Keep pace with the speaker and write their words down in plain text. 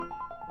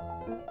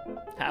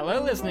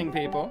Hello, listening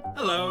people.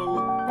 Hello.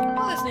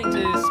 You're listening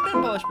to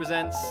Spin Polish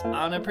Presents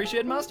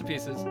Unappreciated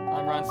Masterpieces.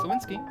 I'm Ryan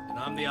Slawinski. And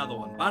I'm the other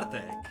one,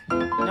 Bartek. No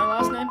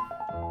last name?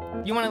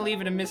 You want to leave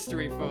it a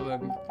mystery for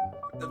them?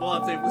 Well,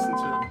 if they've listened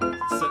to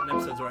certain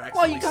episodes where I actually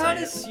Well, you say can't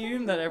it.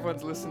 assume that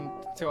everyone's listened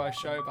to our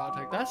show,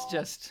 Bartek. That's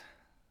just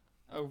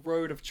a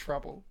road of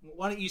trouble.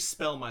 Why don't you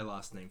spell my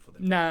last name for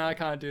them? Nah, I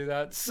can't do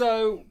that.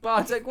 So,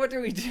 Bartek, what do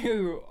we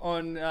do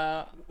on...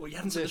 Well, you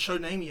haven't said the show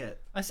name yet.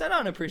 I said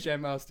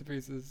Unappreciated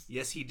Masterpieces.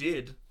 Yes, he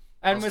did.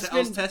 And I was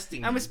we're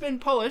testing and you. we spin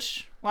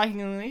Polish,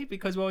 likingly,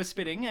 because we're always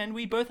spitting, and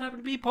we both happen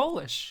to be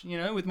Polish, you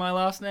know, with my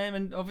last name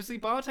and obviously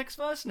Bartek's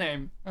first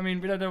name. I mean,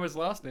 we don't know what his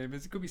last name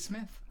is. It could be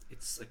Smith.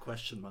 It's a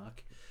question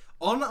mark.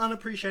 On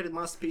Unappreciated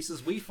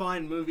Masterpieces, we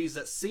find movies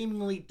that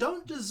seemingly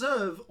don't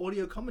deserve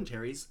audio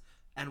commentaries,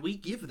 and we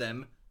give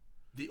them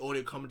the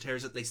audio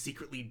commentaries that they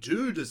secretly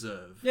do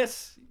deserve.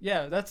 Yes,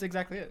 yeah, that's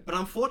exactly it. But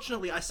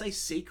unfortunately, I say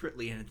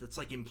secretly, and it's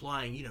like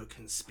implying,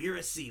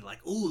 conspiracy,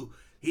 like, ooh,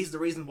 here's the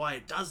reason why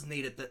it does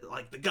need it, that,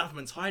 like, the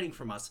government's hiding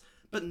from us.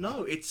 But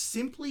no, it's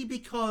simply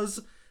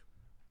because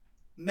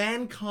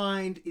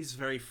mankind is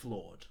very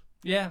flawed.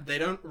 Yeah. They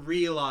don't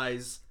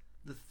realize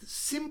the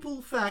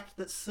simple fact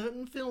that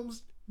certain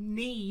films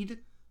need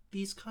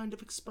these kind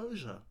of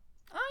exposure.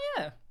 Oh,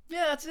 yeah.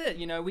 Yeah, that's it.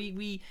 You know,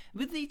 we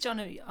with each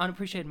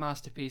unappreciated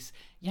masterpiece,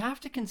 you have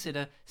to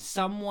consider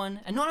someone,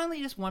 and not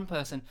only just one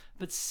person,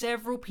 but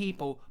several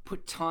people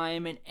put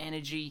time and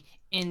energy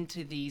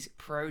into these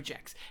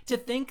projects. To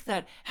think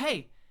that,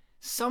 hey,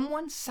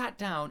 someone sat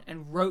down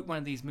and wrote one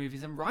of these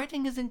movies, and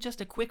writing isn't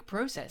just a quick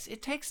process.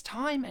 It takes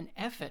time and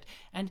effort,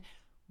 and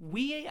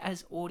we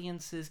as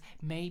audiences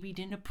maybe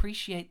didn't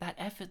appreciate that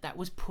effort that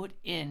was put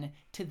in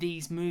to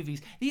these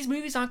movies. These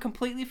movies aren't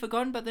completely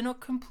forgotten, but they're not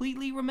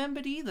completely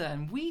remembered either,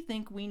 and we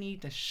think we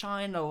need to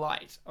shine a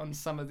light on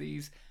some of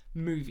these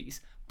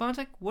movies.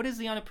 Bartek, what is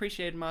the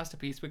unappreciated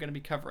masterpiece we're going to be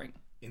covering?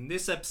 In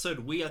this episode,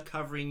 we are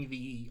covering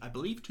the, I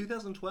believe,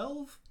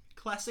 2012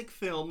 classic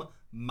film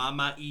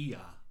Mamma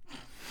Mia.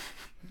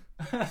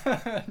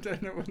 I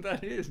don't know what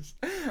that is.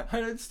 I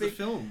don't It's the speak.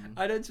 film.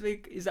 I don't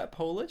speak. Is that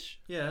Polish?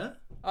 Yeah.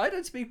 I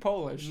don't speak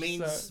Polish. It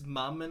means so-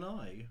 Mum and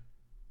I.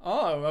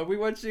 Oh, are we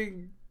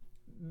watching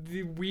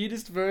the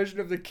weirdest version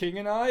of The King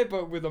and I,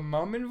 but with a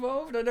mum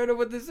involved? I don't know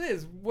what this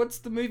is. What's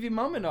the movie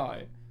Mum and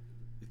I?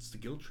 It's the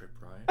guilt trip,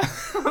 right?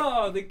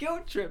 Oh, The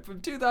Guilt Trip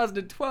from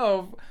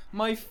 2012.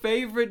 My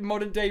favorite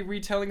modern day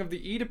retelling of the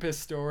Oedipus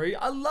story.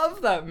 I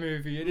love that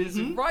movie. It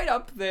is right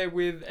up there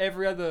with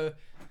every other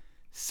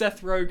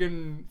Seth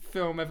Rogen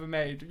film ever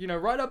made. You know,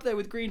 right up there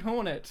with Green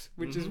Hornet,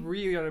 which is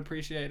really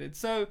unappreciated.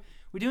 So,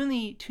 we're doing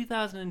the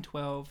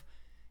 2012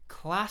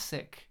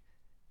 classic,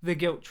 The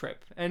Guilt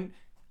Trip. And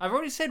I've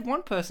already said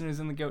one person who's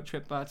in The Guilt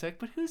Trip, Bartek,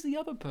 but who's the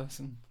other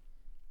person?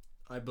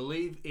 I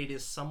believe it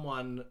is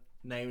someone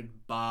named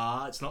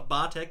It's not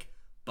Bartek,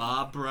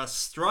 Barbara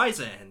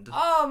Streisand.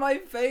 Oh, my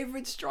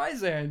favorite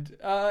Streisand.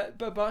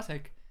 But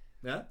Bartek,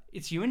 Yeah?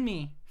 it's you and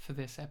me for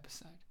this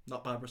episode.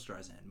 Not Barbara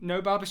Streisand.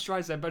 No Barbara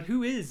Streisand, but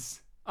who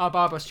is our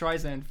Barbara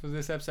Streisand for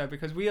this episode?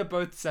 Because we are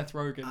both Seth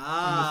Rogen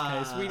in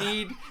this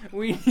case.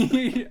 We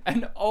need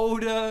an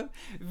older,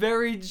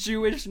 very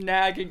Jewish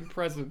nagging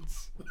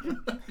presence.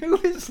 Who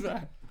is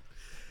that?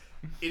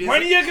 It is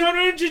When are you going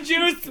to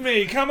introduce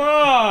me? Come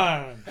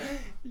on!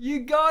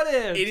 You got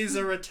it. It is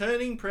a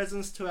returning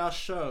presence to our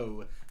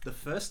show. The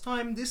first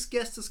time this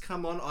guest has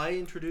come on, I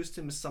introduced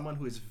him as someone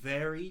who is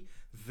very,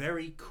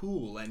 very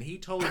cool, and he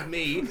told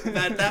me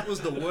that was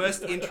the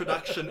worst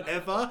introduction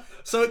ever,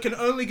 so it can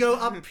only go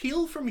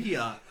uphill from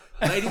here.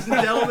 Ladies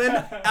and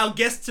gentlemen, our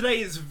guest today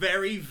is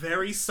very,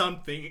 very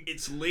something.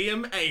 It's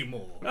Liam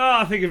Amor.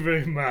 Oh, thank you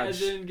very I much.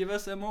 didn't give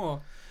us a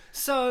more.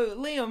 So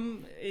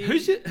Liam,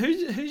 Who's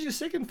your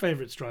second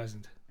favourite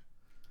Streisand?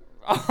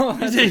 Oh,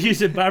 You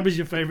said Barbara's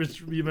your favourite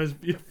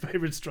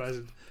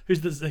Streisand.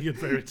 Who's the second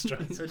favourite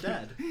Streisand? Her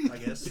dad, I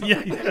guess.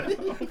 yeah,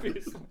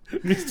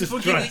 Mr.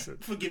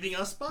 Streisand. For giving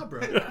us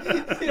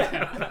Barbara.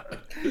 yeah.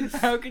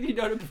 How can you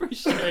not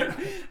appreciate?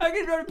 How can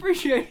you not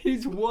appreciate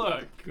his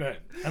work? Great.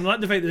 And I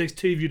like the fact that there's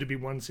two of you to be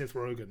one Seth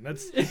Rogen.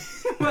 That's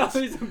Well,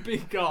 he's a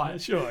big guy.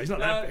 sure. He's not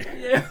that big.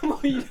 Yeah, well,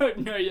 you don't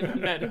know. You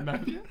haven't met him,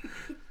 have you?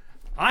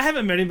 I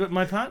haven't met him, but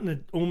my partner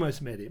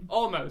almost met him.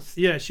 Almost.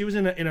 Yeah, she was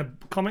in a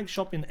comic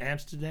shop in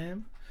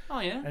Amsterdam. Oh,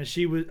 yeah? And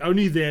she was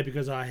only there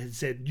because I had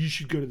said, you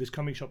should go to this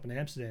comic shop in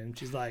Amsterdam. And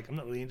she's like, I'm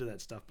not really into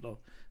that stuff, but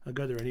I'll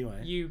go there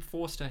anyway. You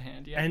forced her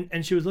hand, yeah.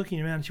 And she was looking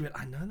around and she went,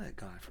 I know that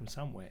guy from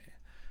somewhere.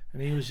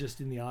 And he was just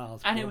in the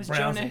aisles. And it was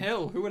browsing. Jonah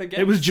Hill. Who would have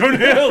guessed? It was Jonah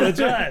Hill, that's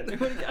right. Who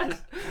would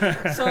have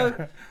guessed?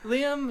 So,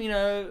 Liam, you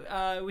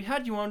know, we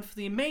had you on for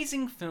the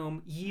amazing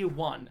film Year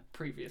One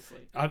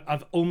previously.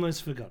 I've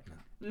almost forgotten it.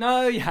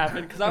 No, you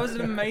haven't, because that was an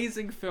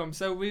amazing film.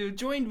 So we were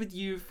joined with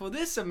you for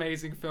this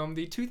amazing film,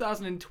 the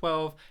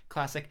 2012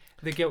 classic,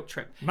 The Guilt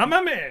Trip.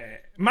 Mamma mia!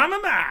 Mamma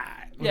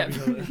mia! Yeah,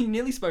 he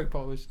nearly spoke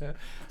Polish there.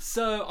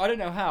 So I don't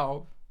know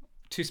how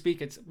to speak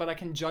it, but I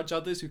can judge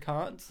others who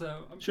can't.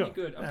 So I'm Sure.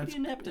 pretty good. I'm That's- pretty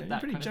inept at you're that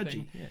pretty kind of judgy,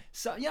 thing. yeah.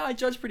 So yeah, I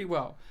judge pretty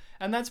well.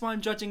 And that's why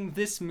I'm judging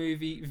this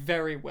movie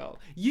very well.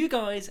 You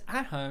guys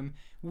at home,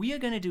 we are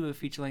going to do a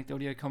feature-length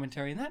audio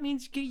commentary, and that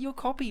means get your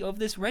copy of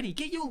this ready.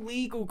 Get your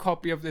legal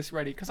copy of this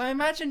ready, because I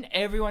imagine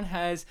everyone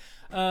has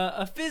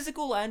a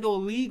physical and or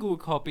legal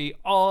copy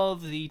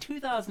of the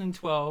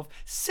 2012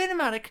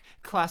 cinematic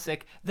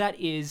classic that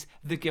is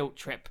The Guilt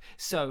Trip.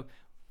 So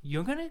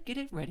you're going to get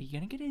it ready. You're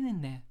going to get it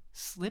in there,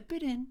 slip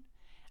it in,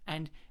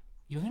 and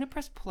you're going to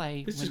press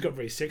play. This just got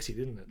very sexy,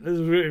 didn't it? This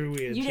was really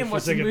weird. You didn't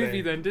watch the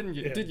movie then, didn't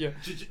you? Yeah. Did you?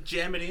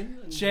 Jam it in.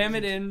 Jam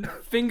it in,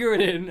 finger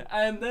it in,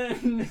 and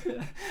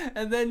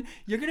then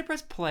you're gonna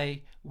press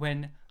play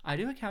when I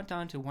do a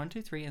countdown to 1,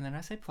 2, 3, and then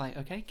I say play.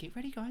 Okay, get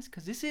ready, guys,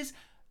 because this is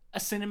a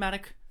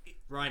cinematic.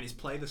 Ryan, is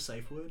play the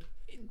safe word?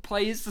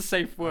 Play is the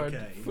safe word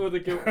Okay. for the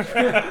guilt.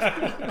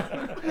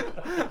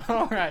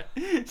 All right,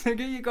 so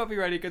get your copy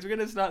ready because we're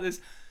gonna start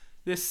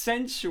this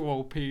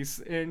sensual piece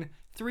in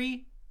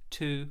 3,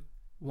 2,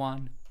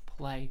 1,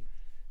 play.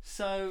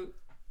 So.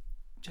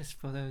 Just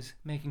for those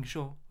making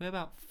sure, we're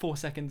about 4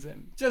 seconds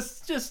in.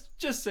 Just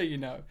so you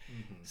know.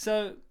 Mm-hmm.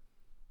 So,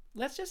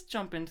 let's just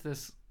jump into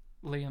this,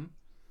 Liam.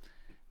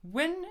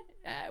 When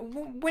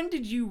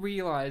did you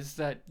realize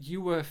that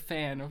you were a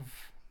fan of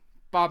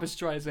Barbra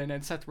Streisand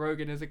and Seth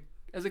Rogen as a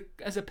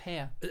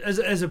pair? As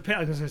a pair,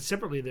 like I said,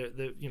 separately,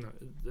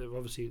 they're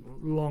obviously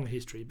long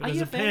history, but Are as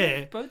you a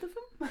pair, of both of them?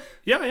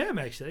 yeah, I am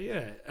actually.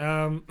 Yeah,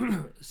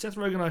 Seth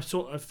Rogen, I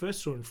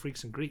first saw in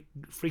Freaks and Geeks.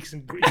 Freaks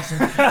and Geeks.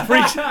 My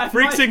favorite show,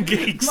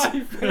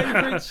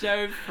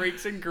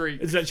 Freaks and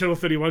Greeks. It's that Channel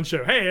 31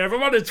 show. Hey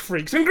everyone, it's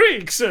Freaks and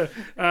Greeks. So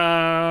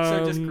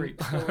just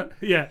Greeks.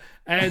 Yeah,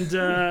 and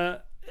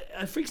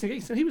Freaks and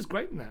Geeks, and he was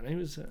great in that. He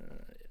was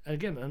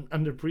again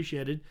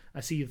underappreciated. I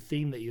see your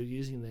theme that you're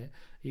using there.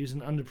 He was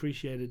an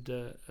underappreciated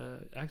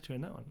actor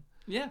in that one.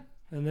 Yeah.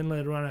 And then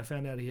later on, I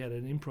found out he had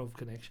an improv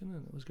connection,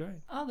 and it was great.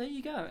 Oh, there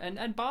you go.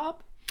 And Barb?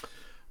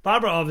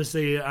 Barbara,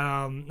 obviously,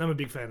 I'm a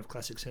big fan of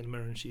classic cinema,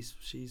 and she's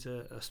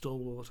a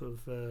stalwart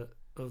of the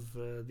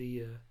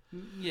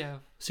Yeah.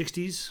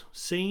 60s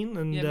scene,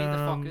 and Yeah, Meet the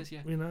Fockers,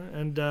 yeah. you know,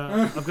 and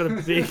I've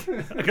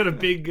got a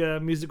big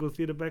musical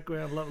theatre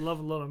background. Love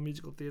a lot of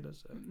musical theatre.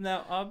 So.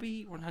 Now, I'll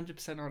be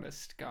 100%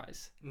 honest,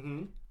 guys.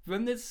 Mm-hmm.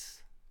 When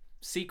this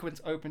sequence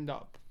opened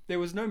up, there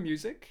was no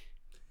music.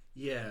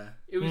 Yeah.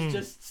 It was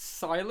just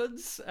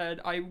silence, and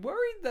I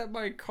worried that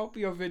my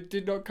copy of it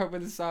did not come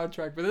with the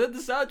soundtrack, but then the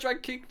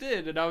soundtrack kicked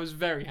in, and I was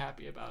very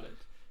happy about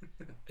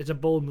it. It's a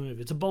bold move.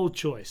 It's a bold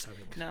choice, I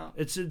think. Now,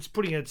 It's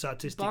putting its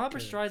artistic...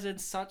 Barbra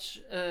Streisand's such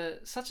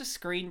a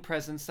screen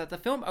presence that the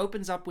film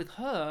opens up with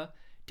her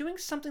doing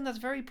something that's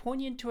very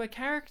poignant to her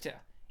character,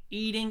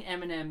 eating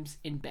M&Ms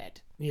in bed.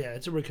 Yeah,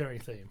 it's a recurring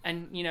theme.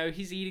 And, you know,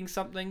 he's eating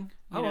something.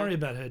 I worry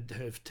about her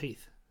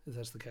teeth, if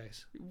that's the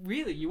case.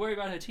 Really? You worry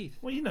about her teeth?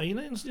 Well, you're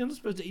not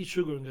supposed to eat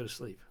sugar and go to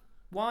sleep.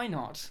 Why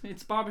not?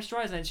 It's Barbra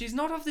Streisand. She's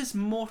not of this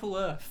mortal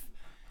earth.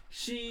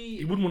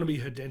 You wouldn't want to be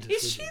her dentist,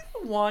 Is would she you?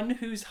 the one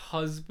whose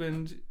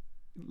husband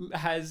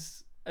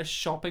has a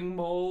shopping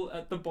mall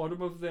at the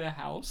bottom of their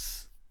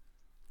house?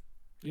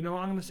 You know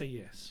what? I'm going to say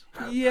yes.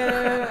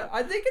 Yeah,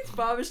 I think it's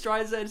Barbra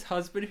Streisand's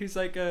husband who's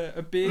like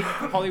a big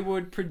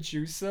Hollywood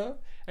producer,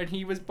 and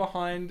he was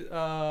behind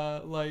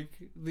like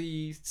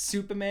the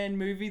Superman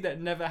movie that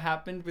never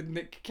happened with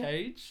Nick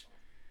Cage.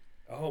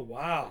 Oh,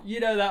 wow. You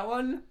know that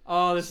one?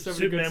 Oh, there's so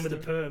many good Superman with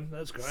a stories. perm.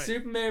 That's great.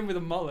 Superman with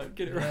a mullet.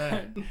 Get it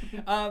Yeah.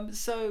 right.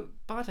 So,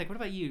 Bartek, what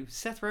about you?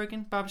 Seth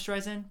Rogen, Barbra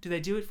Streisand, do they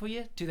do it for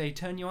you? Do they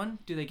turn you on?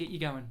 Do they get you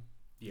going?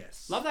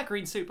 Yes. Love that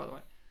green suit, by the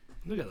way.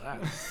 Look at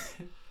that.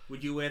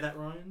 Would you wear that,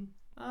 Ryan?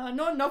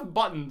 Not enough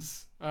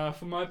buttons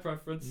for my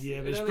preference.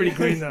 Yeah, but It it's only pretty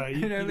green, has- though.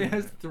 It only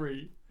has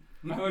 3.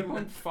 I would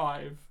want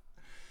 5.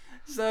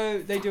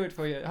 So, they do it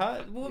for you.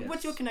 Huh? What's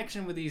Yes. your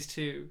connection with these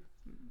two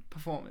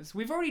performers?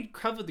 We've already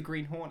covered the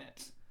Green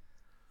Hornet.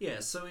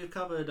 Yeah, so we've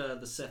covered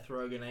the Seth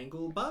Rogen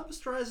angle. Barbra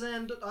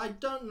Streisand, I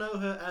don't know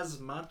her as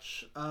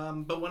much,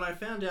 but when I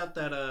found out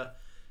that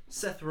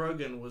Seth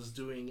Rogen was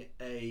doing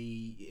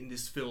in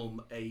this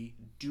film a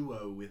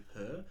duo with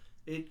her,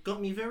 it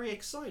got me very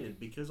excited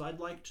because I'd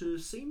like to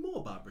see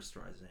more Barbra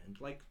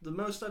Streisand. Like, the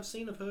most I've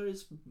seen of her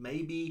is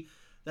maybe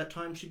that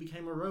time she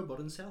became a robot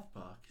in South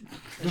Park.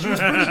 And she was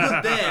pretty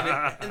good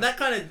then, and that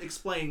kind of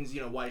explains,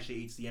 why she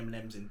eats the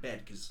M&Ms in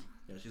bed, because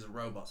she's a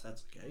robot, so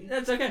that's okay.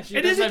 That's okay.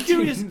 It is a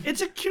curious.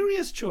 It's a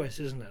curious choice,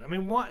 isn't it? I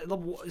mean, why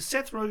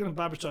Seth Rogen and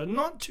Barbra Streisand?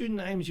 Not two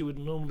names you would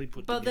normally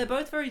put But they're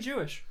together. both very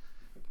Jewish.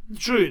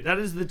 True. That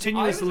is the I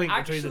tenuous was link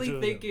between the actually two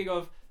of them. thinking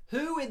of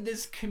who in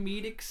this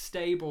comedic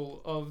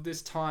stable of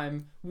this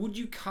time would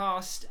you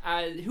cast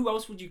as... Who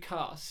else would you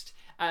cast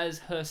as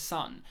her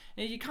son?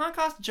 And you can't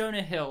cast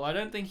Jonah Hill. I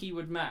don't think he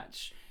would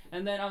match.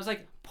 And then I was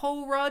like,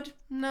 Paul Rudd?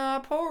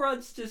 Nah, Paul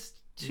Rudd's just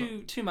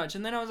too much.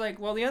 And then I was like,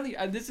 well,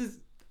 this is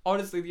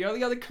honestly the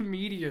only other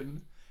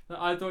comedian that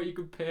I thought you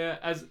could pair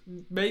as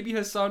maybe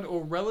her son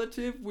or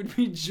relative would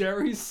be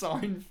Jerry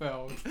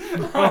Seinfeld.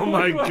 Oh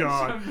my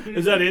god!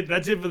 Is that it?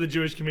 That's it for the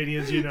Jewish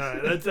comedians,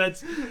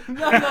 That's.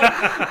 No,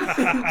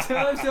 in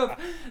terms of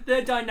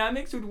their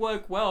dynamics would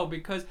work well,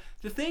 because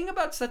the thing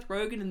about Seth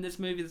Rogen in this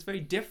movie that's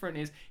very different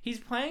is he's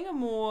playing a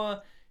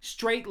more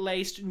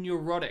straight-laced,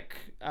 neurotic,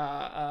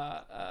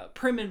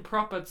 prim and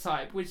proper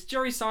type, which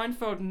Jerry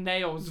Seinfeld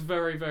nails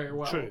very, very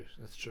well. True,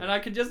 that's true. And I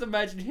can just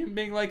imagine him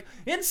being like,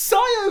 "It's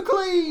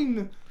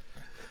SioClean!"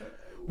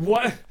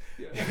 What?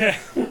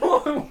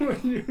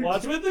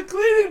 What's with the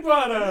cleaning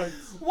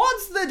products?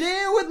 What's the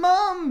deal with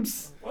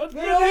mums? What's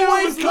They the deal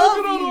always with love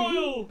coconut you.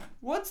 oil?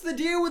 What's the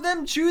deal with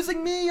them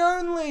choosing me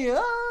only?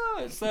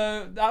 Ah!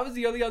 So that was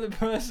the only other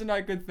person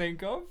I could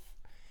think of.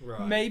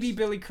 Right. Maybe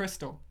Billy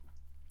Crystal.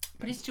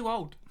 But he's too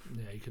old.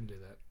 Yeah, you can do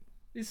that.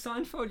 Is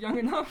Seinfeld young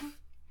enough?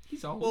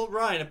 He's old. Well,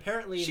 Ryan,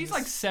 apparently in She's this-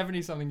 like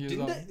 70-something years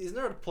old. Isn't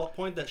there a plot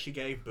point that she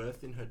gave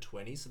birth in her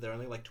 20s, so they're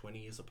only like 20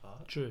 years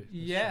apart? True.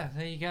 Yeah,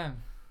 there you go.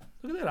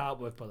 Look at that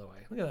artwork, by the way.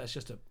 Look at that. It's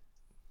just a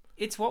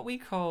It's what we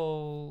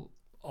call...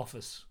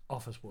 office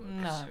work.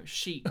 No,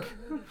 chic.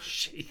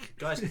 Chic.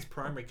 Guys, it's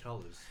primary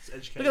colours. It's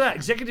education. Look at that.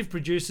 Executive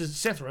producers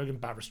Seth Rogen,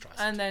 Barbara Streisand.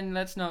 And then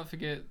let's not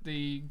forget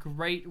the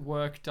great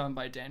work done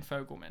by Dan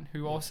Fogelman,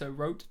 who also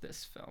wrote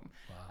this film.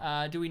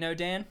 Wow. Do we know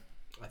Dan?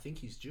 I think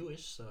he's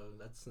Jewish, so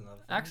that's another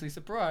thing. Actually,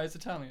 surprise,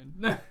 Italian.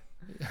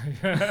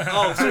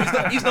 Oh, so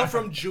he's not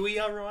from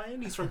Judea,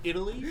 Ryan? He's from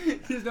Italy?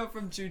 He's not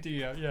from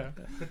Judea, yeah.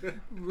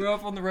 We're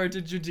off on the road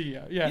to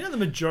Judea, yeah. You know the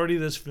majority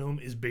of this film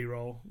is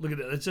B-roll. Look at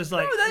it. It's just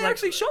like No, they like-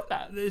 actually shot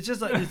that. It's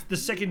just like the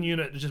second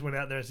unit just went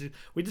out there and said,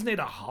 we just need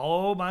a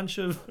whole bunch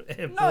of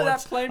airports, No, that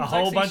plane a was whole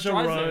actually bunch of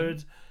Streisand.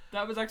 roads.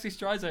 That was actually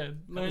Streisand.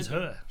 That was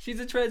her. She's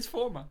a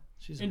transformer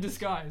She's in amazing.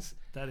 disguise.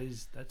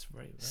 That's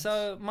very.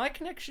 So my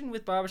connection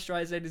with Barbara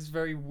Streisand is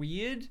very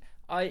weird.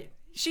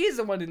 She is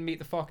the one in Meet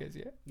the Fockers,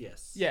 yeah?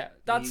 Yes. Yeah,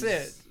 that's He's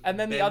it. And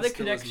then the Ben other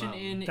Stiller's connection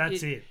mum. in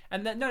That's it.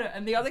 And then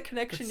and the other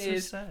connection That's so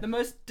is sad. the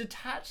most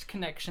detached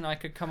connection I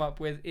could come up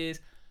with is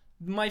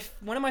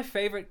one of my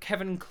favorite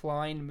Kevin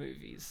Kline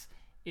movies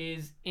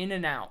is In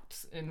and Out,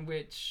 in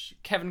which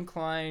Kevin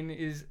Kline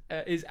is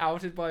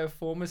outed by a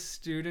former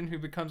student who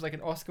becomes like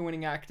an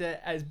Oscar-winning actor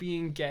as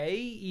being gay,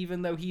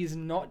 even though he is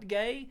not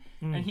gay,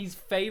 and his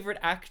favorite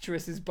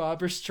actress is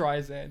Barbara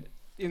Streisand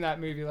in that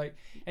movie. Like,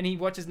 and he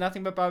watches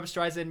nothing but Barbara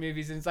Streisand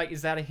movies, and it's like,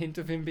 is that a hint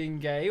of him being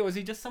gay, or is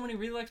he just someone who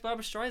really likes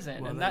Barbara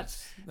Streisand? Well, and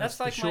that's that's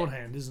the like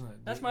shorthand, isn't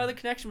it? that's my other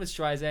connection with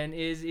Streisand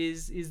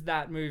is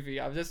that movie.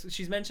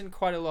 She's mentioned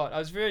quite a lot. I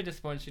was very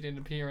disappointed she didn't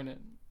appear in it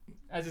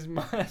as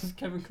as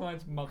Kevin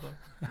Kline's mother.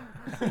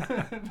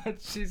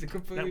 But she's a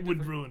completely That would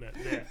different- ruin it.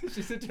 Yeah.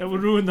 She's a That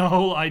would ruin the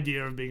whole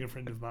idea of being a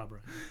friend of Barbara.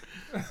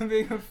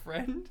 being a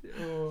friend.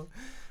 Or...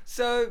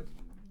 So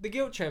the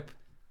guilt trip.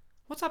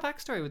 What's our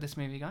backstory with this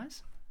movie,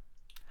 guys?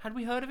 Had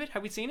we heard of it?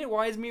 Have we seen it?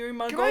 Why is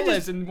Miriam I Margolyes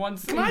just- in one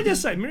scene? Can I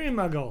just say, Miriam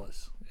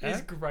Margolyes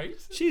is great.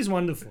 She's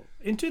wonderful.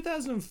 In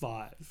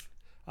 2005,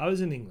 I was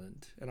in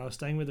England and I was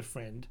staying with a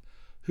friend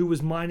who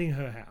was mining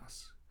her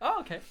house.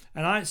 Oh, okay.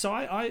 And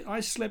I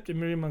slept in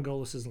Miriam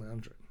Margolyes'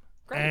 lounge room.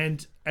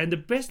 Great. And the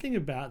best thing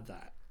about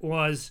that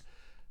was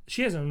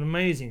she has an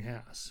amazing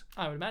house.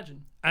 I would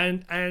imagine.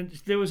 And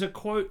there was a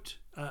quote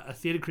a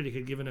theatre critic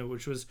had given her,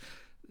 which was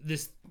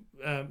this: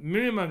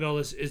 Miriam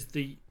Margolyes is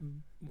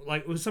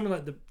it was something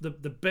like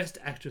the best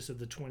actress of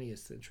the 20th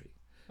century.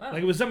 Wow.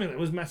 Like, it was something that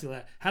was massive.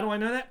 Like, how do I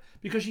know that?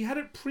 Because she had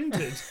it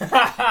printed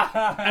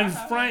and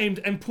framed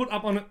and put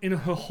up in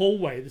her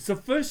hallway. It's the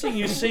first thing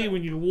you see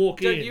when you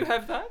walk in. Don't you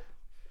have that?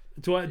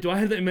 Do I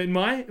have that in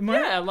my?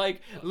 Yeah,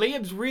 like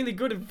Liam's really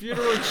good at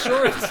funeral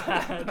insurance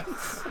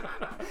ads.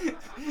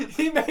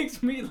 He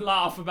makes me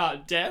laugh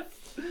about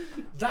death.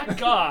 That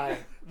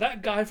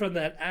guy from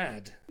that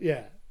ad.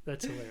 Yeah,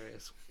 that's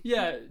hilarious.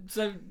 Yeah,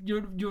 so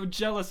you're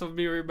jealous of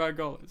Miriam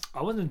Margolyes.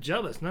 I wasn't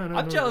jealous. No, I'm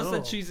not jealous at that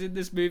all. she's in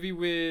this movie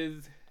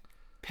with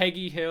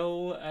Peggy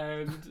Hill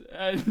and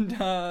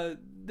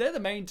they're the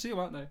main two,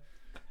 aren't they?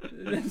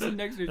 That's the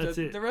next movie. That's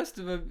it. The rest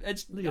of them.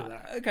 Look at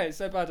that. Okay,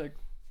 so Bartek,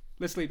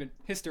 let's leave it.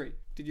 History.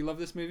 Did you love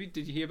this movie?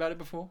 Did you hear about it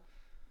before?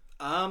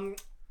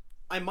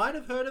 I might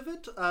have heard of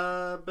it,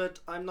 but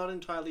I'm not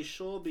entirely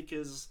sure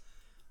because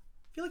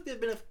I feel like there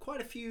have been quite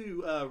a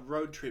few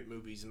road trip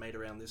movies made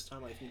around this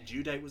time. I think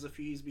Due Date was a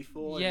few years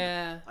before.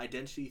 Yeah. And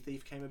Identity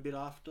Thief came a bit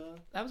after.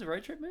 That was a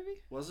road trip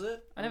movie? Was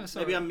it? I never saw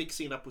Maybe it. I'm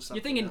mixing it up with something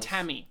You're thinking else.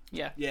 Tammy.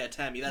 Yeah. Yeah,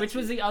 Tammy. That's Which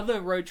was it. the other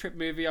road trip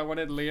movie I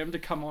wanted Liam to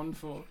come on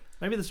for.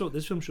 Maybe that's what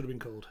this film should have been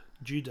called.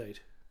 Due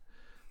Date.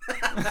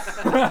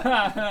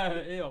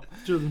 Ew.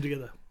 Two of them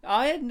together.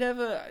 I had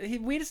never. The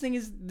weirdest thing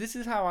is, this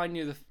is how I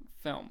knew the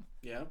film.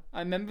 Yeah. I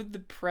remember the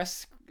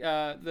press,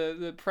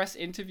 the press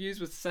interviews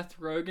with Seth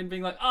Rogen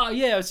being like, "Oh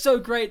yeah, it's so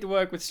great to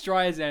work with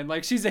Streisand.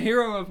 Like, she's a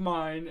hero of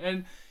mine."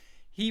 And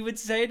he would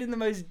say it in the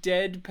most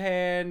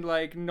deadpan,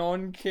 like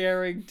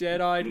non-caring,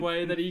 dead-eyed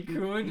way that he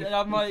could. And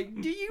I'm like,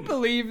 "Do you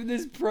believe in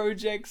this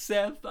project,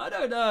 Seth? I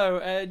don't know."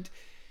 And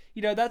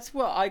you know, that's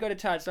what I got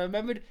attached. I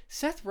remembered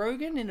Seth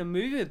Rogen in a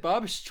movie with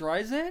Barbara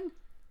Streisand.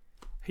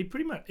 He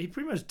pretty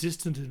much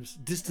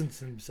distanced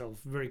himself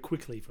very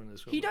quickly from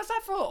this film. He does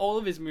that for all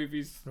of his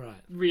movies, Right.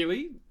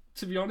 really,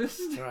 to be honest.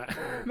 Right.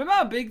 Remember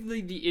how big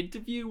the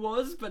interview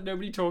was, but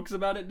nobody talks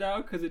about it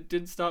now because it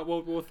did start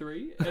World War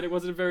III and it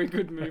wasn't a very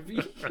good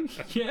movie?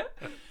 Yeah?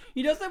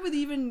 He does that with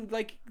even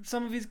like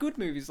some of his good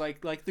movies,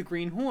 like The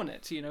Green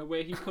Hornet, you know,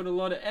 where he put a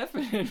lot of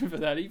effort in for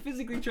that. He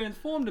physically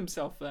transformed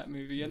himself for that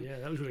movie, and Yeah,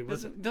 that was really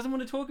wasn't. doesn't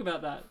want to talk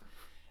about that.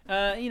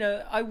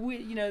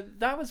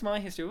 That was my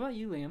history. What about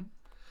you, Liam?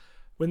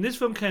 When this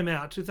film came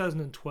out,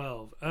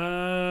 2012.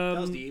 That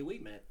was the year we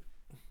met.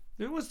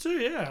 It was too.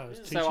 Yeah, I was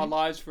So teaching. our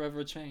lives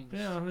forever changed.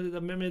 Yeah,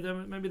 maybe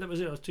that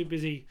was it. I was too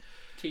busy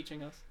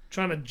Teaching us.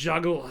 trying to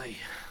juggle the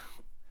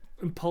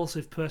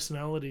impulsive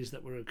personalities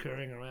that were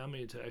occurring around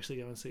me to actually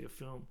go and see a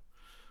film.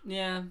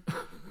 Yeah,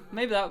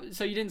 maybe that.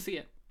 So you didn't see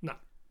it? No.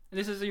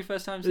 This is your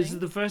first time seeing This is it?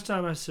 the first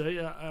time I saw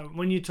it.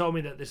 When you told me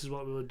that this is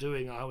what we were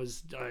doing, I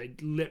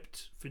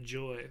leapt for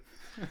joy,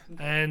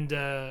 and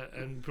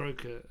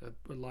broke a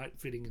light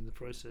fitting in the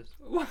process.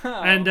 Wow.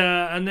 And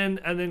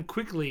then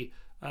quickly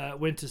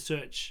went to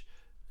search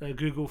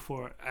Google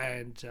for it,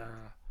 and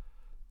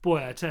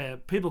boy, I tell you,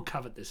 people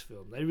covet this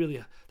film.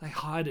 They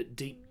hide it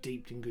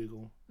deep in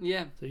Google.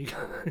 Yeah. So you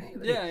can't,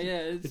 Yeah.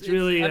 It's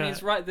really, I mean,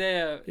 it's right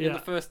there in yeah. the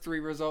first 3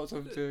 results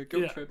of the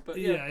guilt yeah, trip. But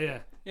yeah,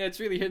 it's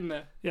really hidden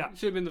there. yeah. It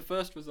should have been the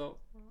first result.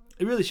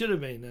 It really should have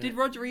been. Did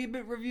Roger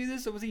Ebert review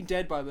this, or was he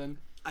dead by then?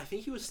 I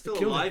think he was still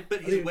killed him. alive, but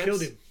I think it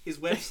killed him. his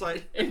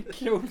website It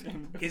killed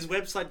him. his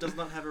website does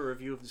not have a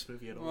review of this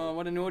movie at all. Oh,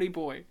 what a naughty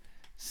boy.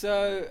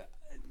 So,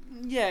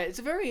 yeah, it's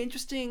a very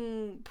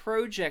interesting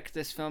project,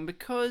 this film,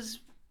 because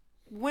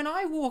when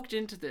I walked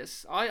into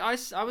this, I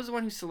was the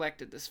one who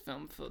selected this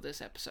film for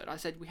this episode. I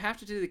said, we have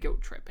to do the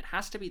guilt trip. It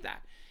has to be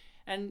that.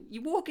 And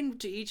you walk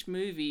into each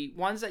movie,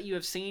 ones that you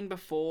have seen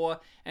before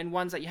and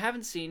ones that you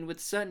haven't seen, with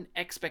certain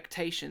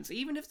expectations,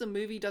 even if the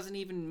movie doesn't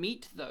even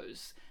meet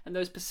those and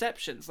those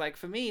perceptions. Like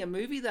for me, a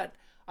movie that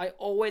I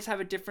always have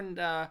a different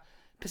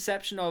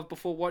perception of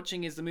before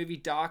watching is the movie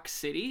Dark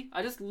City.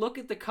 I just look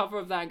at the cover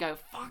of that and go,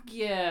 fuck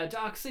yeah,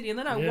 Dark City. And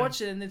then I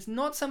watch it and it's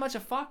not so much a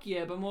fuck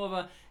yeah, but more of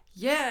a,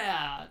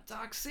 yeah,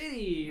 Dark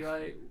City.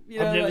 Like, you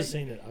know, I've never like,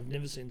 seen it. I've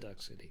never seen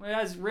Dark City. well, it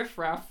has Riff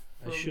Raff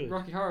from should.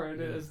 Rocky Horror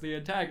as the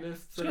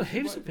antagonist. It's got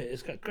heaps of it.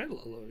 It's got great,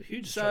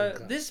 huge. So Australian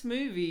cast. this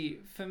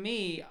movie, for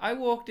me, I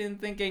walked in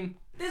thinking,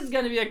 this is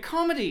going to be a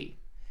comedy.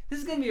 This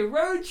is going to be a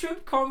road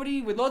trip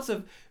comedy with lots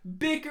of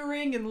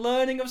bickering and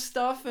learning of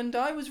stuff, and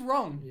I was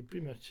wrong. You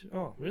pretty much.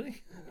 Oh,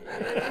 really?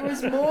 It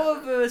was more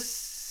of a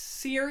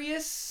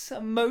serious,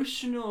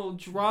 emotional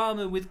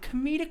drama with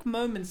comedic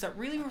moments that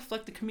really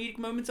reflect the comedic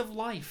moments of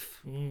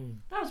life.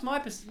 That was my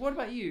what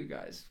about you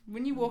guys?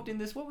 When you walked in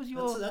this, what was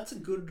your... That's a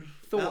good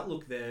thought.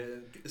 outlook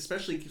there,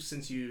 especially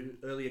since you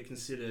earlier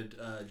considered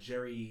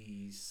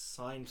Jerry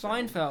Seinfeld.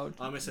 Seinfeld.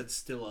 I almost said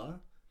Stiller.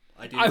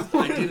 I I did.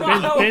 would-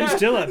 Ben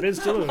Stiller. Ben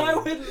Stiller. I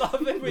would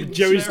love it with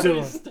Jerry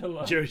Stiller.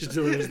 Stiller. Jerry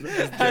Stiller is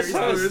the Jerry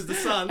Stiller is the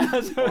son.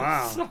 As her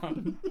Wow.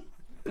 son.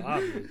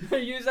 wow.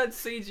 They used that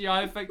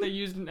CGI effect they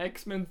used in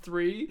X-Men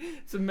 3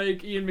 to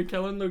make Ian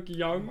McKellen look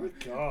young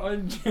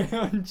God.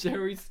 on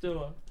Jerry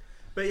Stiller.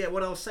 But yeah,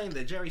 what I was saying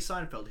there, Jerry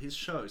Seinfeld, his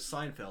show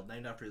Seinfeld,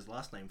 named after his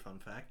last name. Fun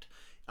fact.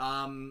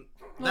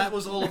 That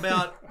was all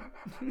about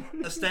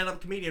a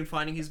stand-up comedian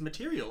finding his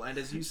material, and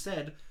as you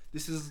said,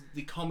 this is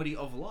the comedy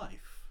of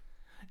life.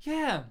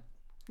 Yeah.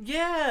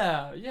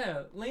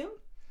 Liam,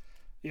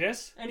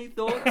 Yes. any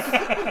thoughts?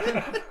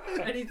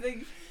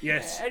 Anything?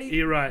 Yes.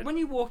 You're right. When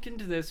you walked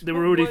into this, There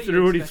what were already you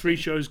expecting? 3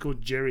 shows called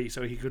Jerry,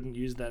 so he couldn't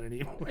use that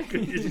anymore. He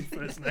couldn't use his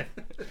first name.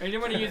 And he didn't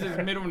want to use his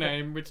middle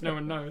name, which no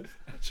one knows,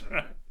 That's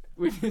right.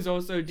 which is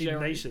also Jerry.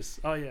 Ignatius.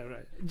 Oh yeah,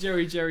 right.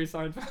 Jerry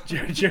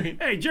Seinfeld. Jerry.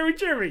 Hey,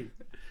 Jerry.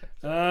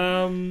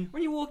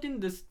 When you walked into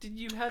this, did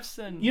you have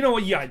some... You know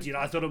what? Yeah, I did.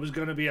 I thought it was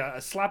going to be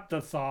a slap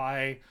the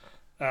thigh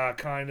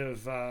kind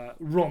of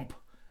romp,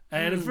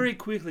 and very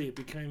quickly it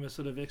became a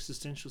sort of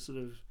existential sort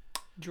of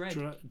Drake.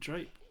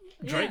 drape,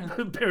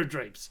 pair of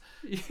drapes.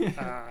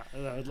 Yeah.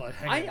 That would like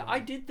hang I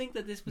did think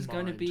that this was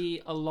going to mind.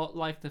 be a lot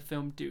like the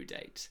film Due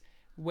Date,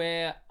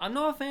 where I'm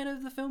not a fan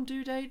of the film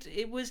Due Date.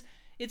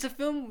 It's a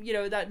film, you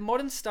know, that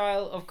modern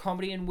style of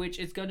comedy in which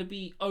it's going to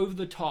be over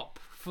the top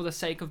for the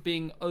sake of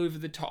being over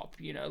the top,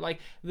 you know, like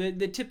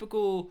the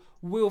typical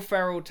Will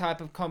Ferrell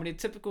type of comedy,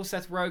 typical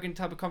Seth Rogen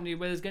type of comedy,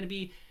 where there's going to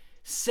be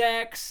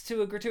sex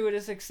to a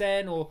gratuitous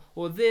extent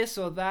or this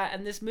or that.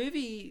 And this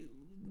movie,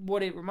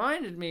 what it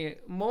reminded me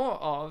more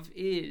of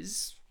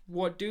is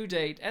what Due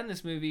Date and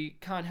this movie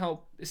can't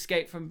help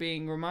escape from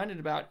being reminded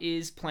about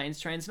is Planes,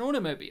 Trains and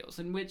Automobiles,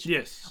 in which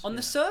on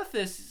the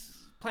surface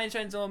Planes,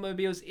 Trains and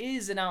Automobiles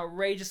is an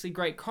outrageously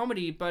great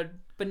comedy, but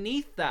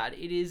beneath that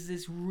it is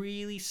this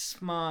really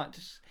smart,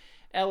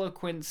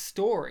 eloquent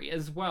story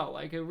as well,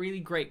 like a really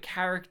great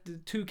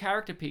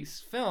two-character piece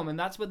film, and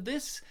that's what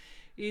this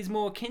is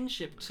more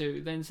kinship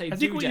to than, say, I think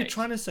Due what Date. you're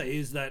trying to say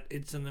is that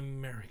it's an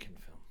American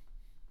film,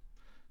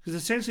 because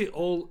essentially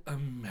all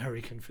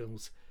American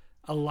films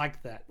are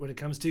like that when it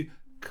comes to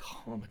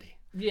comedy.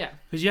 Yeah.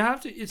 Because you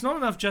have to. It's not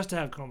enough just to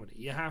have comedy.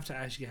 You have to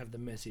actually have the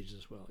message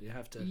as well. You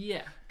have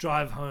to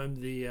drive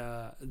home the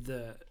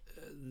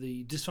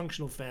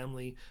dysfunctional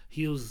family,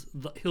 heal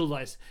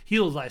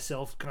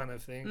thyself kind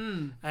of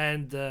thing,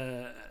 and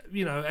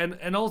you know,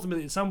 and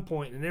ultimately at some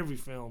point in every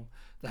film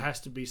there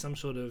has to be some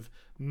sort of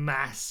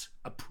mass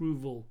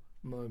approval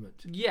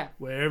moment Yeah,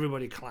 where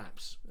everybody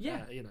claps.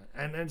 Yeah.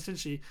 And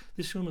essentially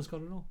this film has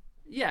got it all.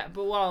 yeah,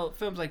 but while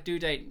films like Due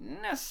Date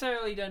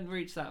necessarily don't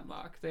reach that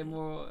mark, they're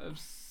more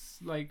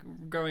like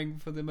going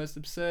for the most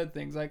absurd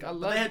things. Like I But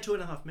love. they had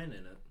 2.5 Men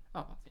in it.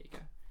 Oh, there you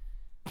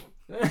go.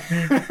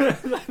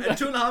 And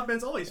 2.5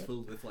 Men's always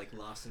filled with like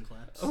laughs and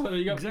claps. Oh,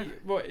 you got Exactly.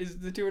 what is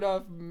the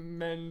 2.5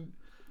 Men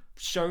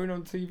shown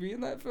on TV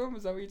in that film?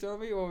 Is that what you're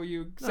telling me, or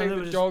you say they were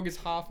the just- dog is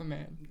half a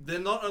man? They're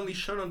not only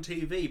shown on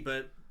TV,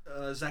 but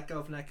Zach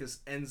Galifianakis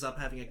ends up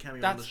having a cameo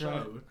on the That's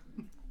show.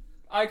 right.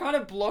 I kind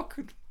of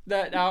blocked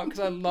that out because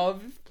I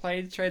love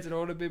Planes, Trains, and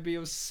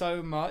Automobiles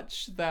so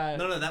much that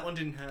No, that one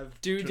didn't have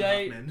Due 2.5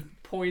 Date Men.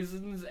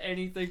 poisons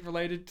anything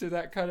related to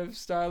that kind of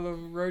style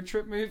of road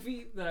trip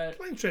movie. That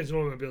Planes, Trains, and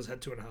Automobiles had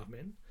 2.5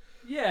 men.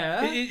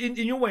 yeah. In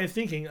your way of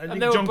thinking, I think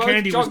they were John both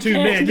Candy John was 2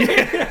 men. Candy.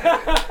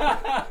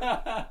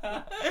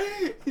 Yeah.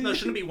 No,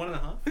 shouldn't it be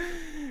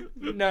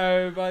 1.5?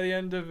 No, by the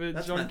end of it,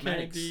 That's John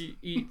mathematics. Candy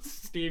eats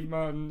Steve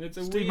Martin. It's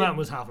a Steve weird... Martin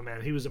was half a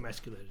man. He was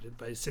emasculated,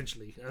 but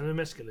essentially an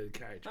emasculated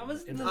character. That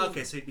was in the- the-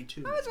 Okay, so he'd be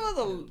 2 men. That's one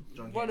of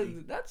John one Candy.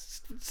 of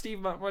that's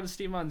one of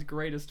Steve Martin's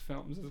greatest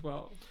films as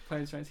well.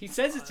 Planes, Trains. He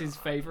says it's his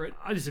favorite.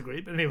 I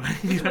disagree, but anyway.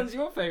 Which one's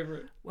your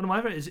favorite? One of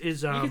my favorites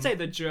is You can say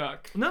The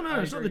Jerk. no,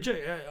 I it's not agree. the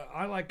joke.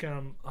 I like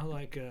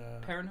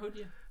Parenthood.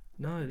 Yeah.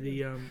 no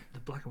the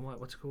black and white.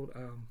 What's it called?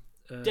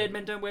 Dead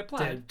Men Don't Wear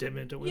Plaid. Dead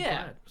Men Don't Wear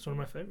Yeah. Plaid. It's one of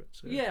my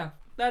favorites. Yeah,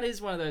 that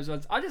is one of those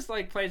ones. I just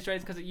like Planes,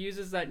 Trains because it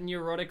uses that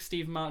neurotic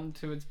Steve Martin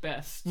to its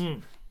best.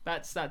 Mm.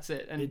 That's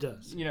it. And It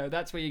does. You know,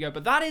 that's where you go.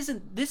 But that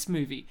isn't this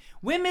movie.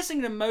 We're missing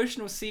an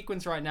emotional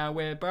sequence right now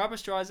where Barbara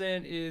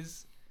Streisand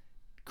is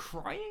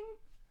crying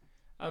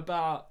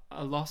about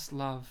a lost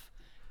love.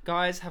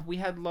 Guys, have we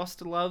had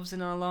lost loves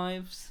in our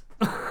lives?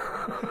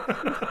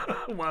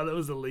 Wow, that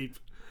was a leap.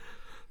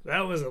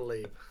 That was a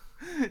leap.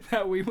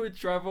 That we would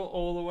travel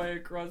all the way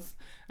across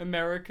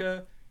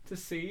America to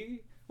see?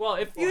 Well,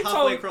 if you halfway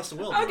told... across the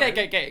world. Okay,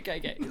 right?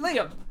 okay.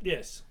 Liam,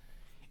 Yes.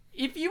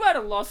 if you had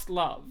a lost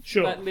love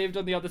Sure. that lived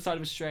on the other side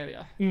of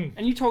Australia, Mm.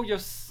 and you told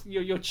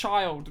your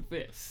child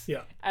this,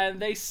 Yeah.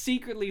 and they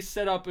secretly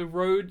set up a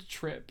road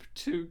trip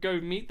to go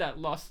meet that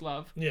lost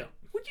love, Yeah.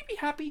 would you be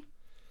happy?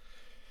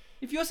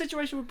 If your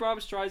situation with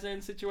Barbara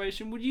Streisand's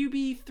situation, would you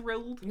be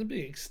thrilled? It'd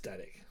be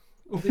ecstatic.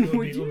 I think it would,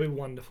 Would be, it you? would be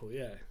wonderful.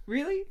 Yeah.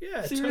 Really?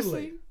 Yeah. Seriously?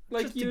 Totally.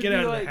 Like Just to you'd get be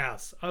out like, of the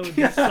house. I would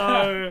be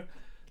so.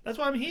 That's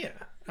why I'm here.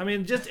 I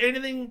mean, just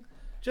anything.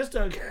 Just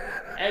to.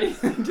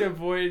 anything to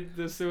avoid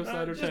the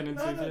suicidal just-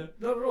 tendencies. no, Yeah.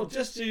 not at all.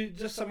 Just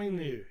something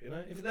new. You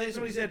know, if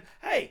somebody said,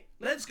 "Hey,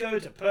 let's go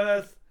to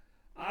Perth,"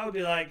 I would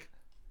be like,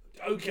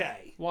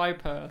 "Okay." Why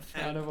Perth,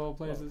 And- out of all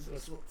places?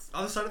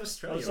 Other side of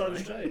Australia. Outside right?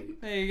 Australia.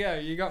 There you go.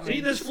 You got me.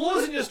 See, there's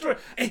flaws in your story.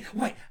 Hey,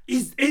 wait,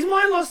 is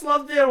my lost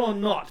love there or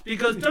not?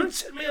 Because don't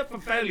set me up for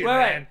failure, Wait,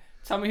 man.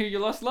 tell me who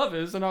your lost love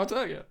is, and I'll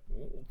tell you.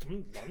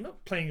 I'm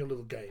not playing your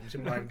little games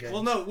in mind games.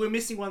 Well, no, we're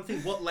missing one thing.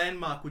 What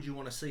landmark would you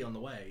want to see on the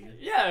way?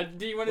 Yeah.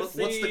 Do you want to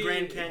see? What's the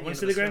Grand I Canyon? want to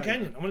see of the Grand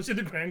Australia? Canyon. I want to see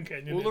the Grand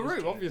Canyon. in Uluru,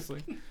 Australia.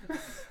 obviously.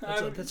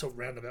 That's a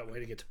roundabout way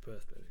to get to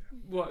Perth, but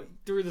What?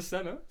 Through the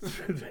centre?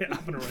 yeah.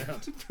 Up and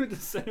around. Through the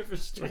centre of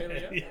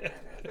Australia. Yeah.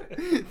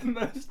 The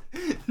most...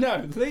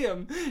 No,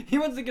 Liam, he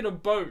wants to get a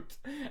boat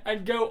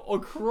and go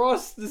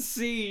across the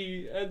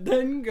sea and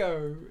then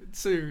go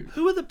to...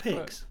 Who are the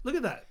pigs? Look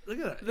at that. Look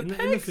at that. The in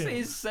Pegs film.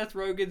 is Seth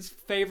Rogen's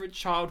favourite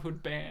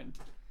childhood band.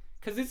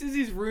 Because this is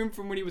his room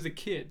from when he was a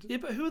kid. Yeah,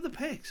 but who are the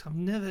pigs? I've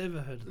never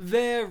ever heard of them.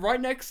 They're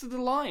right next to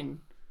the line.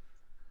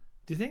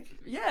 Do you think?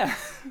 Yeah.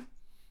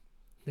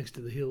 Next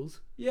to the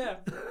hills. Yeah.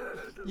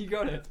 You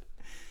got it.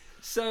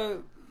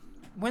 So,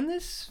 when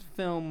this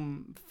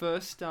film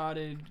first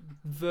started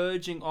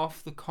verging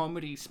off the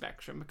comedy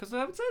spectrum, because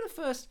I would say the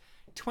first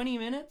 20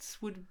 minutes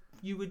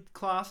you would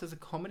class as a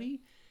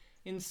comedy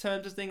in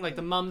terms of things like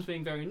the mum's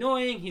being very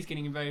annoying, he's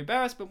getting very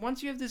embarrassed, but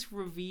once you have this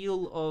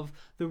reveal of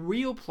the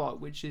real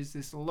plot, which is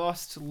this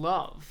lost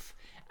love,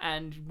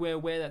 and where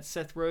that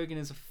Seth Rogen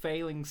is a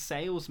failing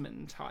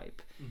salesman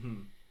type,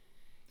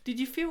 did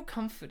you feel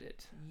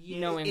comforted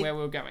knowing where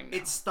we were going now?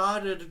 It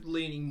started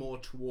leaning more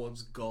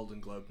towards Golden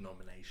Globe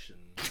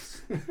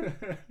nominations.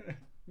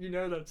 You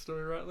know that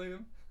story, right,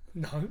 Liam?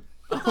 No.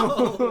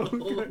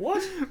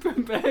 What?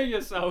 Prepare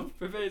yourself.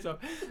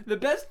 The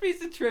best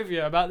piece of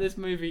trivia about this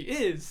movie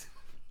is...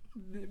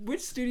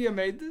 Which studio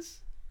made this?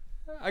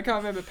 I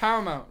can't remember.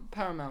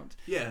 Paramount.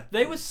 Yeah.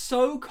 They were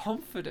so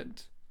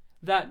confident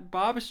that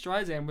Barbara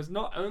Streisand was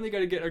not only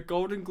going to get a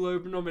Golden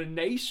Globe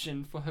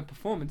nomination for her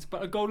performance,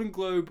 but a Golden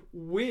Globe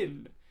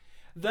win.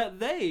 That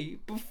they,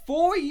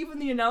 before even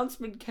the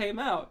announcement came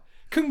out,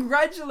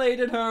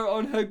 congratulated her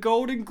on her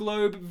Golden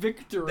Globe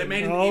victory. They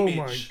made an Oh image.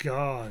 my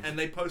god. And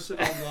they posted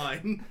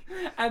online.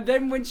 And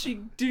then when she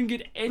didn't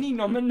get any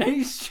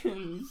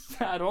nominations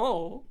at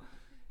all,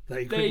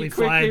 They they quickly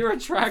quickly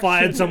retracted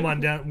fired it. someone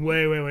down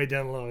way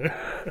down low.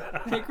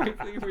 They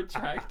quickly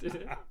retracted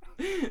it.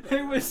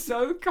 They were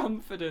so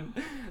confident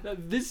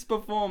that this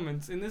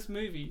performance in this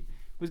movie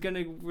was going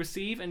to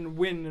receive and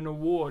win an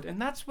award, and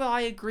that's where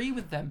I agree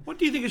with them. What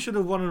do you think it should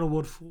have won an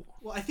award for?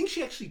 Well, I think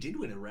she actually did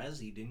win a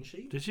Razzie, didn't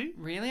she? Did she?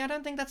 Really, I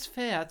don't think that's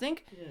fair. I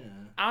think Yeah.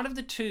 out of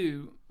the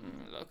two,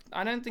 look,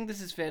 I don't think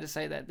this is fair to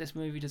say that this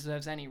movie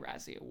deserves any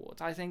Razzie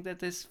awards. I think that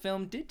this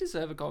film did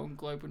deserve a Golden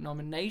Globe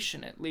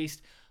nomination, at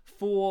least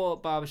for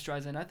Barbra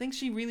Streisand. I think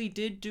she really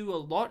did do a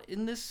lot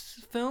in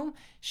this film.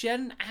 She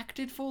hadn't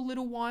acted for a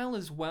little while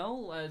as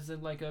well as a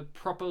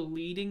proper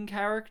leading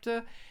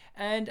character.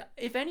 And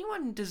if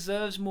anyone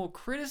deserves more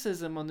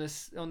criticism on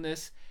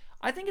this,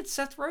 I think it's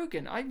Seth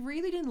Rogen. I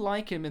really didn't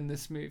like him in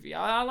this movie.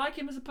 I like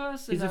him as a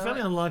person. He's a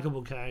fairly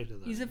unlikable character,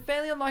 though. He's a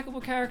fairly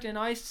unlikable character, and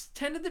I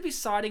tended to be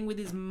siding with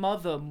his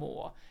mother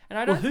more. And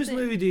I Well, don't. whose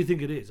movie do you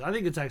think it is? I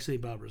think it's actually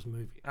Barbara's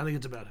movie. I think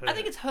it's about her. I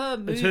think it's her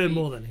movie. It's her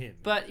more than him.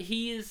 But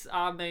he is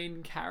our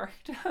main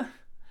character.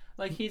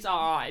 He's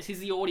our eyes.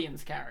 He's the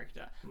audience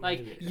character.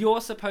 Maybe.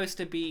 You're supposed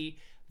to be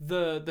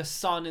the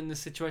son in the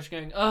situation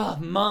going, oh,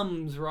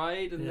 mums,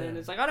 right? And then Yeah.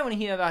 it's like, I don't want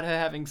to hear about her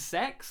having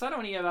sex. I don't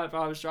want to hear about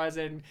Barbra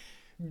Streisand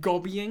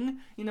gobbying.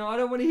 I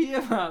don't want to hear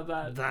about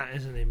that. That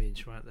is an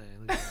image right there.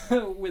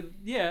 Look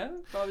at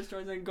that. Barbra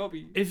Streisand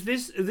gobby. If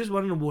this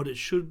won an award, they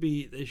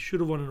should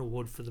have won an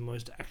award for the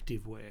most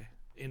active wear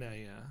in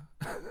a.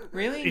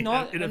 Really? in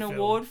Not a an film.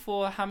 award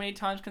for how many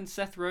times can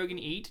Seth Rogen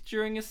eat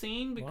during a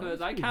scene? Because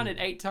that's I pretty counted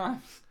good. 8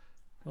 times.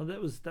 Well,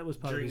 that was part of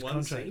During his one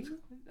contract. scene?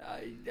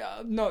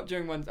 Not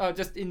during one. Oh,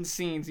 just in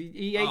scenes.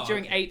 He ate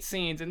during okay. 8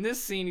 scenes. In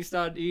this scene, he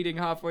started eating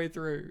halfway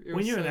through. It When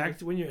was you're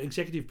so when you're an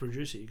executive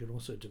producer, you can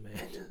also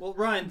demand. Well,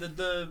 Ryan,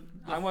 the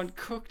I want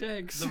cooked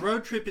eggs. the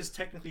road trip is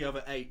technically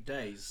over 8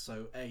 days,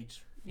 so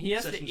 8 He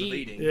has to sessions of eat.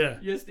 eating. Yeah.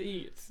 He has to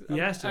eat. He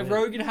has to And eat.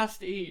 Rogan has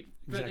to eat.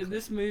 But Exactly. in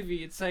this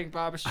movie, it's saying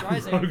Barbra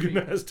Streisand.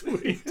 Rogan has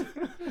to eat.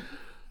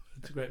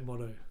 That's a great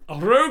motto.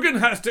 Rogan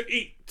has to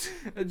eat.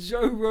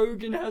 Joe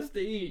Rogan has to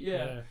eat.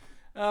 Yeah.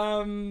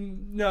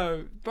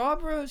 No,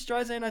 Barbra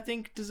Streisand, I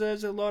think,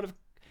 deserves a lot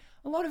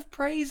of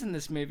praise in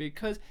this movie,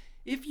 because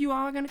if you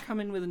are going to come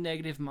in with a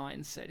negative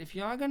mindset, if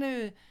you are going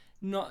to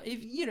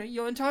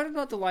you're entitled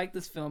not to like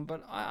this film,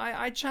 but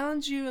I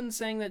challenge you in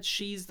saying that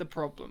she's the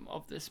problem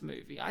of this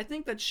movie. I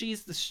think that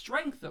she's the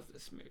strength of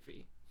this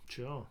movie.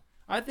 Sure.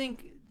 I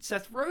think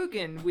Seth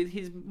Rogen, with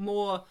his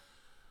more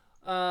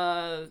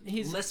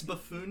his Less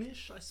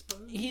buffoonish, I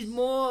suppose. he's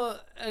more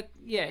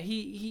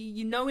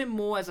you know him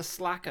more as a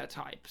slacker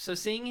type, so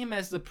seeing him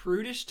as the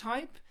prudish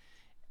type,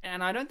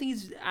 and I don't think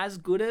he's as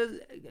good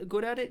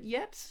at it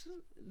yet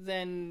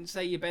than,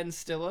 say, your Ben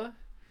Stiller,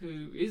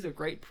 who is a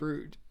great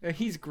prude.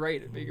 He's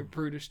great at being a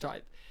prudish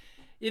type.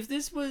 If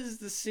this was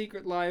The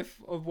Secret Life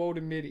of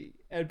Walter Mitty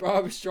and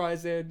Barbra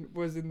Streisand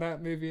was in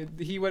that movie and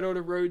he went on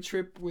a road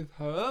trip with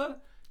her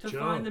to Sure.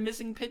 find the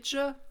missing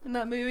picture in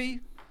that movie,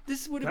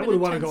 this would have That been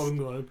would have won a intense.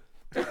 Golden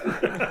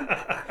Globe.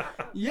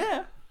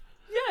 Yeah,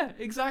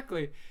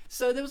 exactly.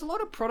 So there was a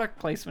lot of product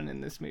placement in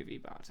this movie,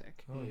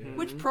 Bartek. Oh, yeah.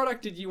 Which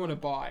product did you want to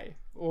buy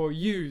or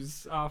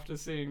use after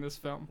seeing this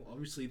film? Well,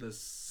 obviously, the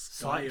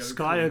Sky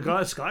Skyo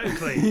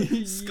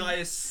Clean.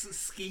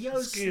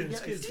 Skyo.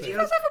 Did you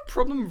guys have a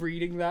problem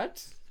reading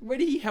that? When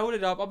he held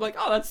it up, I'm like,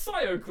 oh, that's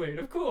CyoClean,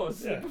 of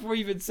course. Yeah. Before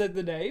he even said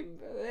the name.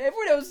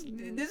 Everyone else,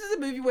 this is a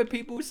movie where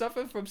people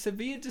suffer from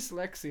severe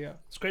dyslexia.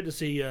 It's great to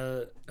see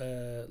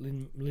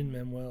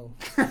Lin-Manuel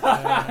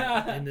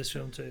in this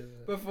film too.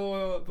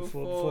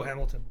 Before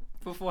Hamilton.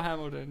 Before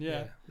Hamilton,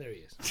 yeah. There he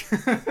is.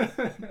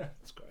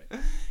 That's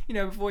great.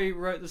 Before he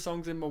wrote the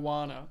songs in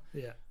Moana.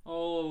 Yeah.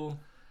 Oh,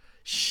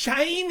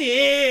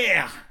 Shiny.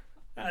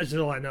 That's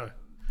all I know.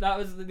 that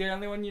was the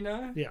only one you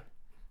know? Yeah.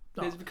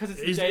 It's because it's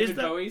the Is David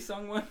that- Bowie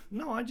song one.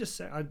 No, I just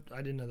sang. I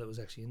didn't know that was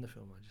actually in the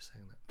film. I just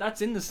sang that.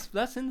 That's in the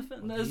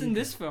film. That's in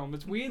this film.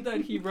 It's weird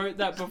that he wrote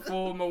that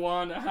before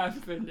Moana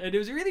happened, and it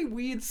was a really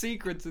weird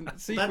sequence.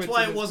 That's In why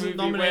this it wasn't movie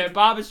nominated. Where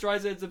Barbra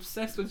Streisand's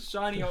obsessed with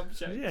shiny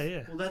objects. Yeah,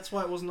 yeah. Well, that's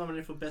why it wasn't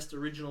nominated for Best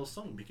Original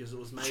Song, because it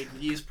was made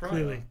years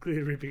prior.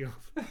 Clearly ripping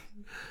off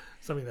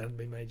something that hadn't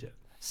been made yet.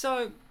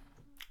 So,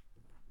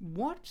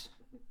 what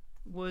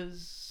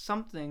was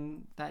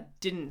something that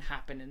didn't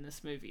happen in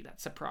this movie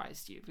that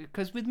surprised you?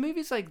 Because with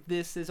movies like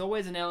this, there's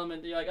always an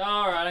element that you're like, oh,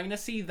 all right, I'm going to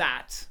see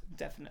that,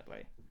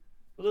 definitely.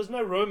 Well, there's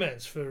no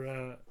romance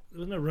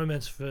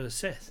for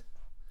Seth,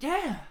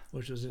 Yeah.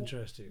 which was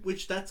interesting.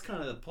 Which, that's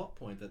kind of the plot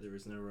point, that there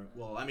is no...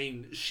 Well, I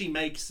mean, she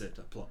makes it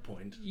a plot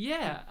point.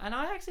 Yeah, and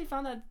I actually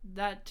found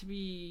that to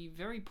be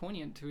very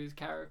poignant to his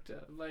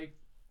character. Like,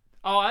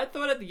 oh, I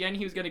thought at the end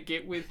he was going to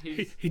get with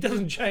his... He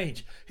doesn't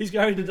change. His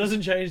character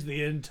doesn't change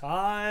the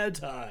entire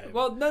time.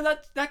 Well, no,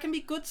 that can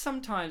be good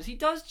sometimes. He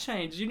does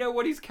change. You know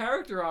what his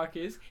character arc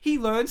is? He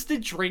learns to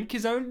drink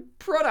his own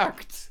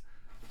product.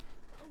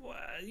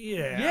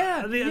 Yeah. Yeah,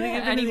 I think if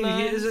and he anything,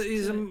 learns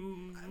he's a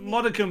to-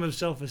 modicum of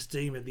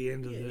self-esteem at the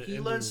end of Yeah, the. he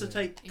end learns of to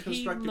the- take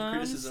constructive he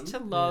learns criticism. to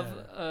love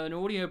an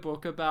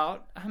audiobook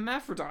about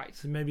hermaphrodite.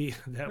 So maybe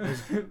that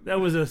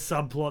was a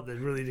subplot that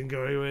really didn't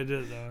go anywhere,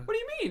 did it? Though? What do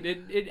you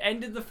mean? It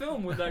ended the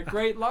film with that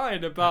great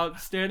line about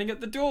standing at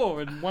the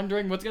door and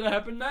wondering what's going to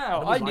happen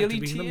now. What I it was like nearly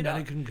to be an teared up.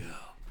 American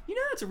girl. You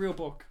know that's a real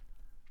book.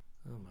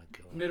 Oh my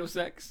god.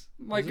 Middlesex.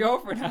 My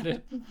girlfriend had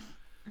it.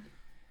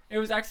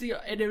 It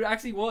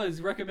actually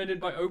was recommended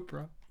by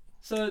Oprah.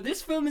 So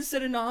this film is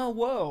set in our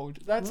world.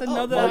 That's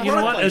another. Well, you know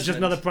what? Product It's just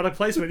placement. another product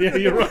placement. Yeah,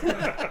 you're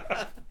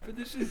right. But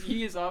this is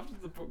years after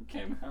the book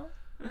came out.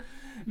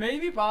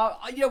 Maybe Bob.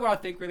 You know what I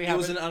think really It happened?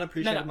 was an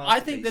unappreciated No, I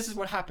masterpiece. think this is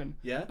what happened.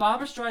 Yeah?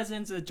 Barbara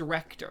Streisand's a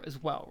director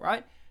as well,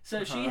 right?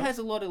 So she Uh-huh. has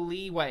a lot of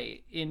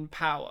leeway in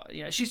power.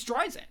 You know, she's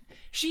Streisand.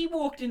 She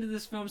walked into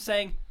this film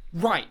saying,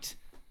 "Right,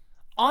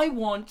 I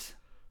want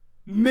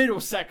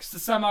Middlesex to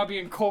somehow be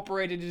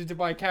incorporated into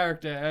my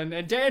character," and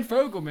Dan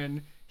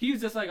Fogelman, he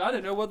was just like, "I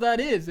don't know what that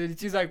is," and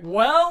she's like,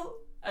 "Well,"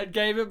 and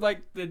gave him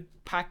like the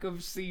pack of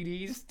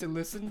CDs to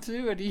listen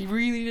to, and he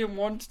really didn't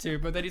want to,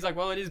 but then he's like,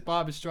 "Well, it is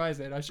Barbra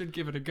Streisand, I should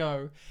give it a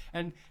go."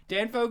 And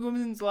Dan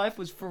Fogelman's life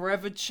was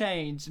forever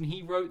changed, and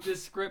he wrote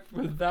this script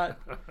with that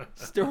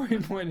story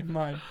point in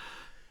mind.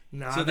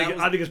 No, So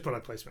I think it's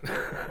product placement.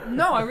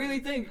 No, I really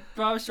think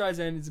Barbra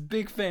Streisand is a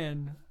big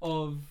fan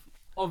of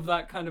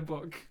that kind of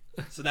book.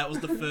 So that was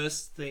the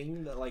first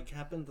thing that like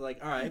happened. Like,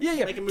 all right,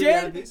 Yeah. make a movie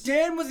out of this.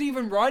 Dan wasn't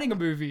even writing a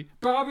movie.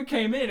 Barbara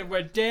came in and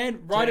went,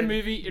 "Dan, write a Dan.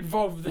 movie,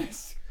 involve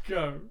this.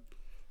 Go."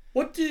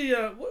 What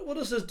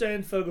else has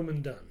Dan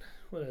Fogelman done?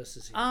 What else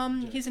is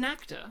he? He's an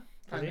actor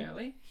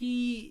primarily.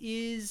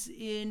 He is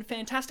in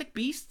Fantastic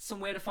Beasts and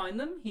Where to Find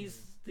Them.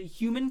 He's the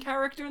human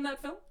character in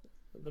that film.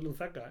 The little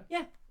fat guy.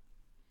 Yeah.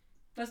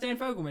 That's Dan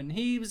Fogelman.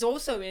 He was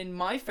also in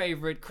my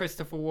favorite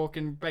Christopher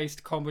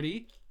Walken-based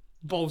comedy,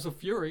 Balls of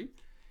Fury,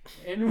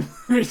 in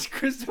which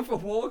Christopher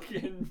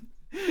Walken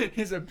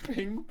is a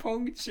ping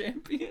pong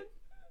champion.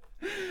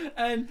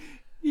 And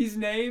his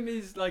name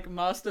is like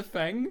Master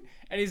Feng,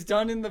 and he's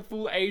done in the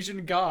full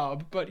Asian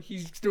garb, but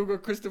he's still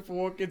got Christopher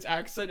Walken's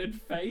accent and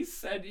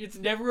face, and it's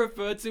never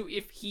referred to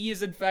if he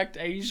is in fact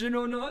Asian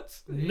or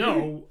not.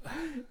 No.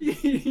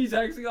 He's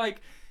actually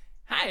like,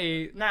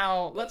 "Hey,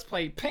 now let's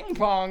play ping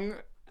pong."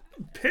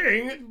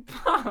 Ping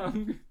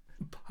Pong.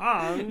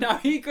 pong. Now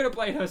he could have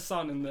played her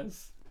son in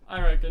this, I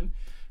reckon.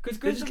 Because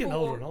They're just getting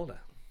older and older.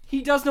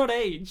 He does not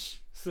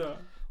age, so.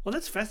 Well,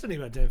 that's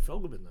fascinating about Dan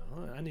Fogelman,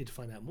 though. I need to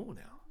find out more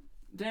now.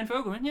 Dan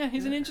Fogelman, yeah,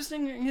 he's an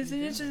interesting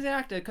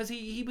actor because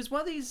he was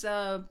one of these,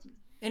 and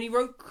he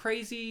wrote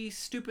Crazy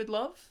Stupid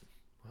Love.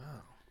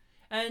 Wow.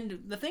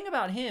 And the thing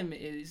about him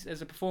is,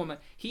 as a performer,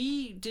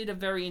 he did a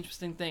very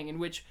interesting thing in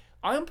which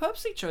I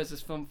purposely chose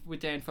this film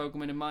with Dan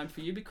Fogelman in mind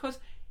for you because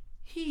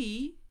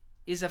he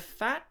is a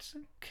fat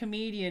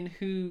comedian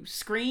who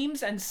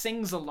screams and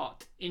sings a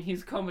lot in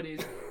his comedies,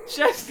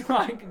 just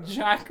like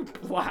Jack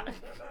Black.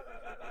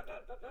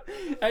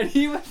 And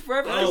he was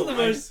forever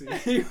I see.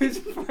 he was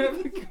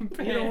forever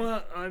compared. You know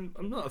what? I'm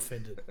not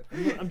offended.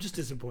 I'm just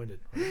disappointed.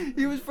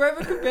 He was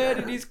forever compared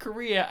in his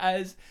career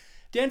as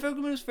Dan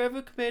Fogelman was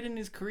forever compared in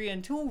his career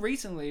until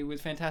recently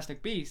with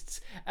Fantastic Beasts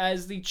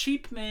as the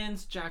cheap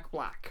man's Jack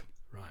Black.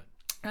 Right.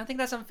 And I think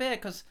that's unfair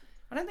because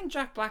I don't think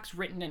Jack Black's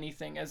written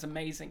anything as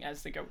amazing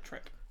as The Goat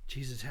Trip.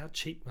 Jesus, how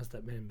cheap must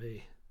that man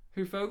be?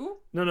 Who, Fogel?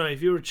 No,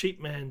 if you're a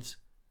cheap man's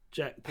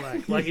Jack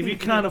Black, like if you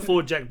can't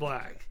afford Jack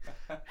Black,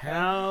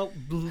 how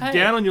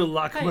down on your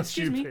luck must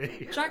you excuse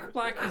be? me. Jack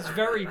Black is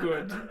very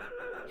good.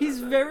 He's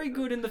very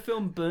good in the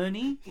film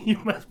Bernie. You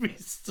must be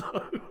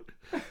so.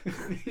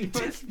 He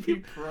must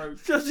be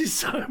broke. Just he's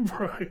so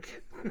broke.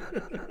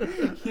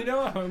 You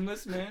know a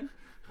homeless man?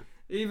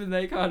 Even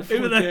they can't afford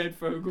Even they- Dan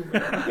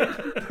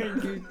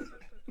Fogelman.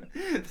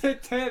 They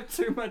have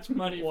too much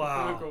money for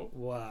Fogel.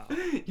 Wow.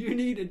 You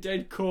need a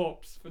dead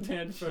corpse for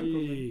Dan Fogelman.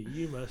 Gee,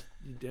 you're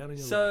down on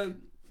your So luck.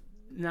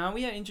 now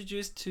we are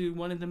introduced to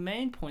one of the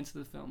main points of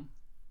the film,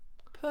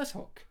 Purse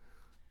Hook.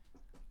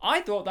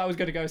 I thought that was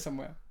going to go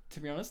somewhere, to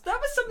be honest. That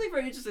was something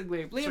very interesting,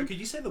 Liam. So could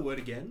you say the word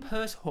again?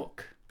 Purse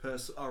Hook.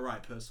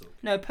 Persil.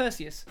 No,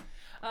 Perseus.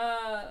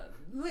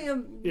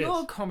 Liam, Yes.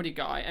 you're a comedy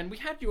guy, and we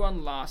had you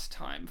on last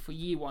time for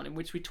year one, in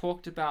which we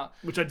talked about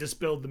Which I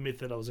dispelled the myth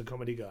that I was a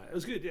comedy guy. It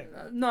was good,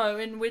 yeah.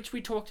 in which we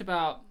talked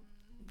about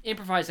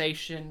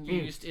improvisation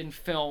used in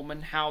film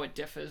and how it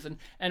differs and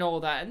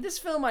all that. And this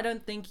film, I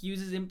don't think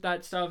uses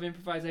that style of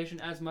improvisation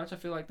as much. I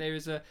feel like there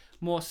is a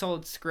more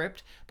solid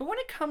script. But when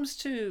it comes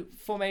to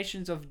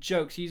formations of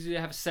jokes, you usually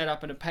have a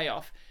setup and a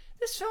payoff.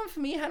 This film, for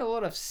me, had a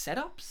lot of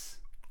setups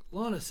A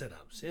lot of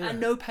setups, yeah. and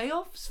no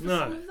payoffs for No.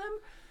 some of them.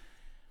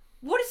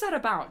 What is that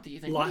about, do you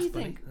think? What do you Life,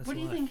 buddy. think? That's What do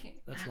you life. think?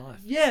 That's life.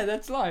 Yeah,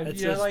 that's life.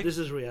 It's Yeah, just, like this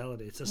is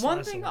reality. It's a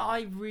one slice thing of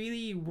life. I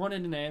really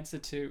wanted an answer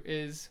to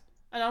is,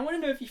 and I want to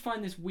know if you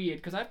find this weird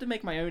because I have to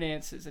make my own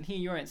answers and hear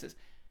your answers.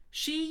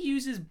 She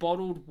uses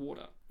bottled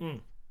water.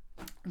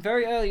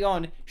 Very early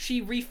on,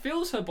 she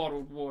refills her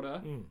bottled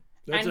water,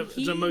 It's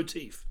and a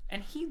motif.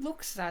 and he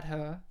looks at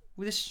her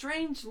with a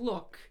strange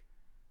look.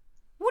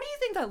 What do you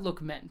think that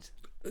look meant?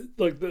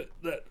 Like that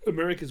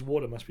America's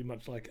water must be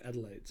much like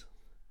Adelaide's.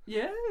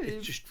 Yeah,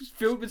 it's just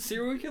filled with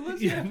serial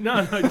killers. Yeah,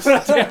 no, it's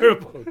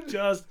terrible.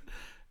 Just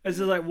it's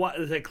just like what?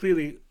 It's like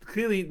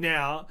clearly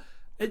now.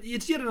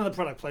 It's yet another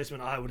product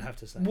placement. I would have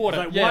to say. Water,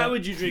 It's like, yeah. why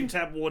would you drink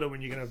tap water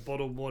when you can have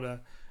bottled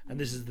water And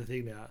this is the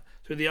thing now.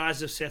 Through the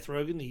eyes of Seth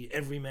Rogen, the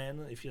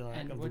everyman, if you like,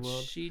 And of the what's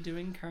world. she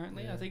doing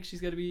currently? Yeah. I think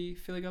she's going to be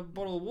filling up a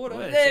bottle of water. Oh,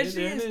 yeah, there see, she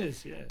there is. it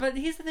is, yeah. But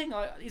here's the thing: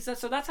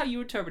 so that's how you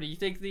interpret it. You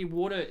think the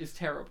water is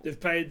terrible. They've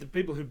paid the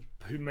people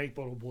who make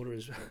bottled water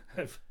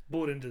have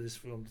bought into this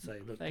film to say,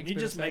 look, Thanks, can you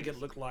just Bruce make Willis.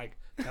 it look like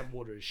tap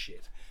water is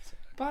shit.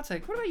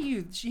 Bartek, what about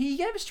you? He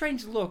gave a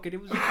strange look, and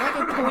it was like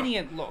a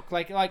poignant look,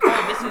 like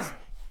oh,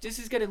 this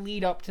is going to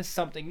lead up to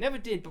something. Never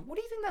did, but what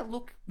do you think that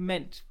look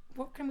meant?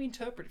 What can we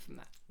interpret from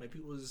that? Maybe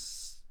it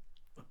was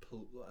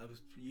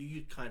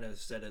you kind of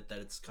said it that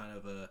it's kind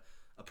of a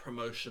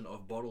promotion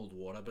of bottled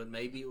water, but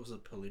maybe it was a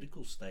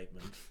political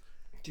statement.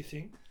 Do you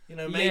think? You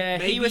know, Yeah,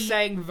 maybe he was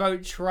saying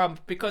vote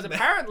Trump because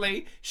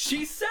apparently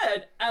she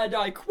said, and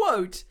I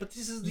quote, But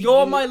this is the "You're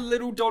year- my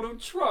little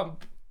Donald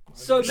Trump."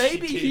 So she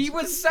maybe did. he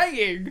was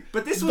saying,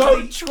 But this was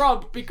vote the-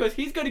 Trump because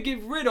he's going to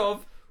get rid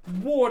of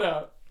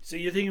water. So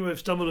you're thinking we've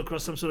stumbled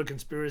across some sort of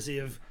conspiracy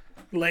of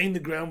laying the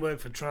groundwork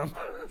for Trump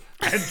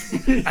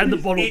and the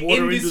bottled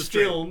water in this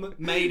industry. film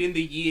made in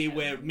the year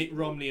where Mitt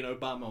Romney and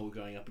Obama were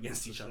going up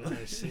against each other.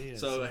 I see, I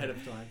So see. ahead of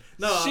time.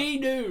 No, She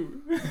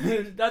knew.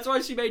 That's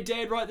why she made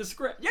Dan write the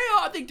script. Yeah,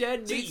 I think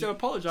Dan needs to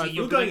apologize. So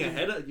you're for going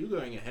predicting- you're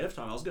going ahead of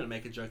time. I was going to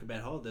make a joke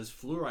about how there's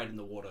fluoride in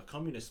the water.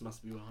 Communists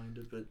must be behind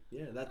it, but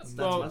yeah, that's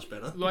Well, much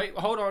better. Like,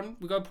 hold on.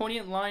 We got a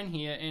poignant line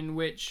here in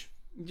which,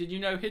 did you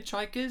know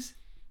hitchhikers?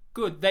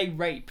 Good, they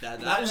rape.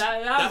 That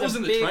a was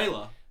in the big-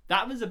 trailer.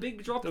 That was a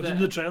big drop That was there.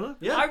 in the trailer?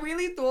 Yeah. I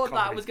really thought that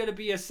Comedy. was going to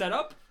be a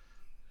setup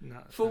No.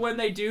 for when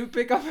they do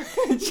pick up a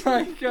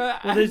hitchhiker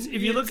and there's-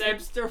 he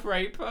attempts to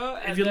rape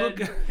her. If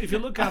you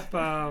look up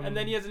and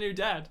then he has a new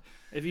dad.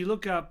 if you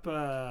look up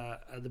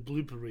the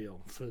blooper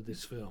reel for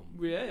this film,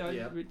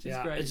 Yeah, which is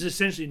yeah, great. it's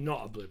essentially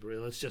not a blooper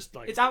reel. It's just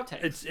like It's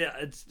outtakes.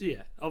 It's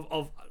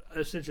of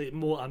essentially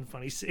more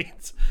unfunny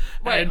scenes.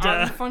 Wait, and,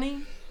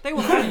 unfunny? They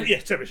were funny. yeah,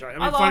 sorry. I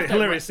mean, I funny, laughed at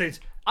hilarious scenes.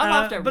 I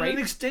laughed at but rape. an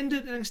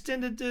extended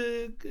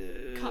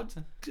Cut.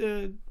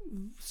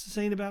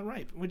 scene about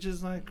rape, which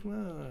is like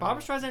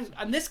Barbra Streisand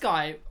and this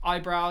guy,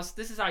 eyebrows.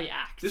 This is how he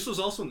acts. This was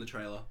also in the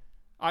trailer.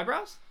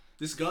 Eyebrows?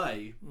 This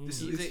guy, this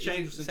He's is a-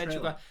 changed he's in a the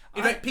sensual trailer. guy.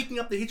 In fact, picking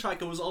up the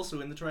hitchhiker was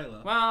also in the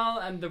trailer. Well,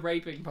 and the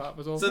raping part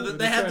was also. So in that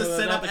they had the trailer,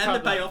 setup not and the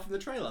cut line. payoff in the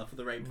trailer for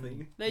the rape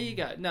thing. There you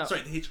go. No,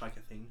 Sorry, the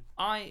hitchhiker thing.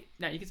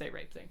 no, you can say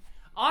rape thing.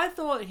 I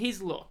thought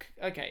his look.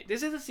 Okay,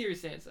 this is a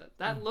serious answer.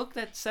 That look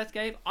that Seth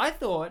gave, I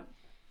thought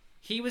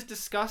he was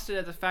disgusted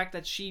at the fact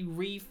that she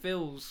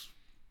refills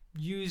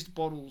used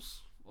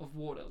bottles of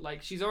water.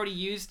 Like she's already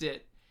used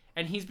it,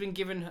 and he's been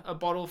given a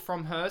bottle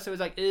from her. So it's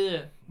like,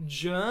 ugh,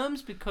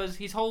 germs, because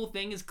his whole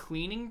thing is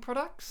cleaning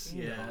products.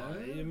 Yeah.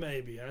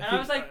 maybe. And I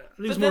was like, I think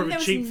but it's more then of there a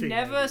was cheap thing.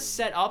 never maybe.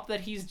 set up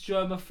that he's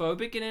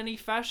germophobic in any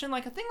fashion.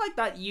 Like, a thing like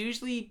that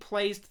usually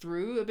plays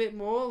through a bit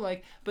more,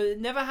 like, but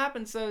it never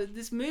happened. So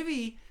this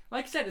movie,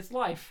 like I said, it's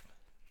life.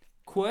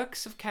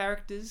 Quirks of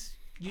characters,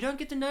 you don't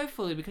get to know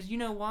fully, because you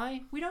know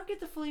why? We don't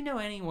get to fully know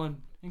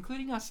anyone,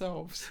 including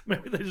ourselves.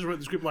 Maybe they just wrote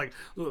the script like,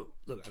 look,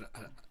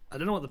 I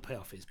don't know what the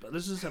payoff is, but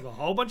let's just have a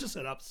whole bunch of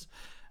setups,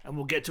 and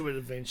we'll get to it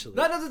eventually.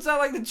 That doesn't sound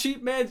like the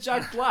cheap man's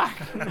Jack Black.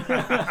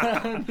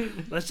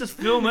 Let's just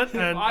film it,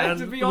 and I have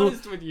to and be we'll-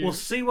 honest with you. We'll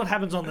see what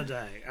happens on the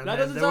day. And That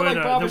then doesn't there sound were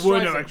like Barbra there were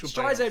no Streisand. actual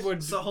Streisand payoffs.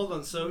 would. So hold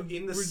on. So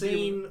in the Redeem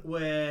scene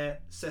where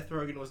Seth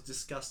Rogen was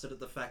disgusted at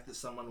the fact that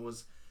someone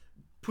was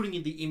putting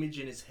in the image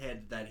in his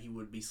head that he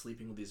would be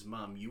sleeping with his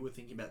mum, you were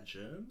thinking about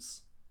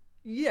germs?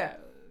 Yeah,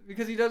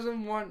 because he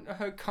doesn't want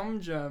her cum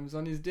germs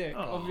on his dick,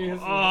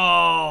 obviously.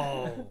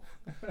 Oh,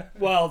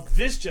 well,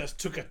 this just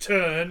took a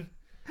turn.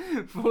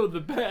 For the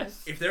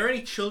best. If there are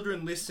any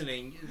children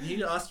listening, you need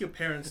to ask your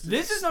parents to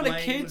This is not a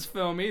explain- kids'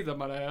 film either,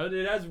 man. I heard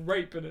it has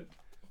rape in it.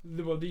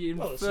 The Well, a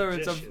inference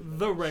suggestion, of but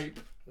the it's- rape.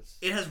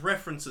 It has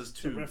references It's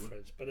a to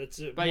reference, but it's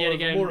But yet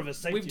again, more of a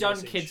safety we've done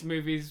message. kids'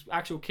 movies,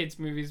 actual kids'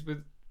 movies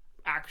with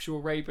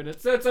actual rape in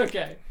it, so it's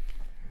okay.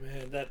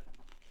 Man, that.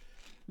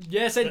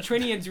 Yes, and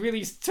Trinians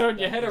really turned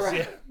your head around.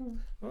 Yeah.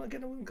 Well,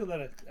 again, I wouldn't call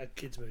that a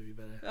kids' movie,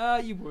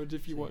 but. You would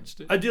if you watched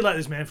it. I do like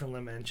this Man from La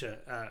Mancha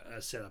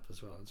setup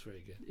as well. It's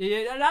very good.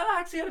 Yeah, that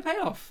actually had a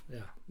payoff. Yeah,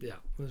 it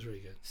was really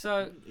good.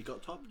 So, it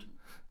got topped.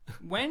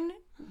 when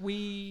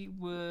we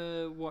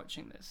were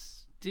watching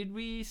this, did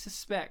we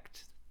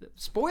suspect,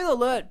 spoiler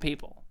alert,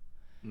 people,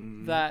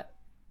 that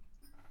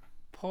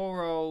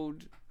poor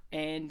old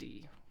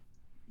Andy,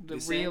 the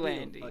This real Andy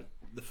or, Andy, like,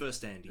 the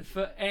first Andy.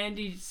 for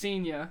Andy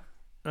Sr.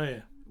 Oh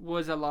yeah,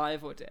 was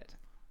alive or dead?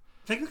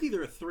 Technically,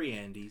 there are 3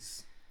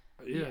 Andys.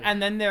 yeah.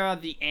 And then there are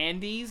the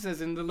Andes,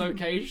 as in the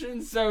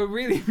location, so it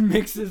really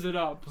mixes it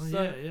up. Oh,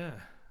 So, yeah.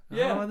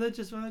 Yeah. Oh, I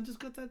just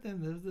got that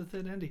then. The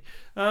third Andy.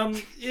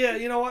 Yeah.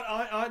 You know what?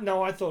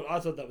 I thought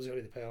that was going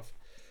to be the payoff.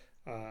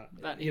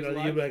 That You he's know, you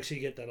alive? would actually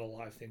get that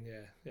alive thing.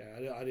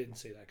 Yeah. I didn't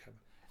see that coming.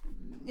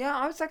 yeah,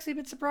 I was actually a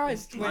bit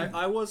surprised when,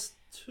 I was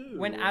too.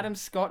 when Adam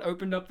Scott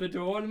opened up the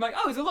door, and I'm like,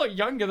 oh, he's a lot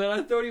younger than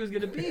I thought he was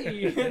going to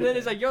be. And then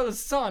it's like, you're the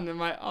son. I'm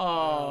like,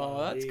 oh, Oh,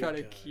 that's there kind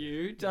you of go.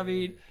 cute. Yeah. I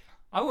mean,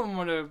 I wouldn't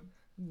want to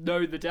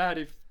know the dad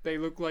if they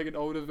look like an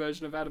older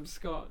version of Adam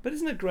Scott. But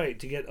isn't it great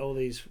to get all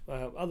these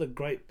other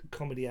great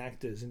comedy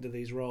actors into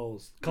these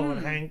roles?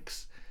 Colin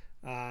Hanks,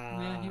 he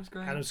was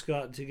great. Adam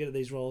Scott, to get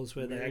these roles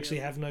where they actually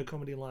have no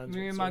comedy lines.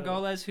 Miriam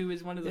whatsoever. Margolyes, who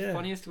is one of the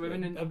funniest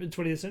women in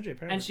 20th century,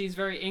 apparently. and she's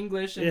very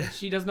English, and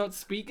she does not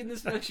speak in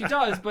this. She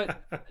does,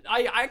 but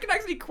I can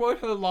actually quote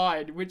her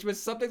line, which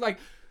was something like,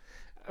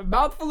 "A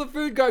mouthful of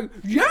food going,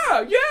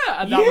 yeah,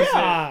 yeah," and that was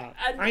it.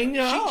 And I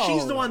know.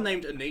 She's the one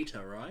named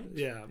Anita, right?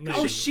 Yeah.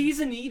 Oh, she's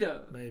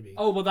Anita. Maybe.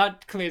 Oh, well,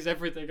 that clears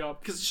everything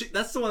up. Because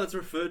that's the one that's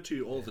referred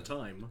to all the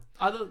time.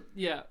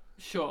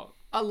 Sure.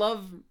 I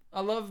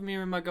love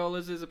Miriam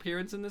Margolyes'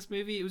 appearance in this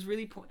movie. It was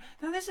really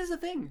now this is the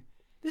thing.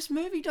 This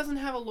movie doesn't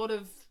have a lot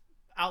of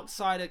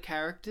outsider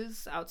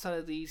characters outside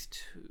of these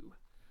two.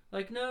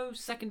 Like, no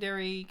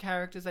secondary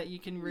characters that you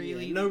can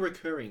really... Yeah, no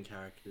recurring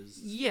characters.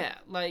 Yeah,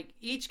 like,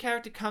 each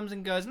character comes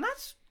and goes, and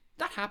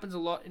that happens a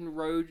lot in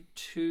road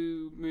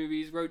trip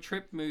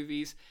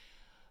movies.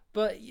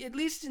 But at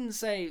least in,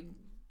 say,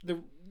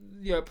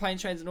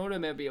 Planes, Trains and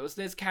Automobiles,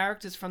 there's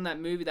characters from that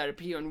movie that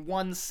appear in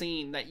one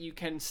scene that you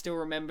can still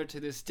remember to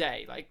this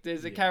day. Like,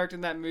 there's a character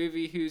in that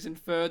movie who's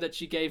inferred that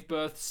she gave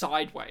birth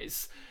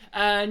sideways.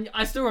 And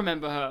I still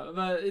remember her.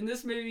 But in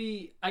this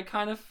movie, I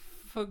kind of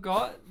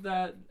forgot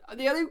that...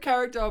 The only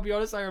character, I'll be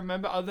honest, I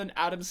remember, other than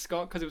Adam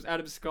Scott, because it was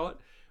Adam Scott,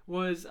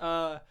 was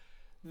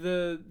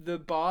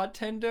the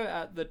bartender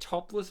at the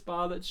topless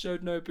bar that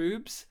showed no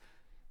boobs.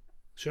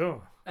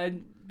 Sure.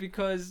 And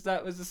because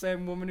that was the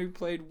same woman who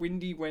played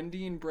Windy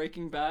Wendy in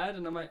Breaking Bad,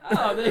 and I'm like,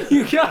 oh, there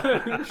you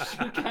go.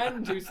 She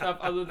can do stuff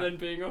other than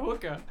being a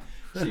hooker.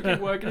 She can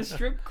work in a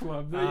strip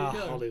club. There you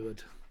go.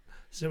 Hollywood.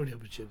 So many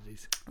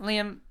opportunities.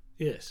 Liam,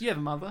 Yes. you have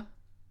a mother.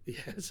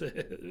 Yes.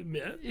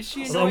 Yeah. Is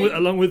she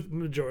along with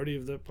majority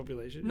of the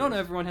population. Not yes.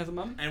 everyone has a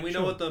mum. And we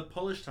know what the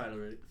Polish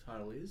title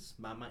is.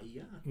 Mama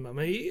Ia.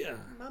 Mamma Mia.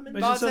 Mama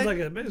Makes it sound like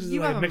you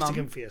have a a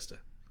Mexican mum. fiesta.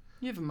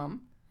 You have a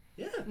mum.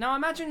 Yeah. Now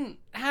imagine,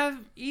 have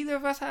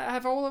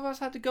all of us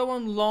had to go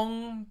on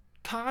long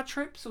car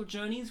trips or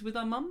journeys with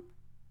our mum?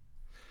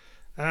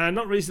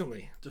 Not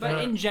recently.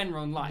 But in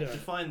general in life. Yeah.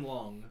 Define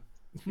long.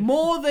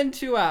 More than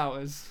 2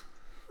 hours.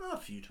 A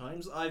few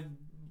times. I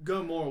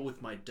go more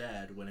with my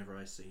dad whenever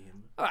I see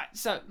him. Alright,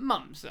 so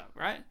mums though,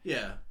 right?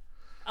 Yeah.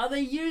 Are they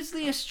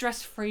usually a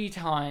stress-free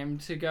time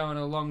to go on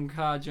a long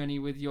car journey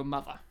with your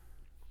mother?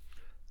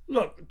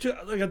 Look,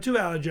 like a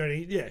 2-hour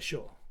journey. Yeah,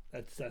 sure.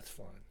 That's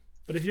fine.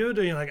 But if you were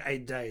doing like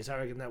 8 days, I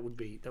reckon that would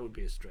be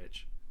a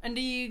stretch. And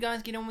do you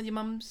guys get on with your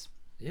mums?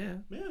 Yeah.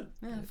 Yeah.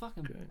 Yeah, fuck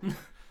 'em. Okay.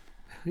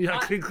 Yeah,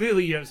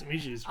 clearly you have some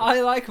issues. But...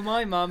 I like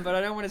my mum, but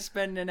I don't want to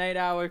spend an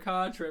 8-hour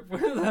car trip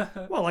with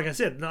her. Well, like I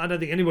said, I don't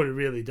think anybody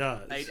really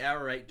does. 8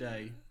 hour, 8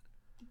 day.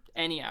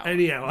 Any hour.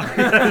 Any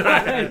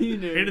hour. You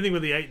knew. Anything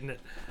with the 8 in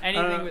it.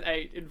 Anything with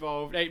 8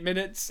 involved. 8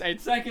 minutes,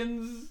 8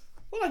 seconds.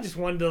 Well, I just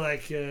wonder,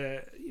 like,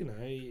 at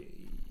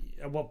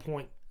what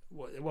point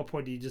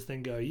do you just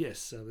then go, yes,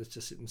 so let's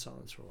just sit in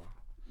silence for a while?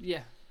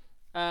 Yeah.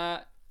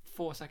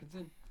 4 seconds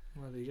in.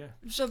 Well, there you go.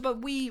 So,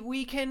 but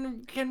we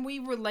can we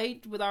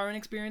relate with our own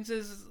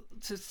experiences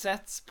to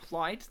Seth's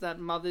plight that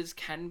mothers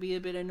can be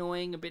a bit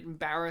annoying, a bit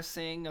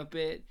embarrassing, a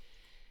bit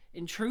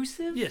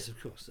intrusive? Yes,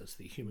 of course, that's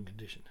the human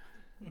condition.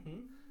 Mm-hmm.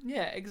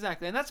 Yeah,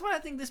 exactly. And that's what I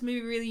think this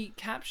movie really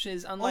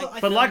captures,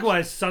 unlike... But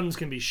likewise, sons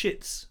can be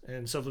shits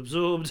and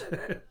self-absorbed.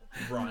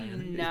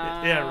 Ryan.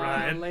 Nah, Yeah,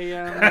 Ryan.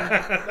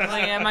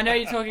 Liam, I know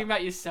you're talking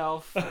about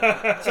yourself.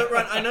 So,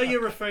 Ryan, I know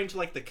you're referring to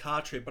like the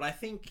car trip, but I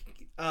think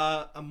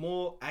a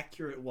more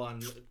accurate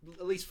one,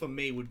 at least for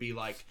me, would be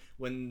like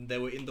when they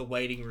were in the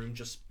waiting room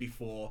just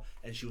before,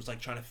 and she was like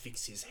trying to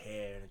fix his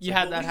hair. And it's You like,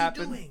 had what that were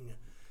happen? You doing?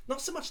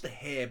 Not so much the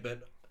hair,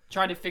 but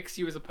Trying to fix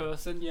you as a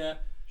person, yeah.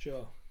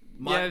 Sure.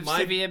 You have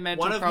severe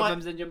mental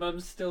problems and your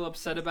mum's still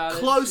upset about it.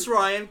 Close,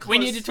 Ryan. Close. We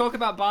need to talk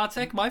about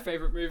Bartek, my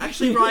favourite movie.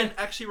 Actually,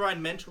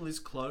 Ryan, mental is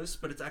close,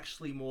 but it's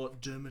actually more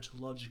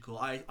dermatological.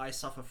 I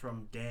suffer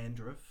from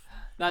dandruff.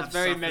 That's I've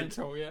very suffered-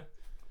 mental, yeah.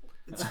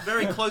 It's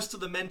very close to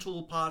the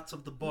mental parts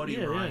of the body,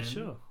 Yeah, Ryan. yeah,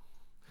 sure.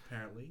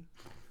 Apparently.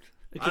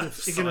 It can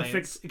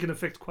Science.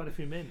 affect quite a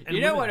few men. And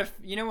You know women.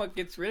 you know what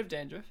gets rid of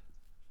dandruff?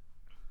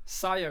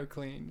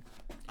 CyoClean.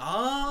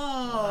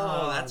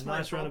 Oh, that's my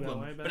nice roundabout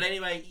problem. way back. But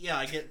anyway, yeah,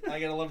 I get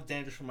a lot of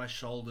dandruff from my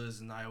shoulders,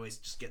 and I always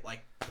just get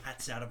like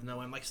pats out of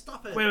nowhere. I'm like,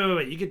 stop it.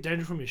 Wait. You get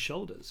dandruff from your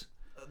shoulders.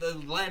 They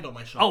land on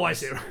my shoulders. Oh, I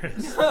see.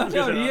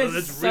 No, he has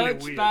That's really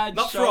such weird. bad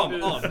Not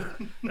shoulders. from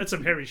on. That's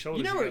some hairy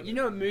shoulders. You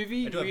know a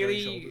movie I do have hairy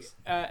really shoulders.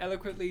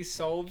 eloquently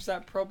solves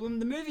that problem?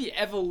 The movie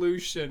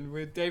Evolution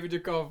with David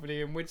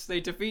Duchovny, in which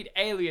they defeat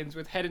aliens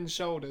with head and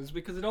shoulders,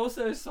 because it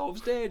also solves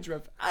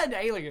dandruff and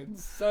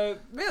aliens. So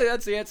really,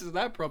 that's the answer to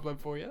that problem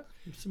for you.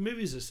 So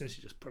movies are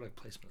essentially just product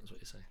placement, is what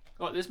you're saying.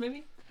 What, this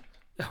movie?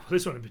 Oh, well,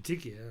 this one in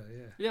particular,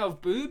 yeah. Yeah,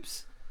 of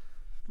boobs.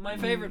 My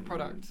favorite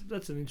product.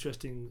 It's an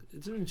interesting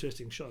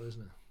shot,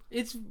 isn't it?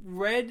 It's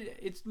red.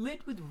 It's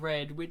lit with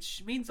red,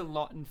 which means a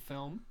lot in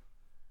film.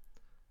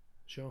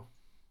 Sure.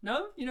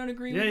 No, you don't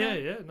agree Yeah, with yeah,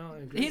 that? yeah. No, I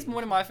agree. He's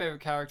one of my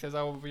favorite characters,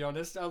 I will be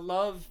honest. I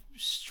love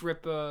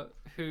Stripper,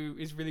 who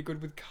is really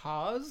good with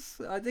cars.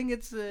 I think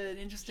it's an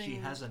interesting... She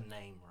has a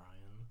name,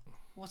 Ryan.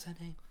 What's her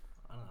name?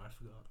 I don't know, I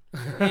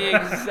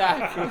forgot.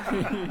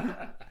 Exactly.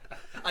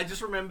 I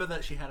just remember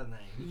that she had a name.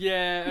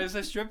 Yeah, it's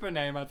a stripper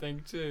name, I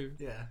think, too.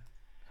 Yeah.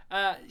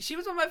 She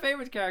was one of my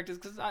favorite characters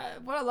because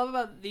what I love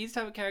about these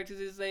type of characters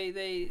is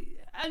they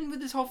and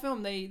with this whole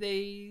film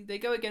they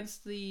go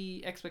against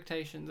the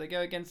expectations. They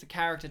go against the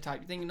character type.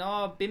 You're thinking,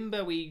 oh,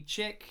 Bimba,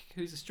 chick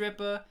who's a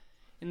stripper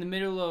in the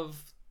middle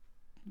of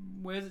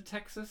where's it,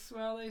 Texas?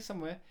 Where are they?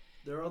 Somewhere.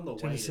 They're on the way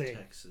Tennessee. to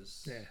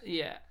Texas. Yeah.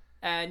 Yeah,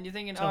 and you're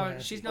thinking,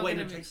 Tallahassee. she's Oh, not wait,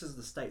 gonna no, be. Texas is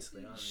the States.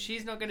 They are.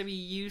 She's not going to be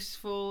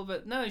useful,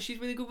 but no, she's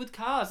really good with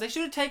cars. They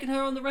should have taken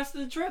her on the rest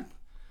of the trip.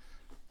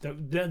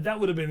 That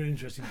would have been an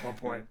interesting plot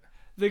point.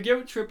 The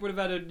guilt trip would have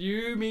had a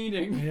new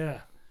meaning.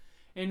 Yeah.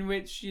 In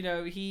which,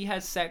 he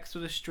has sex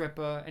with a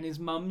stripper and his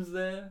mum's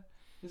there.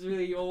 It's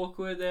really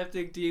awkward. They have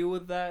to deal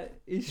with that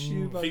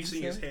issue by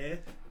Fixing his hair.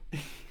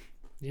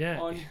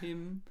 Yeah. on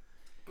him.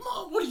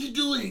 Mom, what are you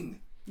doing?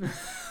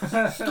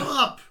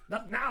 Stop!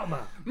 Not now,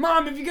 man.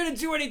 Mom, if you're gonna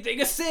do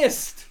anything,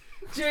 assist!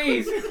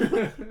 Jeez!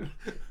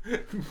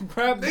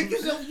 Make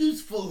yourself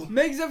useful.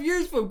 Make yourself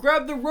useful!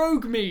 Grab the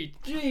rogue meat!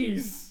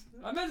 Jeez!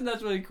 I imagine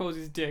that's what he calls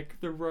his dick,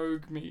 the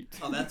rogue meat.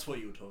 Oh, that's what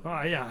you were talking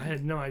about. Oh yeah, I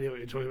had no idea what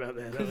you're talking about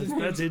there.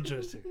 That's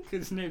interesting.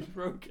 Because his name's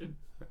Rogan.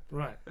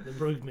 Right, the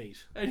rogue meat.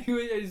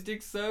 Anyway, his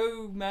dick's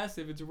so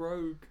massive, it's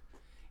rogue.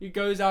 It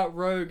goes out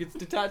rogue. It's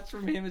detached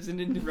from him as an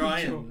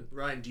individual.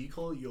 Ryan, do you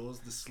call yours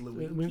the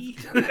Slewinky?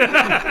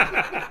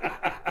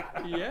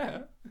 Yeah.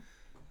 The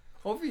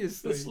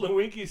Obviously.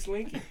 Slowinky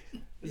Slinky.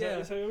 Is that Yeah.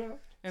 what you're talking about?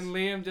 And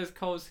Liam just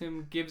calls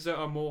him gives her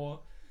a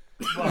more.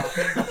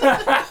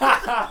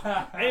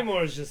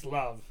 Amor is just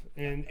love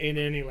in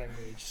any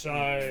language.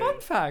 So Fun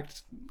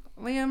fact,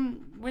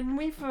 Liam, when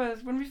we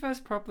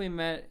first properly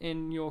met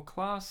in your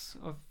class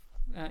of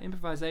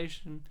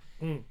improvisation,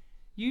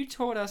 you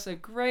taught us a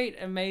great,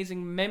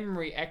 amazing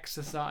memory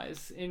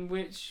exercise in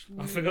which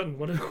I've forgotten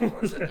what it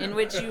was. in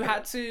which you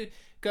had to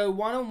go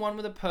one-on-one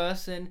with a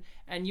person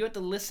and you had to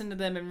listen to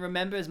them and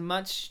remember as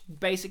much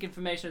basic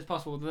information as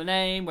possible. The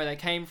name, where they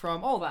came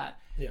from, all that.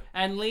 Yeah.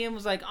 And Liam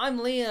was like, I'm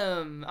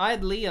Liam. I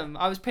had Liam.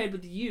 I was paired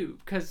with you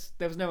because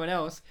there was no one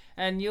else.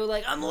 And you were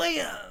like, I'm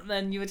Liam.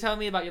 And you were telling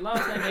me about your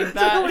last name. Is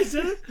that how I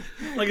said it?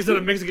 Like I said,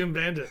 a Mexican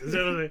bandit. Is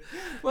that what I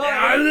Well,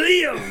 yeah,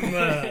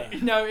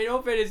 Liam! no, in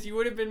all fairness, you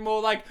would have been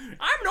more like,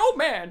 I'm an old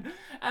man.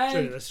 And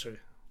True, that's true.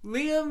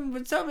 Liam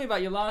would tell me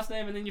about your last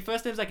name, and then your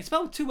first name's like, it's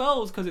spelled with 2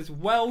 L's because it's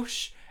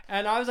Welsh.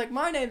 And I was like,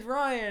 my name's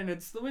Ryan,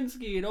 it's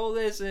Lewinsky, and all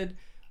this. And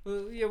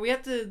we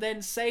had to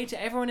then say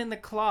to everyone in the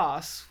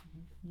class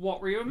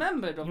what we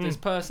remembered of this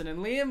person.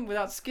 And Liam,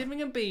 without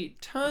skipping a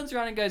beat, turns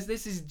around and goes,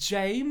 this is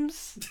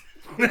James.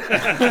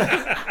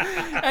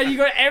 And you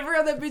got every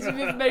other piece of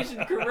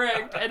information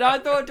correct. And I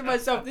thought to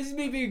myself, this is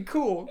me being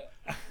cool.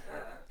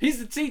 He's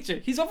the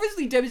teacher. He's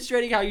obviously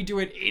demonstrating how you do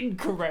it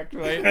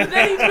incorrectly. But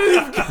then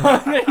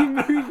he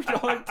moved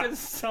on to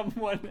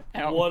someone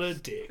else. What a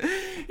dick.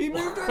 He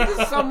moved on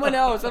to someone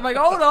else. I'm like,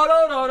 hold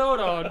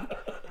on.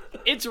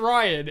 It's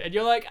Ryan. And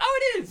you're like, oh,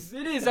 it is.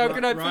 It is. How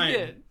can I Ryan,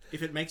 forget?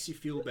 if it makes you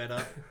feel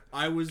better,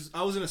 I was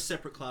in a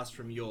separate class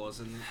from yours,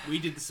 and we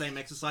did the same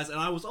exercise, and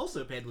I was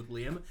also paired with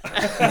Liam,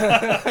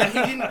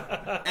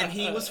 and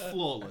he was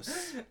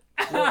flawless.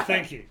 Well,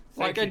 thank you.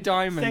 Like Thank a you.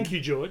 diamond. Thank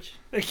you, George.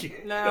 Thank you.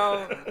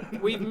 Now,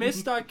 we've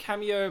missed our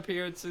cameo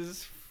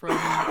appearances from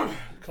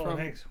Colin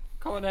Hanks.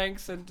 Colin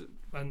Hanks and...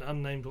 An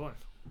unnamed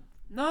wife.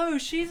 No,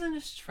 she's an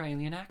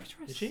Australian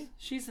actress. Is she?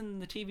 She's in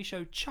the TV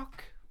show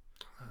Chuck.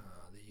 Ah,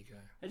 there you go.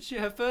 And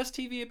her first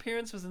TV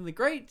appearance was in the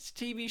great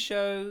TV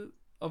show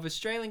of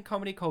Australian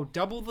comedy called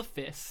Double the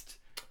Fist.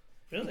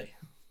 Really?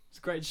 It's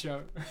a great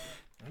show.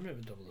 I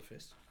remember Double the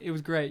Fist. It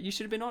was great. You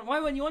should have been on. Why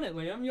weren't you on it,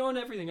 Liam? You're on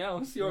everything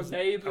else. You're on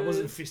Neighbours. I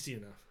wasn't fisty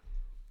enough.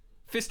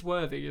 Fist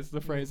worthy is the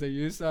phrase they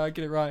use. Get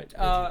it right.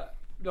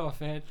 No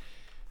fan.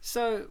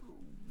 So,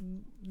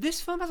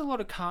 this film has a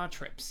lot of car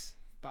trips,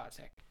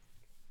 Bartek.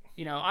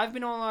 You know, I've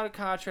been on a lot of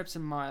car trips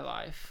in my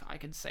life, I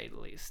can say the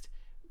least.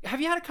 Has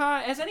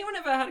anyone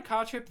ever had a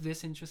car trip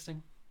this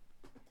interesting?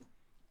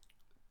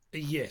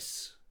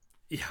 Yes.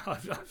 Yeah,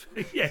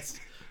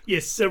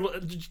 yes, several.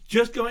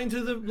 Just going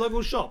to the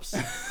local shops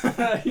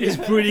is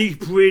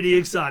pretty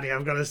exciting,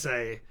 I've got to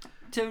say.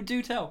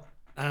 Do tell.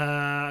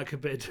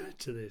 Compared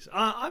to this,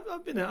 I've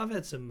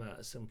had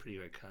some pretty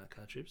great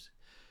car trips.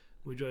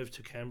 We drove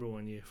to Canberra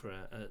one year for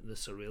the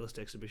Surrealist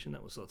exhibition.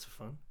 That was lots of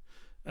fun.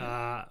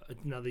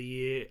 Another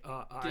year,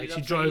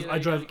 I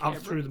drove up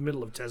through the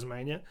middle of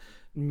Tasmania,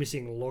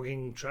 missing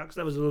logging trucks.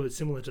 That was a little bit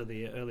similar to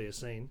the earlier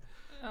scene.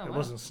 It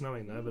wasn't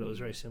snowing though, but it was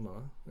very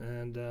similar.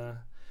 And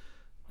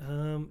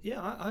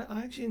I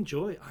actually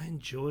enjoy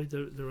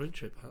the road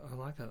trip. I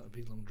like a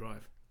big long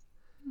drive.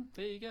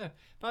 There you go,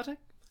 Bartek.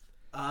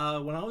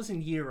 When I was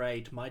in year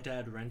 8, my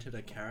dad rented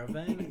a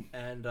caravan,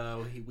 and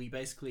we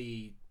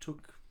basically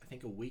took, I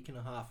think, a week and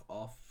a half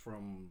off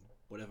from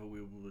whatever we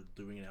were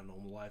doing in our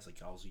normal lives.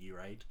 Like, I was year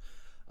 8.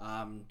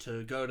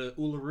 to go to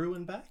Uluru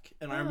and back.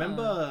 And I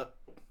remember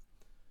a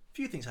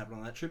few things happened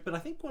on that trip, but I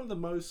think one of the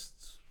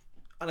most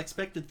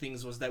unexpected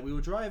things was that we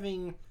were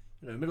driving,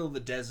 middle of the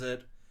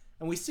desert,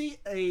 and we see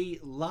a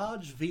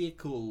large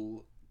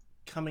vehicle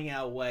coming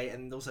our way,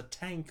 and there was a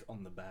tank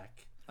on the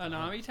back. An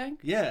army tank?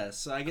 Yeah,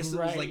 so I guess it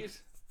was like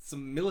Great.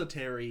 some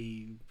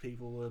military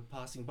people were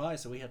passing by,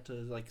 so we had to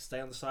like stay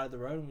on the side of the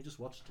road and we just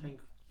watched the tank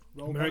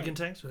roll American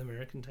by. tanks with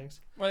American tanks.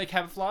 Were they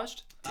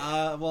camouflaged?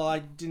 Well, I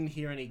didn't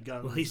hear any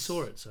guns. Well, he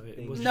saw it, so it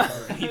being wasn't. No.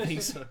 fired or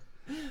anything, so.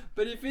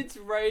 But if it's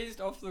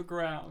raised off the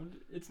ground,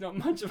 it's not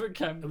much of a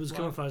camouflage. It was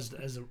camouflaged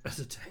as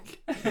a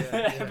tank.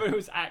 But it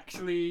was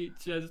actually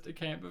just a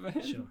camper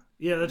van. Sure.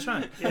 Yeah, that's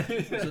right.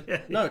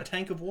 Yeah. No,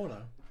 tank of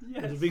water.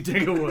 It was a big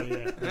tank of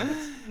water. Yeah.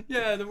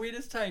 Yeah, the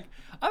weirdest tank.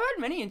 I've had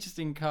many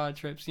interesting car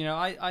trips.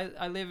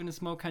 I live in a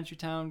small country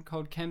town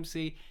called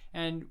Kempsey,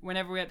 and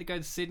whenever we had to go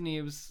to Sydney,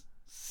 it was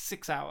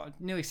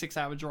nearly 6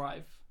 hour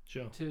drive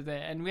Sure. to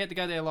there, and we had to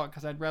go there a lot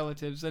because I had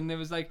relatives, and there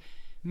was like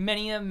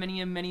many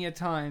a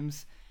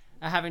times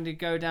having to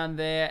go down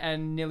there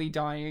and nearly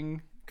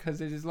dying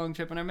because it is a long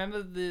trip. And I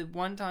remember the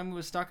one time we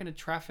were stuck in a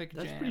traffic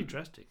jam. That's pretty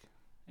drastic.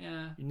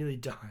 Yeah, You nearly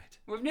died.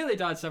 we've nearly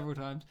died several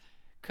times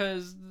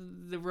because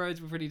the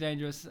roads were pretty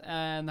dangerous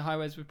and the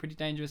highways were pretty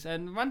dangerous.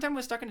 And one time we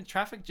were stuck in a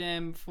traffic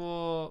jam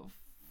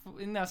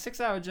in our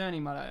 6 hour journey,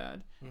 might I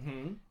add.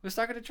 Mm-hmm. We're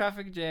stuck in a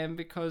traffic jam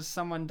because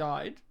someone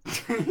died.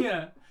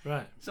 Yeah.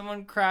 Right.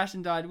 Someone crashed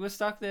and died. We're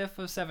stuck there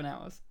for 7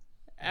 hours.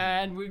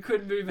 And we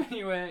couldn't move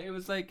anywhere. It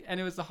was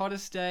the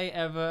hottest day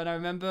ever. And I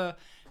remember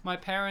my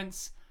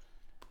parents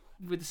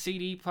with the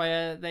CD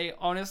player, they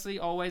honestly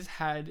always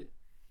had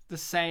the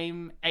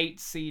same 8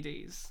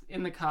 CDs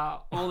in the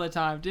car all the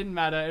time. Didn't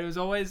matter. It was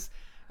always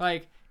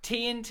like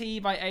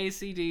TNT by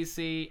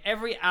AC/DC.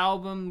 Every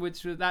album,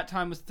 which at that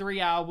time was 3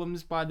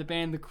 albums by the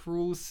band The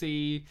Cruel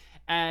Sea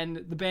and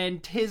the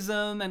band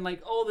Tism and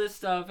like all this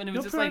stuff. And it was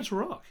Your just parents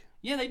like, rock.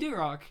 yeah, they do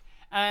rock.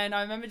 And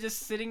I remember just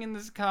sitting in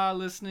this car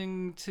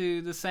listening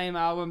to the same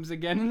albums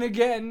again and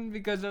again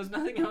because there was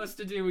nothing else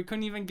to do. We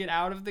couldn't even get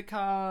out of the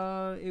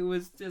car. It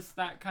was just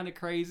that kind of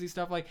crazy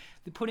stuff. Like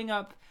putting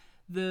up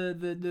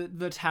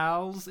the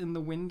towels in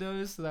the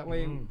windows so that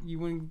way you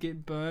wouldn't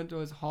get burnt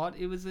or as hot.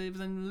 It was a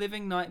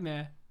living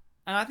nightmare.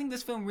 And I think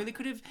this film really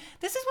could have.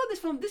 This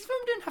film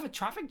didn't have a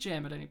traffic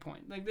jam at any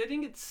point. Like they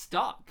didn't get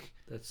stuck.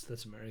 That's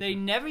American. They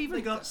never even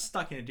They got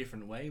stuck in a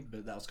different way,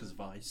 but that was because of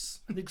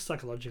ice. I think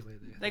psychologically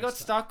They got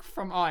stuck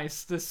from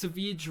ice, the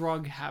severe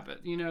drug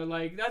habit.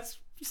 That's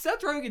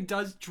Seth Rogen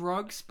does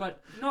drugs,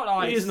 but not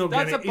ice. He's an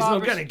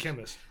organic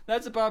chemist.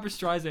 That's a Barbra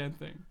Streisand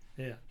thing.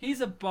 Yeah. He's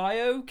a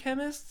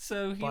biochemist,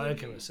 so he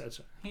Biochemist, that's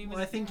right. He was,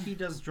 Well, I think he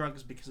does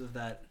drugs because of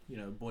that,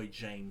 boy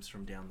James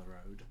from down the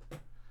road.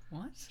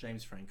 what?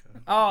 James Franco.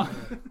 Oh,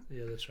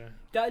 Yeah, that's right.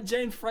 that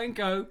Jane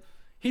Franco.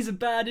 He's a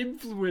bad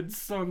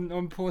influence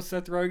on poor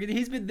Seth Rogen.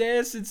 He's been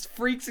there since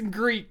Freaks and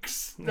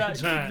Greeks.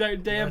 That's right.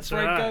 That damn That's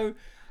Franco. right.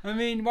 I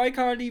mean, why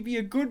can't he be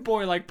a good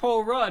boy like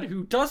Paul Rudd,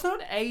 who does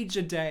not age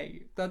a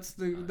day? That's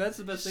the best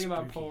thing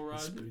about Spooky. Paul Rudd.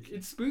 It's spooky.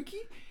 It's spooky.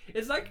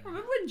 It's like,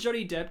 remember when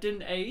Johnny Depp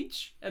didn't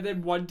age, and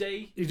then one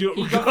day He got,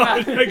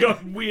 got it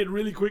got weird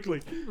really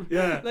quickly.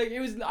 Yeah. like it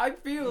was. I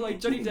feel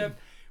like Johnny Depp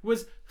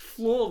was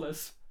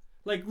flawless.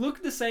 Like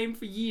looked the same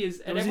for years,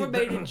 and Was he-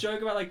 everyone made a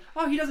joke about like,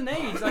 oh, he doesn't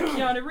age, like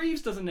Keanu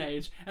Reeves doesn't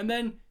age, and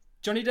then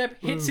Johnny Depp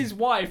hits his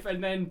wife,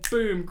 and then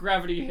boom,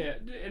 gravity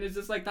hit, and it's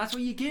just like that's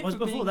what you get. It was for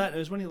before being... that. It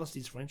was when he lost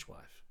his French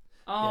wife.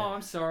 Oh, Yeah.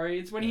 I'm sorry.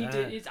 It's when he Yeah.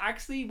 did. It's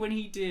actually when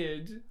he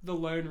did the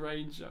Lone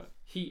Ranger.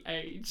 He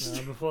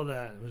aged. Before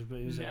that, it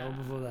was Nah.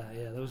 before that.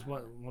 Yeah, there was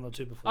one or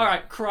two before. All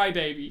right,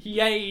 Crybaby. He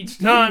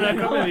aged. No,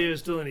 probably he was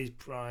still in his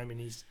prime and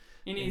his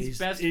in his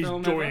best his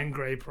film Dorian ever.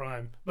 Gray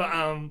prime. But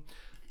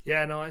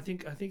yeah, no, I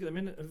think the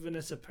minute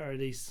Vanessa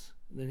Paradis,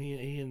 then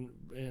he and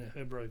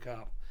her broke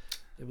up,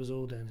 it was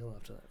all downhill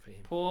after that for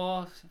him.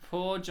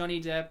 Poor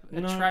Johnny Depp,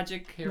 a No,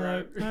 tragic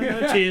hero.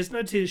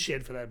 No tears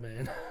shed for that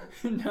man.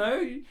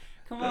 No?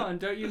 Come on,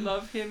 don't you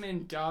love him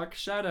in Dark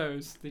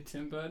Shadows, the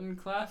Tim Burton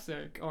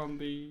classic on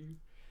the...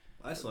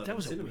 I saw it That in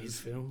was a weird cinemas.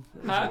 film.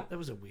 Huh? That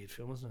was a weird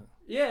film, wasn't it?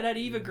 Yeah, it had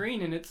Eva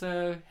Green and it's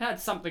had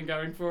something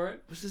going for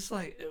it. It was just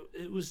like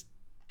it was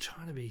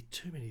trying to be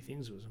too many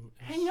things. It was.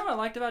 Hey, you know what I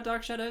liked about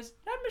Dark Shadows? It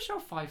had Michelle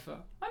Pfeiffer.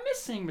 I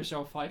miss seeing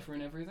Michelle Pfeiffer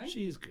and everything.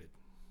 She is good.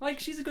 Like,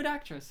 she's a good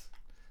actress.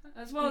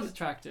 As well as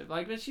attractive.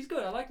 Like, but she's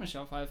good. I like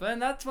Michelle Pfeiffer.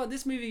 And that's what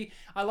this movie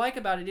I like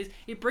about it is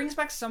it brings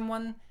back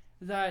someone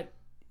that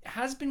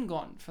has been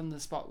gone from the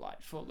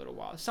spotlight for a little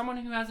while. Someone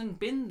who hasn't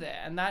been there.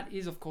 And that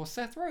is, of course,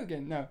 Seth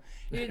Rogen. No.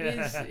 It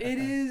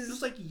is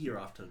Just like a year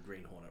after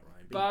Green Hornet,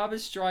 right? Barbra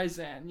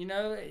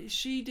Streisand.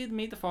 She did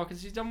Meet the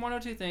Fockers. She's done one or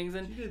two things.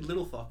 And She did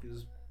Little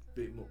Fockers a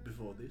bit more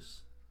before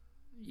this.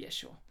 yeah,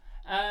 sure.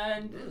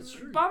 And Yeah, that's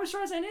true. Barbra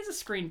Streisand is a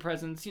screen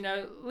presence.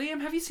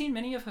 Liam, have you seen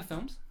many of her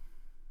films?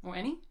 Or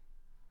any?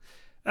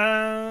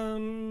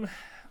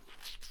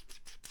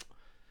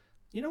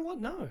 You know what?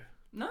 No,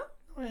 No?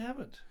 I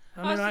haven't.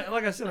 Oh, I mean, so-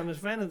 like I said, I'm a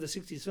fan of the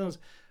 '60s films,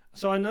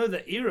 so I know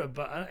the era.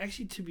 But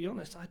actually, to be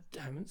honest, I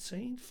haven't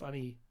seen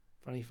Funny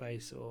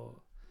Face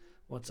or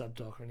What's Up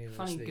Doc or any of those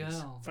Funny things.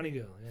 Girl. Funny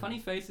Girl. Yeah. Funny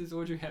Faces,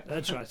 Audrey Hepburn.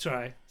 That's right.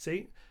 Sorry.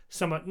 See,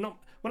 somewhat not.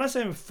 When I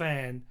say I'm a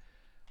fan,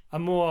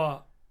 I'm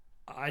more.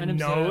 I An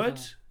know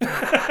observer. it.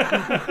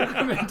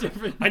 I'm a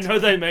different. I know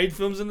they made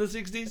films in the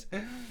 60s.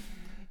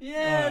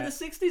 Yeah, Right. the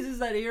 60s is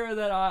that era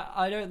that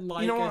I don't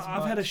like. You know what? as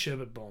I've had a much.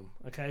 sherbet bomb.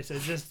 Okay, so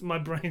just my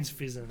brain's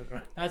fizzing.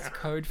 Right? That's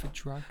code for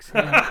drugs.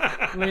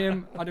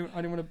 Liam, I don't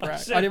want to brag.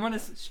 said- I didn't want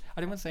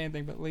to say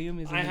anything, but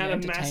Liam is in I the had a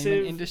entertainment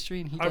massive-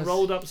 industry, and he I does.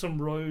 rolled up some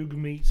rogue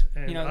meat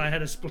and You know- I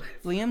had a split.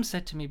 Liam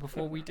said to me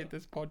before we did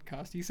this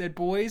podcast, he said,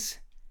 "Boys,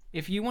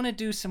 if you want to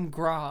do some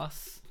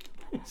grass,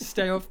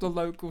 stay off the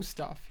local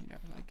stuff. You know,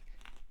 like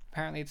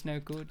apparently it's no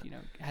good. You know,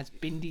 it has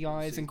bindy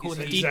eyes and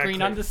causes deep Exactly,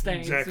 green understains.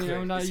 exactly. You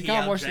know, no, Is you he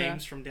can't our watch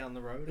James that." from down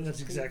the road? That's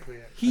exactly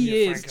it.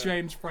 He And is Franco.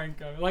 James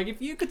Franco. Like,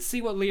 if you could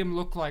see what Liam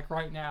looked like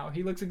right now,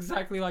 he looks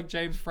exactly like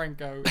James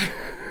Franco.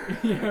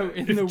 You know,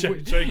 in the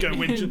James Franco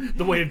went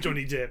the way of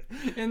Johnny Depp.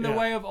 in the Yeah.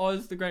 way of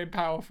Oz the Great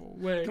Powerful.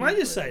 Where Can I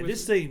just say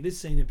this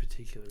scene in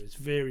particular is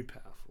very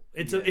powerful.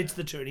 It's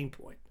the turning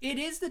point. It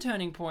is the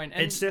turning point,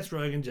 and And Seth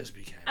Rogen just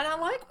became I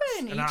like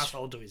when an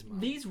asshole to his mum.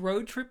 these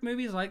road trip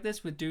movies like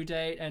this with Due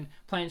Date and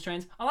Planes,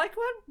 Trains. I like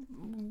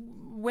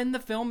when the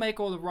filmmaker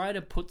or the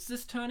writer puts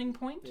this turning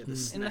point in the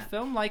snap.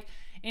 film. Like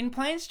in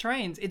Planes,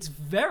 Trains, it's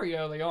very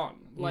early on.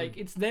 Like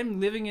it's them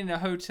living in a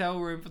hotel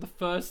room for the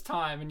first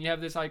time, and you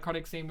have this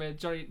iconic scene where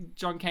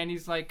John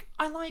Candy's like,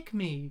 "I like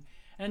me."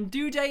 And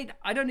Due Date,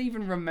 I don't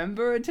even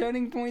remember a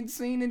turning point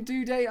scene in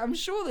Due Date. I'm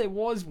sure there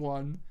was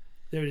one.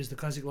 There it is, the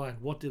classic line.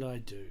 What did I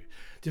do?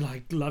 Did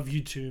I love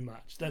you too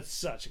much? That's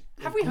such a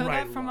Have we heard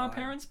great that from our line.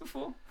 parents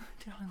before?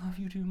 Did I love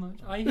you too much?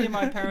 I hear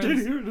my parents. Did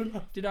you hear it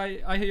enough? Did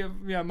I hear?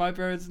 Yeah, my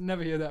parents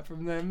never hear that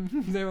from them.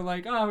 They were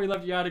like, "Oh, we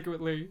love you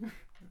adequately."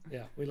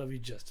 Yeah, we love you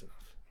just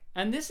enough.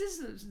 And this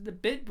is the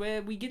bit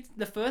where we get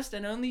the first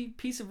and only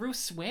piece of real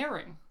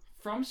swearing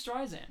from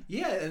Streisand.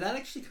 Yeah, that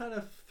actually kind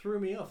of threw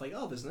me off. Like,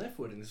 oh, there's an F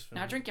word in this film.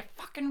 Now drink your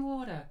fucking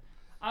water.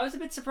 I was a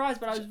bit surprised,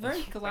 but I was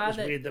very That glad was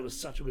that weird. That was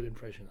such a good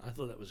impression. I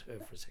thought that was her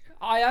for a second.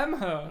 I am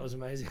her. That was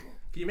amazing.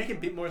 Can you make it a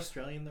bit more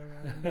Australian though,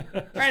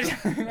 Ryan?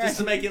 Just Where's,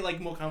 to make it like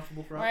more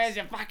comfortable for us. where's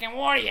your fucking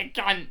water, you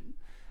cunt?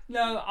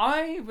 No,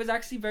 I was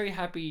actually very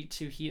happy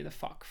to hear the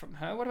fuck from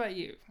her. What about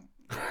you?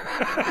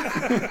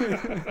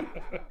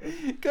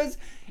 Because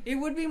it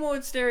would be more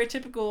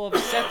stereotypical of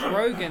Seth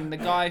Rogen, the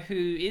guy who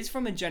is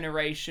from a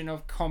generation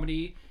of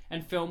comedy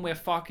and film where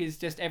fuck is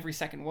just every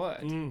second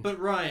word. But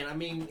Ryan, I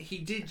mean, he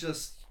did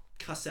just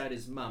cuss out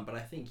his mum, but I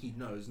think he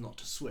knows not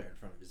to swear in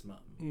front of his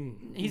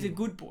mum. He's a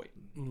good boy.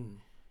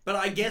 But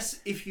I guess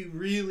if you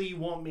really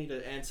want me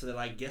to answer that,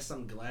 I guess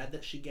I'm glad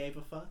that she gave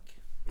a fuck.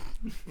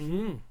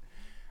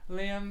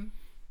 Liam,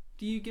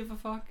 do you give a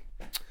fuck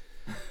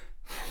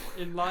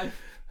in life?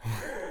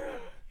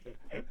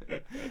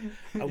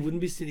 I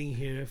wouldn't be sitting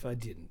here if I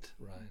didn't,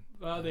 Ryan.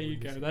 Well, there you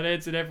go. That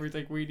answered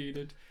everything we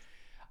needed.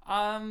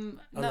 I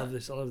love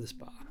this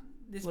bar.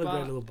 This What a bar.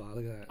 great little bar.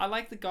 Look at that. I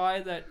like the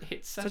guy that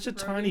hits Seth Such a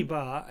Rogen. tiny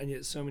bar, and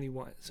yet so many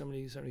cowboys.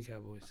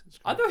 It's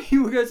I great. thought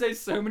you were gonna say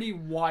so many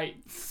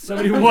whites. So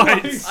many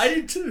whites. I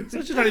did too.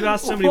 Such a tiny bar,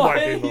 so many Why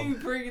white are people. you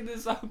bringing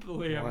this up,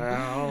 Liam?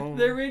 Wow.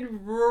 They're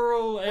in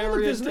rural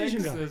areas, there's an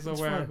Asian guy. Texas or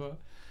It's wherever.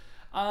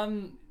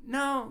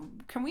 Now,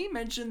 can we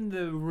mention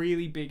the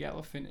really big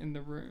elephant in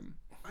the room?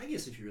 I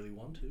guess if you really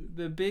want to.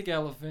 The big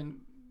elephant,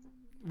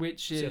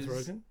 which is Seth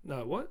Rogen?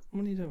 No, what?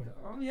 What are you doing?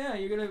 Oh yeah,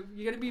 you're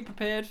gonna be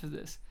prepared for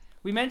this.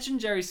 We mentioned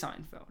Jerry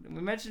Seinfeld, and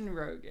we mentioned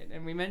Rogen,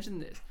 and we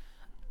mentioned this.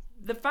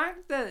 The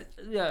fact that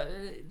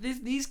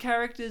these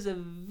characters are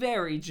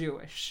very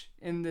Jewish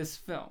in this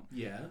film.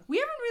 Yeah. We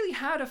haven't really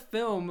had a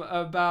film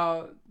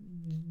about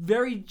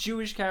very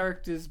Jewish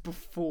characters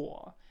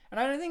before. And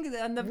I don't think,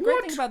 and the great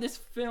What? thing about this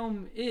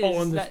film is Oh,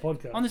 on this that-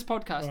 podcast. On this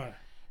podcast. Right.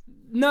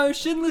 No,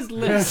 Schindler's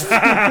List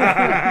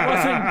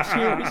wasn't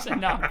Jewish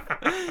enough.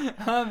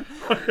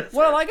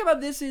 What I like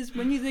about this is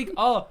when you think,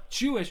 oh,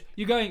 Jewish,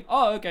 you're going,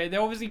 oh, okay,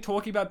 they're obviously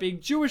talking about being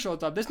Jewish all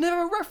the time. There's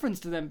never a reference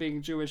to them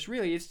being Jewish,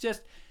 really. It's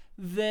just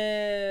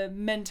their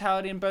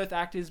mentality and both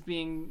actors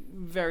being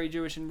very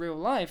Jewish in real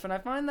life. And I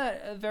find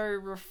that a very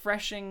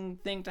refreshing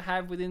thing to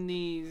have within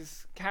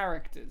these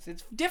characters.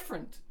 It's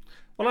different.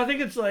 Well, I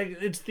think it's like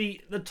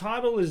the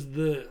title is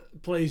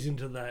plays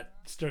into that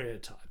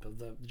stereotype of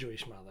the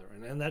Jewish mother,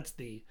 and that's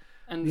the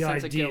And the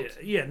sense idea. of guilt.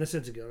 Yeah, and the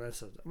sense of guilt.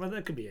 Well,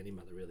 that could be any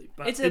mother really,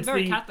 but It's a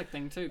very the, Catholic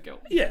thing too,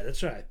 guilt. Yeah,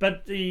 that's right.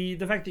 But the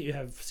fact that you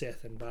have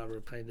Seth and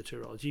Barbara playing the two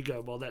roles, you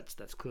go, well, that's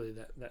clearly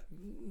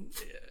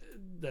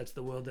that's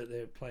the world that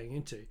they're playing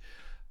into.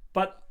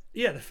 But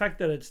yeah, the fact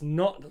that it's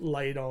not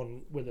laid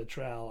on with a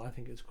trowel, I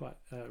think is quite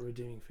a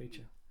redeeming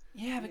feature.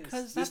 Yeah,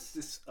 because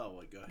that's... Oh,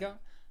 wait, go ahead. Go.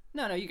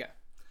 No, you go.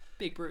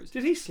 Big bruise.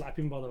 Did he slap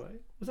him, by the way?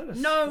 Was that a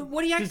No,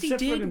 what he did actually Seth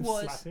did Rogen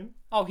was... slap him?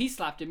 Oh, he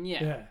slapped him,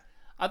 Yeah.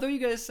 I thought you were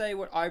going to say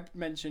what I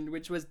mentioned,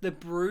 which was the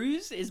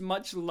bruise is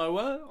much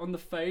lower on the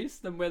face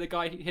than where the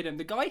guy hit him.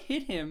 The guy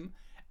hit him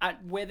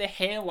at where the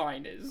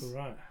hairline is.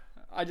 Right.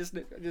 I just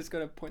got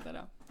to point that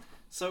out.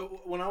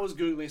 So when I was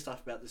Googling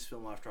stuff about this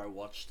film after I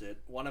watched it,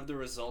 one of the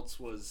results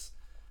was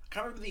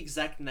can't remember the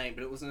exact name,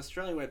 but it was an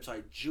Australian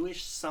website,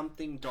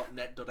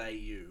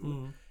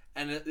 jewishsomething.net.au.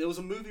 And there was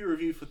a movie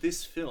review for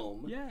this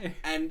film. Yeah.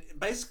 And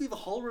basically the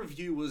whole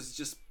review was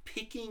just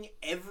picking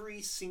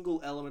every single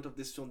element of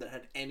this film that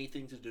had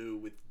anything to do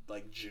with,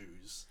 like,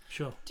 Jews.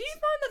 Sure. Do you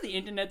find that the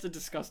internet's a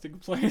disgusting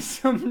place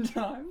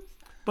sometimes?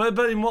 But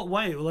in what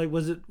way? Like,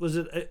 was it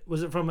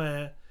from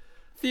a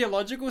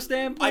Theological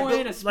standpoint, a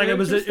like it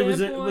was spiritual was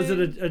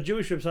standpoint? it a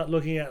Jewish website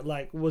looking at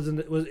like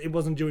it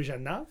wasn't Jewish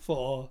enough,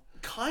 or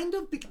Kind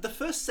of. The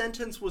first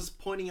sentence was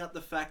pointing out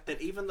the fact that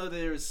even though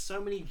there is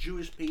so many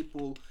Jewish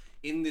people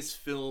in this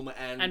film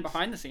And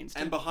behind the scenes,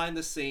 too. and behind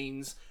the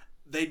scenes,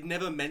 they'd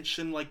never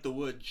mention like the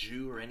word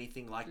Jew or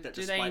anything like that,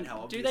 despite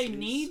how obvious do they it is.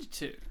 need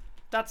to?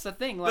 That's the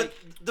thing. But Like,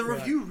 the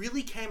review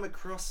really came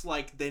across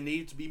like there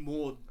needed to be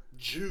more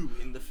Jew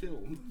in the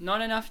film.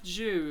 not enough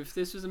Jew. If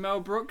this was a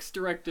Mel Brooks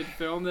directed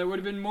film, there would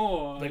have been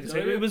more. like so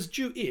it was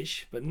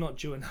Jewish, but not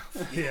Jew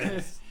enough.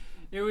 Yeah.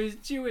 It was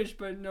Jewish,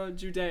 but not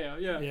Judea.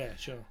 Yeah. Yeah,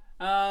 sure.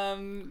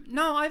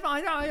 No,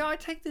 I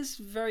take this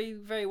very,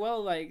 very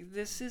well. Like,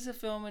 this is a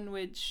film in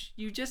which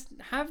you just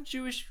have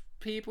Jewish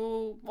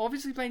people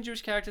obviously playing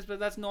Jewish characters, but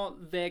that's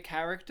not their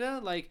character.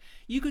 Like,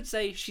 you could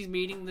say she's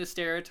meeting the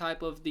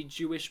stereotype of the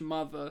Jewish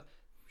mother,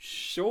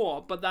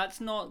 sure, but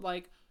that's not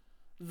like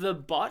the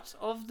butt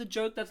of the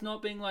joke. That's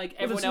not being like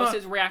everyone else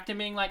is reacting,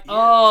 being like,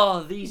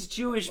 oh, these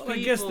Jewish people. I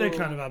guess they're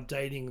kind of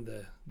updating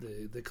the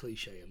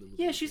cliche a little bit.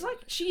 Yeah,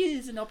 she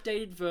is an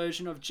updated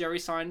version of Jerry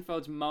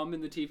Seinfeld's mum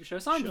in the TV show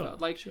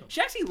Seinfeld. Sure. She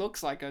actually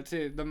looks like her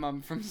too, the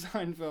mum from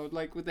Seinfeld,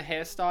 like with the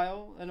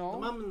hairstyle and all.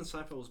 The mum in the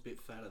Seinfeld was a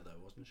bit fatter though,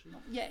 wasn't she?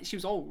 Yeah, she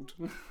was old.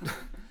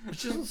 But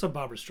she's also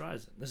Barbara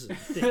Streisand. This is the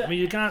thing. I mean,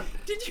 you can't.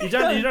 Did You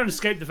don't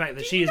escape the fact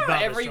that she is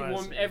Barbara every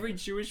Streisand. every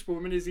Jewish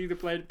woman is either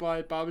played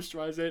by Barbara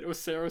Streisand or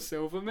Sarah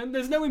Silverman.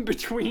 There's no in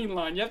between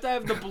line. You have to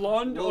have the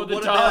blonde Well, or the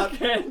what dark about-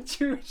 haired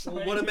Jewish. Well,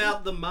 lady. what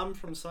about the mum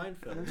from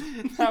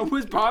Seinfeld? That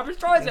was Barbara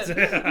Streisand.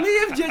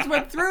 Liam just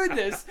went through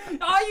this.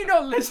 Are you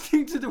not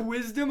listening to the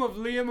wisdom of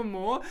Liam and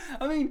Moore?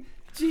 I mean,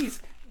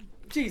 jeez.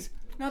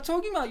 Now,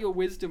 talking about your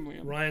wisdom,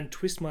 Liam. Ryan,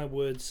 twist my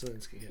words,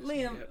 Zelensky. Yes.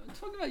 Liam,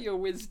 talking about your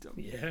wisdom.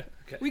 Yeah.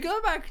 Okay. We go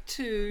back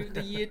to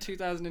the year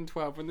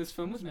 2012 when this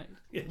film was made.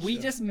 Yeah, We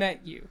sure. just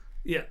met you.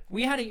 Yeah.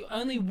 We had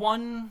only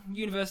one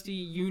university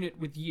unit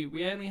with you.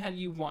 We only had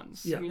you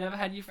once. Yeah. We never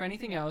had you for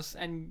anything else,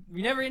 and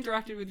we never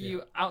interacted with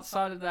you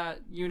outside of that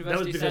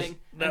university because setting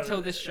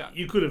until this show.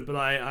 You could have, but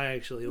I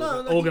actually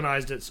No,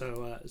 organised it,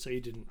 so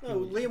you didn't. No,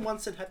 Liam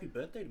once said happy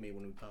birthday to me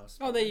when we passed.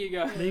 Oh, there you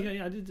go. There you go.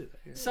 Yeah, I did do that.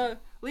 Yeah. So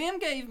Liam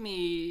gave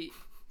me,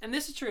 and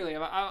this is true,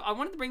 Liam. I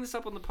wanted to bring this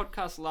up on the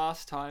podcast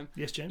last time.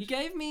 Yes, James. You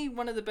gave me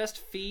one of the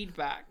best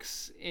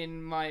feedbacks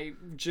in my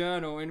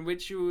journal, in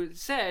which you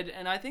said,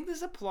 and I think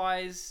this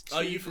applies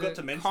to You forgot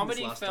to mention this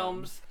comedy last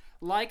films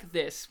like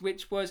this,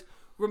 which was,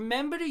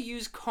 remember to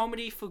use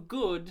comedy for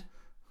good,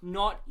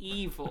 not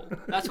evil.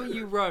 That's what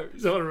you wrote.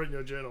 Is that what I wrote in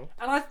your journal?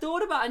 And I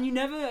thought about it, and you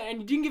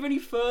didn't give any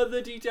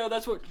further detail.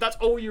 That's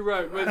all you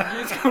wrote, was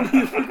use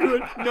comedy for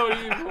good, not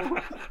evil.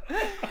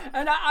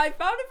 And I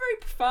found it very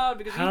profound,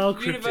 because How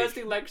each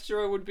university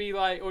lecturer would be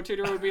like, or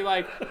tutor would be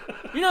like,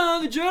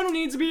 the journal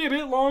needs to be a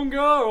bit longer,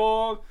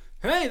 or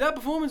hey, that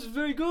performance was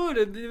very good,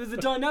 and it was a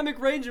dynamic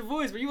range of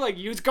voice, but you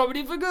use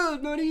comedy for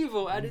good, not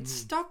evil. And it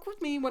stuck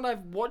with me when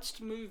I've watched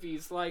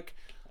movies like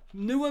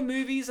newer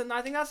movies, and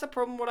I think that's the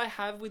problem what I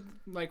have with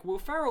like Will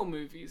Ferrell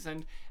movies,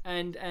 and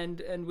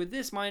with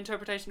this, my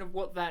interpretation of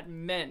what that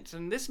meant.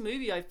 And this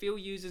movie, I feel,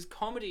 uses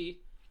comedy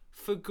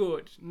for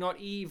good, not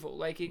evil.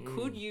 Like, it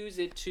could use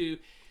it to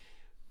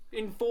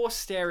enforce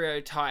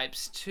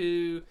stereotypes,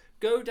 to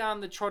go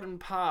down the trodden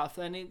path,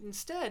 and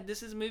instead,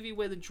 this is a movie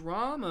where the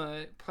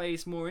drama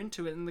plays more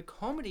into it, and the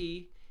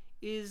comedy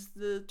is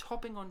the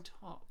topping on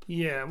top.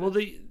 Yeah, well,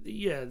 the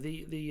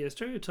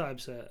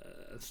stereotypes are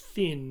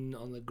thin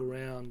on the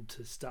ground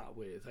to start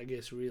with, I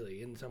guess,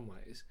 really, in some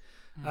ways.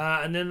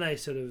 And then they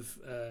sort of,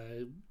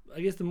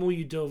 I guess the more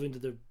you delve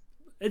into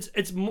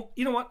it's more,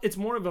 you know what, it's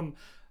more of a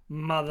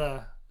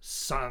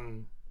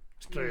mother-son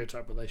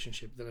stereotype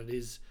relationship than it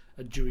is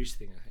a Jewish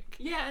thing, I think.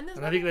 Yeah, and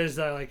I think there's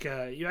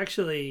you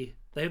actually,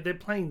 they're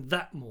playing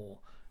that more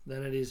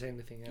than it is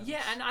anything else.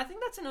 Yeah, and I think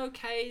that's an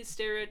okay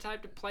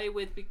stereotype to play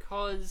with,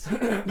 because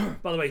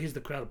By the way, here's the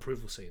crowd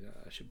approval scene,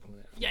 I should point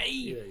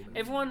out.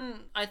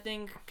 everyone, I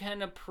think,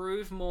 can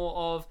approve more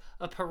of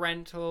a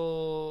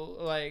parental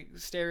like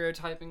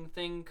stereotyping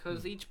thing,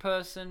 because each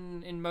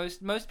person, in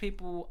most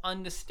people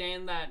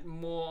understand that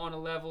more on a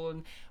level,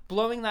 and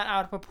blowing that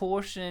out of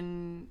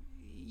proportion,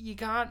 you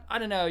can't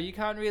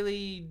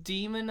really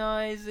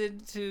demonize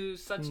it to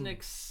such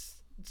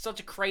such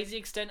a crazy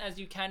extent as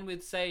you can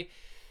with, say,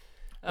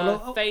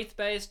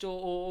 faith-based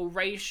or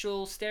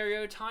racial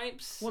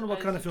stereotypes. I wonder what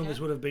kind of film this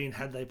would have been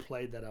had they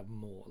played that up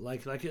more.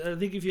 Like I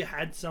think if you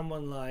had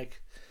someone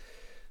like,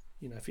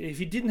 if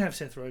you didn't have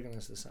Seth Rogen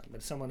as the son,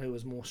 but someone who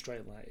was more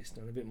straight-laced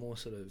and a bit more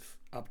sort of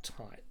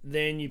uptight,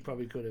 then you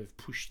probably could have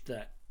pushed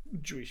that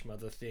Jewish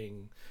mother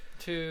thing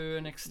to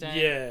an extent.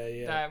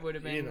 Yeah. That would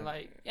have been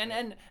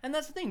and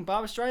that's the thing.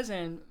 Barbara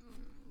Streisand,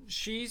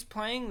 she's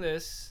playing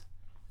this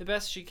the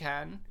best she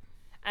can.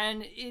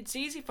 And it's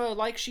easy for her,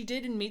 like she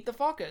did in Meet the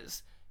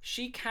Fockers.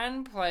 She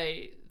can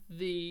play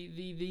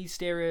the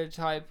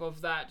stereotype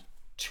of that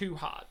too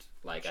hard.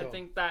 Like, I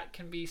think that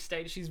can be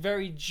stated. She's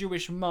very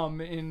Jewish mum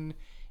in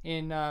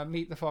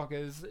Meet the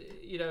Fockers,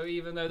 you know,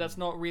 even though that's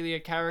not really a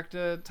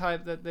character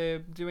type that they're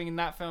doing in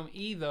that film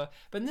either.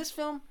 But in this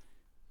film,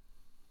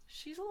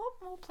 she's a lot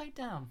more played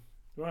down.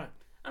 Right.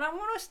 And I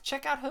want to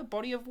check out her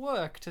body of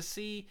work to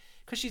see,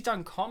 because she's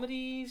done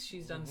comedies,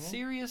 she's done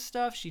serious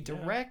stuff, she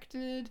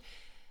directed.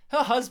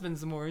 Her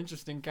husband's a more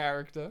interesting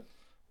character.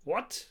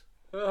 What?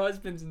 Her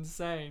husband's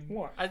insane.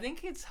 What? I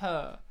think it's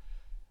her.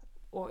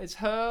 Or it's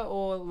her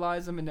or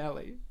Liza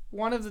Minnelli.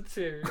 One of the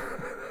two.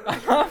 I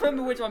can't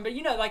remember which one, but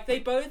you know, like they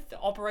both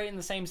operate in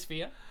the same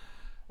sphere.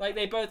 Like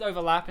they both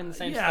overlap in the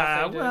same stuff.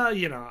 Yeah, They do. well,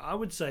 you know, I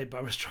would say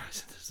Barbra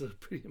Streisand is a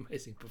pretty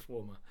amazing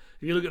performer.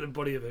 If you look at the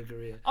body of her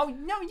career. Oh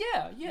no,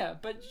 yeah,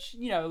 but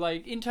you know,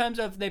 like in terms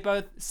of they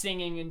both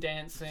singing and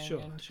dancing,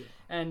 Sure.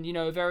 and you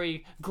know,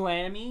 very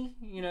glammy,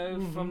 you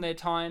know, from their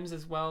times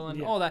as well,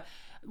 and all that.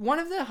 One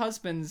of their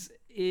husbands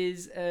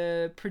is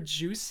a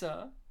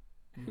producer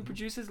who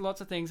produces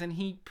lots of things, and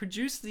he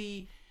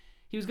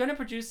was going to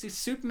produce this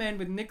Superman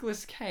with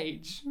Nicolas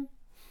Cage.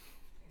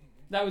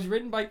 That was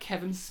written by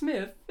Kevin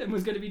Smith and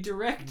was going to be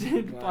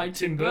directed by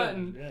Tim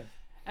Burton. Yeah.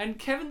 And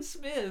Kevin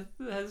Smith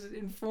has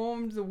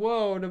informed the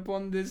world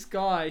upon this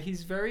guy.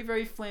 He's very,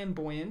 very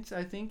flamboyant.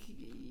 I think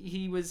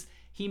he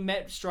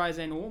met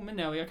Streisand or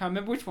Minnelli, I can't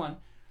remember which one,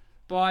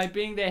 by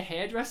being their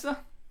hairdresser.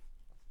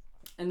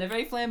 And they're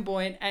very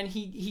flamboyant, and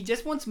he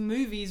just wants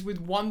movies with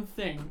one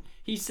thing.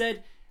 He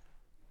said,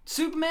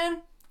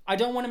 Superman, I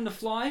don't want him to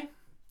fly.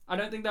 I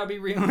don't think that would be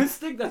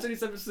realistic. That's what he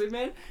said for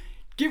Superman.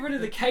 Get rid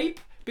of the cape,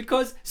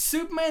 because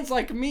Superman's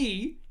like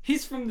me.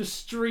 He's from the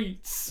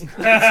streets.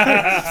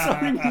 That's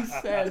something he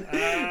said.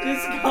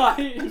 This guy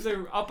is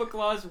an upper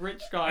class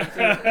rich guy.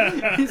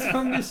 So he's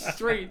from the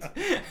streets.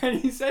 And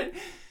he said,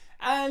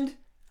 and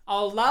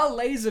I'll allow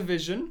laser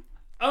vision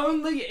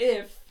only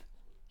if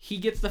he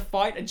gets to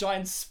fight a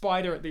giant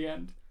spider at the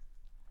end.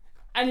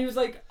 And he was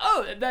like,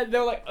 oh, and then they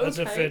were like, okay. That's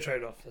a fair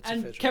trade-off.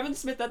 And Kevin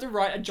Smith had to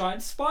write a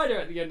giant spider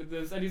at the end of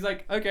this. And he's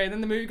like, okay,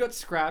 then the movie got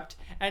scrapped.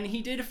 And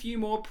he did a few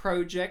more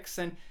projects.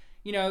 And,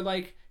 you know,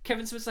 like,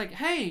 Kevin Smith's like,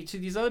 hey, to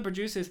these other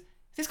producers,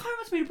 this guy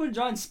wants me to put a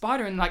giant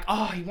spider in. Like,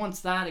 oh, he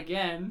wants that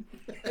again.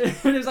 And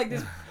it was like,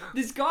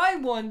 this guy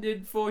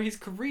wanted for his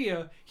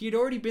career, he had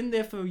already been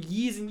there for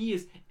years and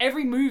years.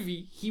 Every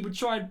movie, he would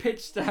try and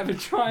pitch to have a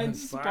giant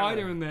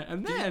spider in there.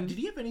 And then... Did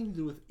he have anything to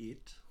do with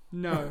it?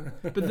 No.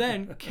 But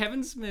then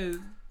Kevin Smith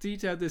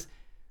detailed this.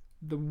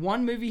 The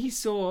one movie he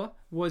saw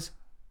was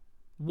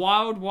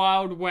Wild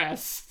Wild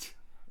West.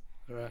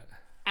 Right.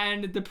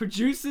 And the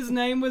producer's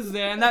name was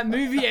there. And that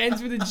movie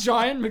ends with a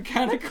giant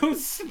mechanical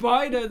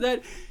spider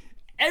that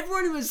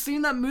everyone who has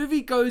seen that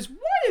movie goes,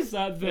 why is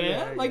that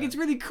there? Yeah. It's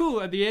really cool.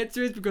 And the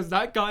answer is because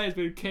that guy has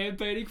been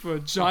campaigning for a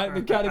giant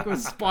mechanical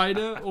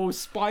spider or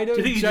spider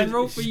in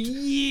general for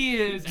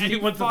years. Did he,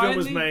 once the film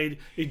was made,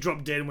 he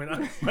dropped dead and went,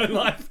 oh, my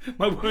life,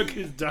 my work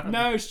is done.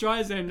 No,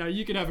 Streisand, no,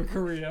 you can have a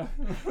career.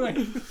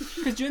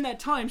 Because during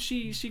that time,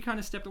 she kind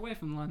of stepped away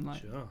from the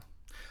limelight. Sure.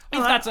 If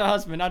that's her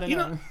husband, I don't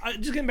know.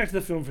 Just getting back to the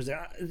film for a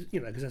second,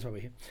 you know, because that's why we're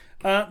here.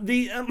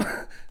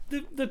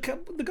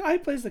 The guy who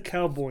plays the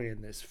cowboy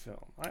in this film,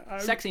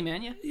 Sexy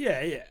man, yeah?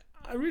 Yeah,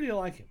 I really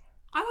like him.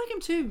 I like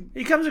him too.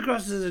 He comes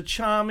across as a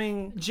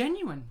charming,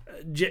 genuine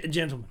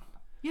gentleman.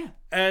 Yeah.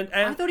 And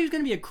I thought he was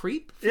going to be a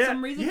creep for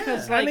some reason.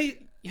 Because,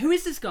 who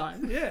is this guy?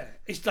 Yeah,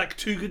 it's like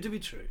too good to be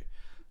true.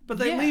 But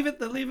they leave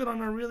it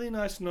on a really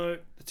nice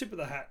note, the tip of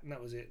the hat, and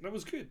that was it. And it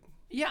was good.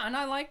 Yeah, and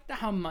I liked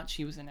how much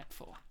he was in it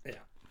for. Yeah.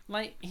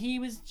 Like, he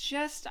was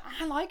just...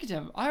 I liked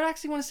him. I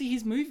actually want to see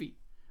his movie.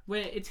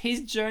 Where it's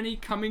his journey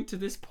coming to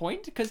this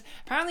point. Because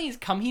apparently he's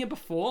come here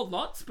before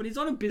lots, but he's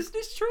on a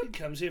business trip.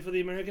 He comes here for the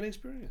American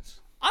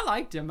experience. I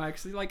liked him,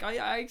 actually. Like,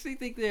 I actually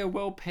think they're a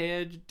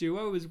well-paired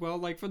duo as well.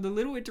 Like, for the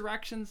little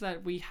interactions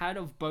that we had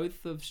of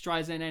both of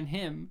Streisand and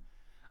him,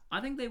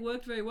 I think they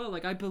worked very well.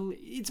 Like,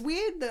 it's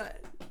weird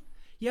that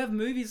you have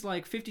movies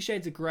like 50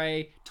 Shades of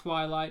Grey,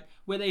 Twilight,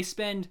 where they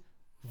spend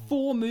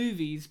 4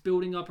 movies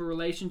building up a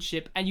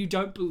relationship and you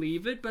don't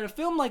believe it. But a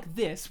film like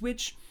this,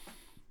 which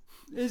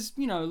is,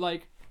 you know,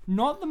 like,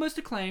 not the most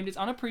acclaimed, it's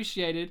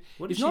unappreciated,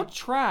 it's not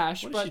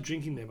trash, What is she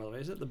drinking there, by the way?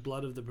 Is that the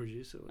blood of the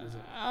producer? What is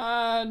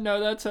it? No,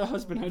 that's her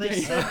husband.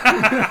 They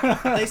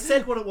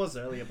said what it was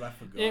earlier, but I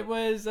forgot. It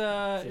was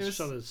a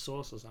shot of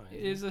sauce or something.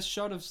 It was a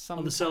shot of some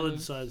on the salad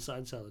side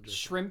salad dressing.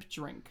 shrimp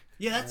drink.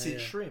 Yeah, that's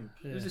it, shrimp.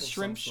 It was a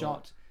shrimp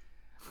shot.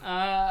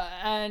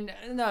 And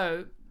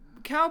no,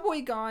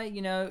 cowboy guy,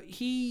 you know,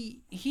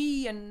 he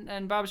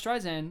and Barbra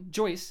Streisand,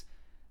 Joyce,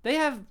 they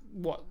have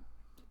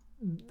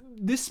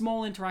this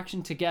small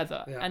interaction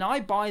together, and I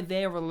buy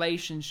their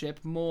relationship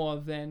more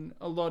than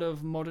a lot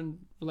of modern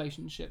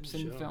relationships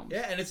in films.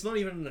 Yeah, and it's not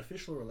even an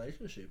official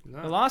relationship.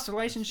 No. The last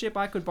relationship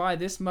I could buy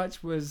this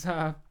much was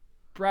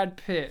Brad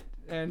Pitt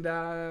and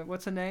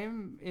what's her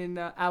name in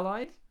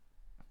Allied,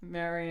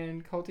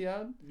 Marion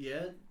Cotillard.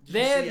 Yeah, did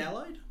you see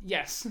Allied?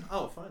 Yes.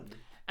 Oh, fun.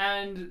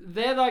 And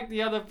they're like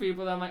the other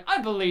people that I'm like,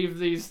 I believe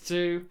these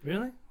two.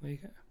 Really? There you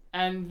go.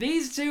 And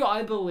these two,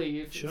 I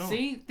believe. Sure.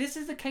 See, this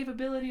is the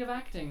capability of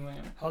acting,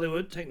 Liam.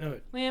 Hollywood, take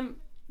note. Liam,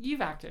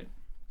 you've acted.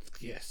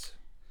 Yes.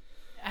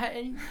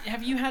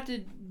 Have you had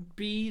to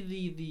be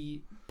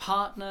the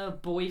partner,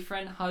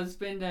 boyfriend,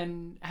 husband,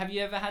 and have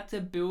you ever had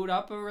to build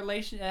up a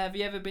relation? Have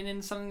you ever been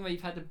in something where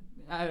you've had to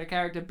have a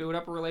character build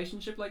up a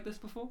relationship like this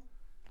before?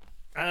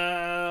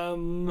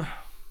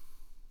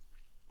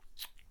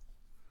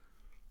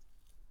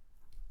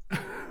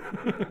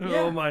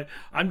 Oh my!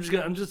 I'm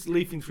just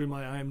leafing through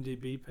my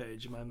IMDb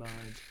page in my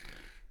mind.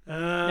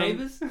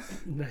 Neighbours?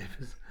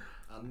 Neighbours.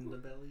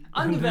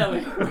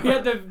 Underbelly. We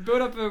had to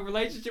build up a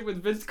relationship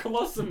with Vince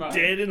Colosimo.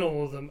 Dead in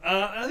all of them.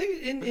 I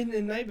think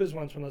in Neighbours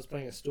once when I was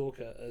playing a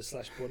stalker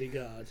slash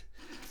bodyguard,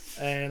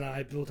 and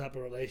I built up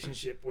a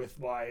relationship with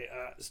my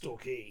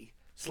stalkee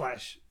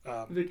slash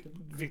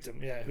victim.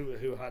 Yeah,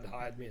 who had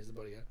hired me as the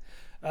bodyguard.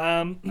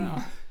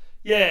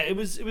 Yeah, it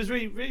was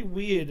really really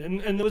weird,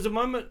 and there was a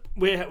moment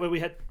where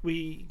we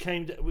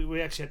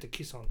actually had to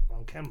kiss on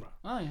camera.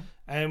 Oh yeah.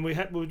 And we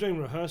were doing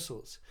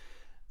rehearsals,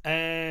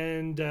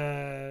 and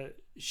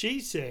she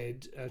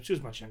said she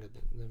was much younger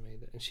than me,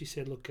 and she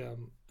said, "Look,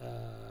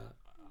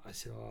 I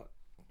said, oh,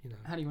 you know,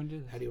 How do you want to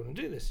do this? how do you want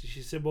to do this?"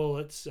 She said, "Well,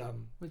 it's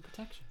With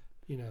protection.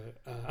 you know,"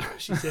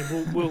 she said,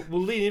 "We'll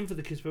lean in for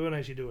the kiss, but we won't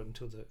actually do it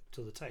until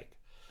the take."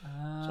 So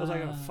I was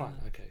like, "Oh, fine,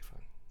 okay,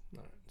 fine." All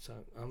right. So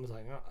I was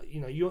like, oh, you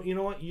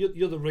know what,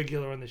 you're the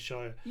regular on the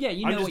show. Yeah,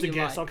 you I'm know just what a you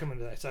guest. like. I'll come in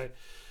today. So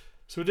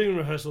we're doing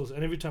rehearsals,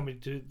 and every time we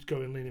do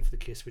go and lean in for the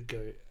kiss, we'd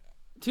go,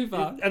 Too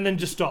far. and then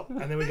just stop,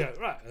 and then we go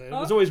right. And it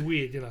was always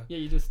weird, you know. Yeah,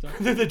 you just stop.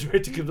 And then the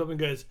director comes up and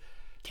goes,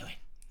 Do it.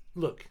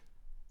 "Look,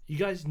 you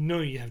guys know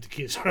you have to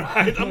kiss,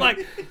 right?" I'm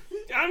like,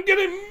 "I'm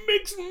getting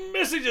mixed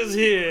messages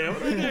here.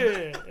 What do I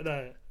do?" You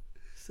know.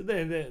 So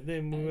then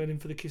we went in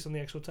for the kiss on the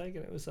actual take,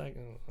 and it was like,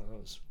 oh, that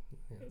was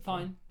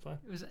Fine. fine.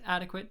 It was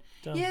adequate.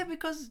 Done. Yeah,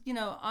 because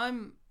I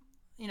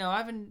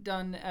haven't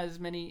done as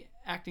many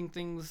acting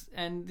things,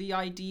 and the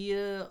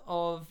idea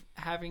of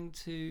having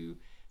to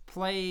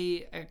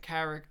play a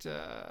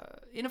character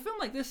in a film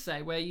like this,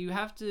 say, where you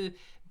have to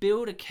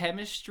build a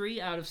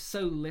chemistry out of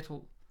so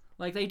little.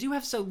 Like, they do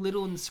have so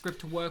little in the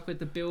script to work with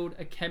to build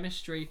a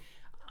chemistry.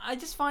 I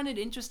just find it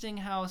interesting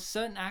how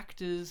certain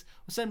actors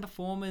or certain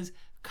performers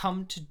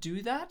come to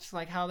do that,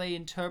 like how they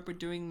interpret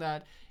doing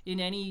that in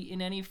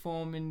any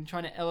form and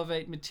trying to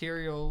elevate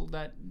material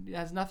that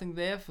has nothing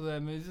there for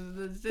them.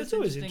 It's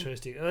always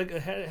interesting. Like,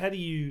 how do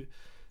you?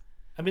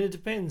 I mean, it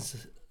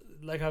depends.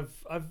 Like,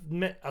 I've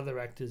met other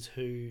actors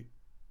who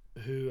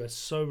are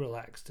so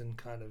relaxed and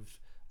kind of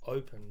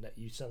open that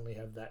you suddenly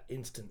have that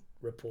instant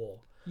rapport.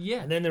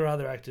 Yeah. And then there are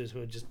other actors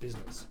who are just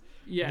business.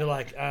 Yeah. You're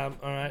like, all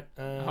right,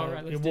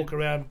 let's you do walk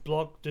around,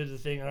 block, do the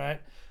thing, all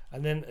right,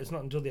 and then it's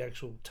not until the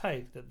actual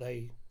take that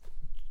they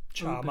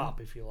charm Open.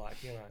 up, if you like,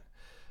 you know.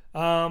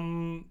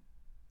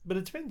 But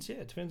it depends. Yeah,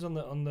 it depends on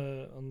the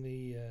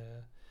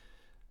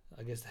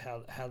I guess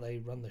how they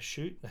run the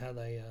shoot, how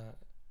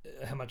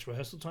much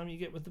rehearsal time you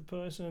get with the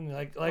person.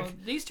 Well,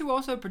 these two are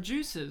also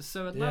producers,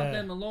 so it allowed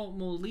them a lot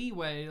more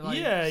leeway, like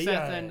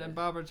Seth and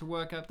Barbara, to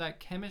work up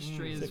that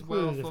chemistry as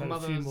well for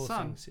mother and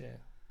son. Things, yeah.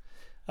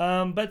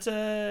 But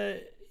I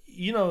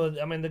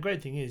mean, the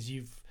great thing is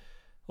you've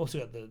also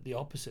got the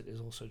opposite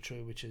is also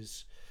true, which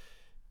is,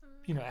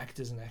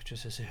 actors and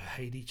actresses who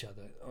hate each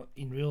other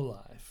in real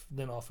life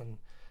then often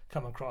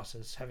come across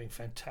as having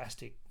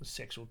fantastic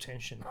sexual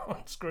tension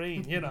on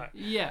screen,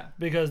 Yeah.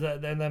 because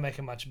then they make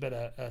a much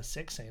better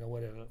sex scene or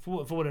whatever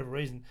for whatever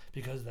reason,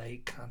 because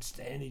they can't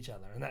stand each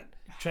other, and that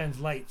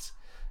translates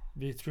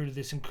through to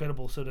this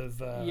incredible sort of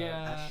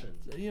passion.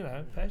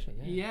 Passion.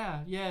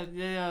 Yeah.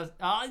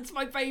 It's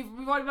my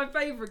favorite. One of my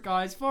favorite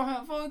guys. For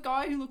a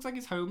guy who looks like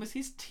he's homeless,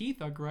 his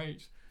teeth are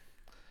great.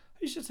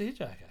 He's just a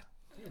hitchhiker.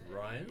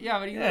 Ryan? Yeah,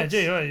 but he Yeah, looks...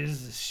 gee, well, you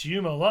just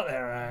assume a lot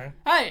there, Ryan.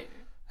 Hey!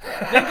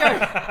 There you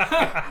go.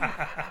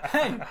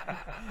 Hey!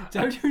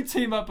 Don't you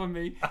team up on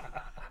me.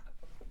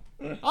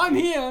 I'm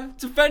here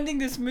defending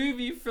this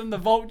movie from the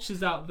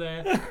vultures out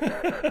there.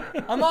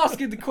 I'm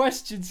asking the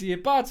questions here.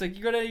 Bartek,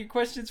 you got any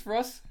questions for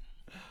us?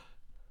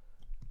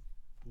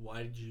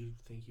 Why did you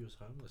think he was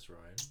homeless,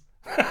 Ryan?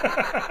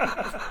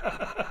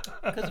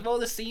 Because of all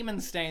the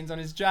semen stains on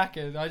his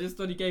jacket, I just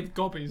thought he gave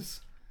gobbies.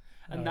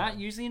 And that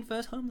usually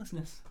infers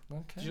homelessness.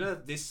 Okay. Did you know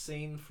that this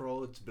scene, for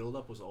all its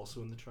build-up, was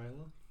also in the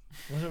trailer?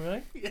 Was it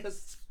really?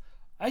 Yes.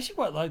 I actually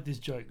quite like this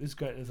joke. This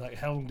great. It's like,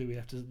 how long do we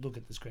have to look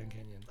at this Grand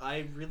Canyon?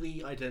 I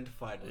really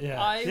identified with it.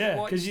 Yeah. I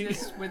watched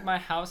this with my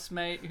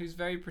housemate who's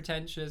very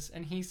pretentious,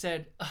 and he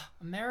said,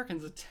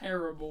 Americans are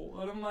terrible.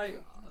 And I'm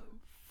like...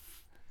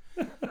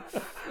 I'm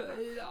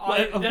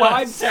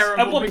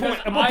terrible. At what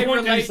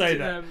point did he say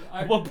that?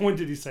 At what point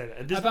did he say that?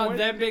 At this about point?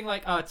 them being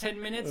like,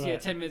 10 minutes? Right. Yeah,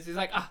 10 minutes. He's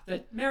like,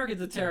 the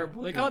Americans are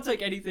terrible. They can't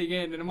take anything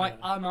in. And I'm like,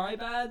 am I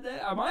bad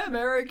there? Am I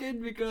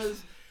American?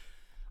 Because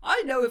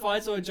I know if I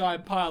saw a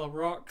giant pile of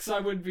rocks, I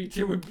wouldn't be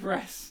too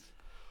impressed.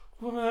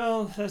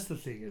 Well, that's the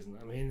thing, isn't it?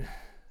 I mean...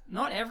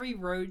 Not every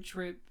road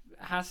trip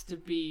has to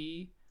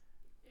be,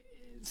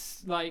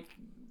 like,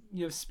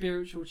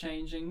 spiritual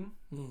changing.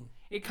 Mm.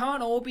 It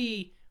can't all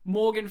be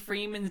Morgan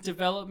Freeman's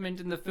development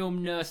in the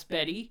film Nurse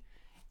Betty.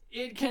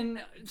 It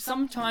can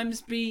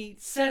sometimes be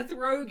Seth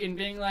Rogen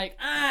being like,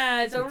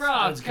 it's a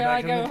rock, Let's can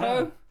I get back in go the car.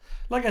 home?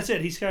 Like I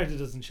said, his character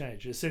doesn't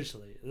change,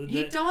 essentially.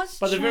 He does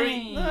by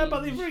change. By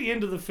the very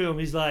end of the film,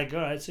 he's like,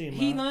 all right, see you,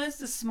 He Ma. learns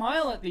to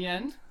smile at the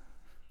end.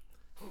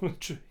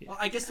 True, yeah. Well,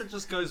 I guess that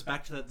just goes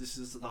back to that. This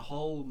is the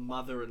whole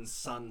mother and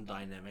son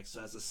dynamic.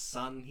 So as a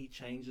son, he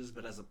changes,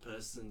 but as a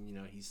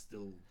person, he's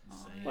still the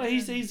same.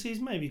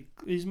 Well,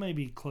 he's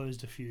maybe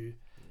closed a few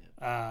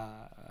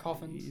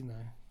Coffins.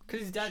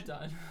 Because his dad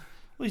died.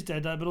 Well, his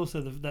dad died, but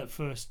also that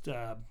first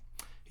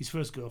his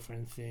first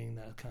girlfriend thing.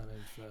 That kind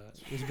of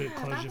there's a bit of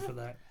closure for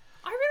that.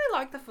 I really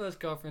like the first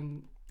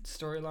girlfriend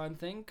storyline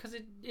thing because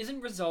it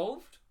isn't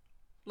resolved.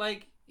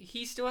 Like,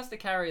 he still has to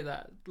carry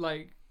that,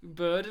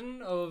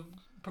 burden of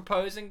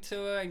proposing to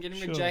her and getting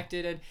Sure.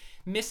 rejected and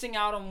missing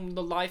out on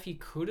the life he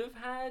could have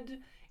had.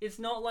 It's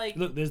not like...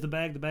 Look, there's the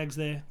bag. The bag's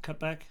there. Cut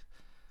back.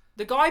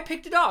 The guy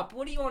picked it up.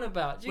 What are you on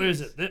about? Where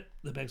is Jeez. it?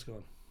 The bag's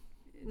gone.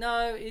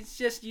 No, it's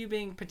just you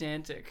being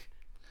pedantic.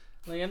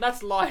 And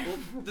that's life.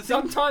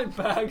 Sometimes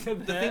bags are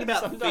there, The thing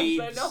about sometimes they're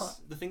thieves, not.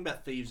 the thing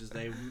about thieves is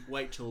they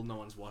wait till no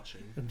one's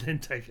watching. And then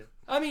take it.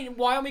 I mean,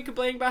 why are we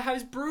complaining about how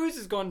his bruise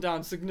has gone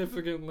down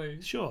significantly?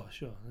 Sure,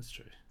 that's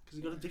true. Because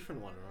he got a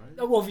different one, right?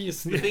 Oh,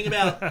 obviously. The thing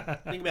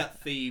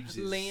about thieves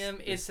is Liam,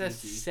 it's a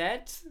sneaky.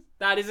 set.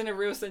 That isn't a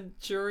real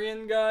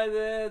Centurion guy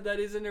there. That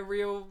isn't a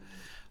real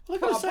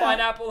Look, I was saying,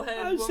 pineapple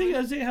head I was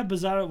woman. thinking how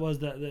bizarre it was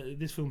that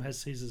this film has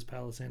Caesar's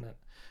Palace in it,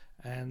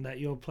 and that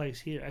your place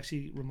here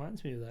actually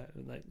reminds me of that.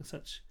 Like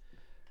such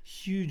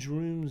huge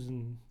rooms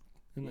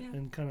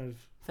and kind of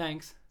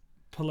Thanks.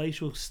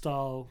 palatial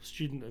style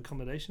student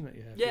accommodation that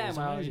you have. Yeah, It's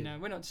well, amazing.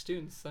 we're not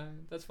students, so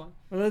that's fine.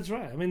 Well, that's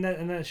right. I mean,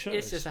 that shows.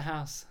 It's just a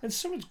house. There's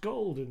so much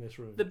gold in this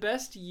room. The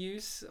best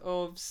use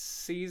of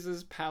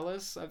Caesar's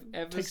Palace I've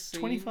ever It takes seen.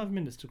 25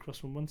 minutes to cross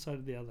from one side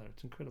to the other.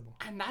 It's incredible.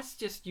 And that's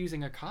just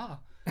using a car.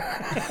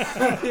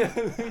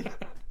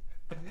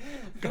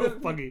 Go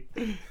buggy.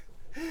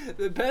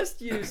 The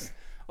best use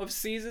of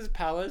Caesar's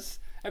Palace,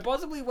 and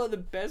possibly one of the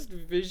best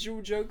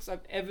visual jokes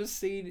I've ever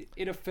seen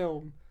in a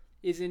film,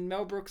 is in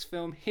Mel Brooks'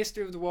 film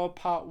History of the World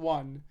Part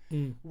 1,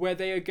 where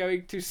they are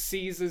going to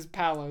Caesar's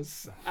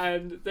Palace,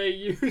 and they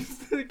use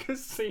the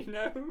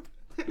casino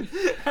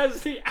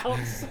as the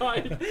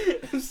outside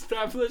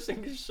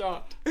establishing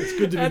shot. It's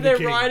good to be And the they're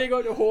king. riding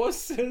on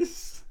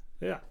horses.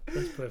 Yeah,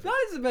 that's perfect.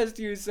 That is the best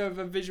use of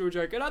a visual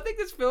joke, and I think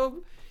this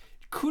film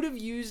could have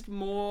used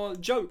more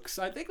jokes.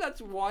 I think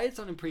that's why it's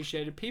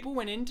unappreciated. People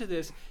went into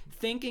this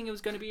thinking it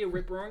was going to be a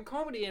rip-roaring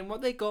comedy, and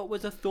what they got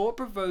was a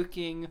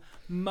thought-provoking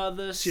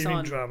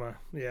Serious drama.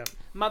 Yeah.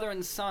 mother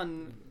and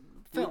son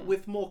film.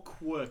 With more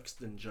quirks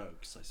than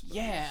jokes, I suppose.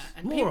 Yeah,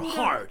 and More people don't-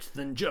 heart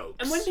than jokes.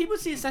 And when people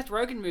see a Seth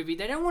Rogen movie,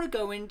 they don't want to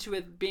go into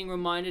it being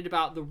reminded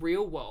about the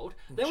real world.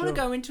 They want to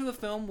Sure. go into a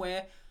film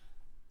where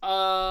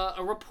a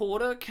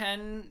reporter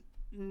can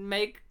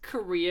make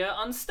career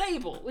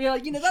unstable. Yeah,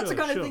 that's the Sure,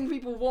 kind sure. of thing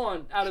people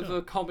want out of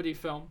a comedy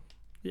film.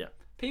 Yeah.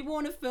 People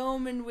want a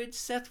film in which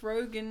Seth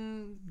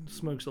Rogen...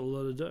 Smokes a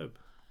lot of dope.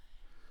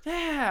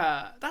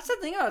 Yeah, that's the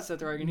thing about Seth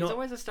Rogen. He's Not-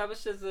 always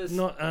established as this...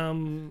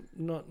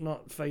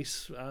 Not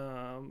face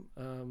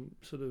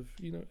sort of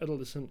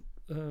adolescent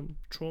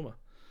trauma.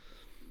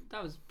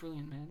 That was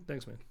brilliant, man.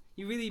 Thanks, man.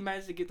 You really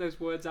managed to get those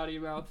words out of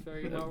your mouth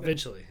very well.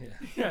 Eventually,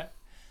 yeah. Yeah.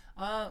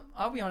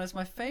 I'll be honest,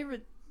 one of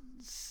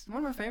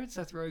my favorite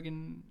Seth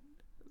Rogen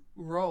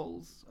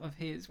roles of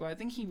his, where I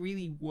think he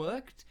really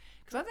worked,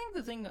 because I think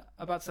the thing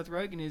about Seth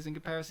Rogen is, in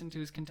comparison to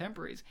his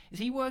contemporaries, is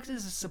he works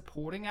as a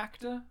supporting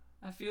actor.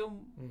 I feel,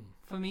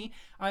 for me,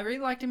 I really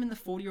liked him in The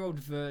 40-Year-Old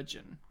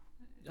Virgin.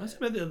 I was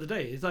about the other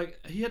day. It's like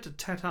he had to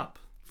tat up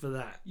for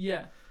that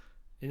Yeah,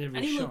 in every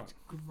and he shot. looked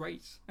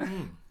great.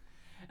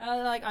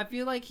 I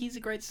feel like he's a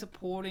great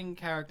supporting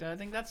character. I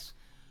think that's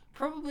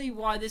probably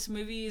why this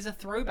movie is a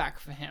throwback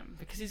for him,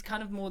 because he's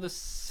kind of more the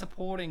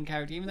supporting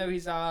character, even though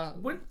he's eyes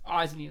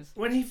and ears.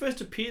 When he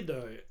first appeared,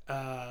 though,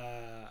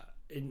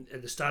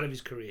 at the start of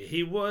his career,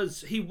 he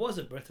was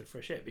a breath of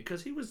fresh air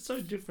because he was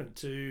so different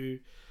to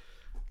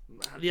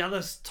the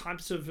other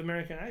types of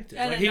American actors.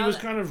 And Like he was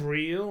another- kind of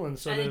real and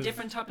sort And of a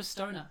different type of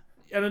stoner.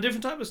 and a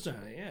different type of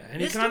stoner, yeah. And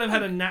This he kind of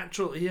had guy- a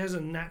natural. He has a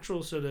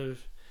natural sort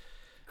of.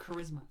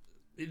 Charisma.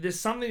 There's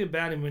something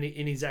about him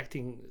in his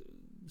acting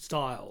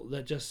style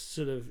that just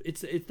sort of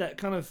it's that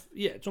kind of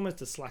it's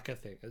almost a slacker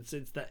thing. It's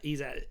that he's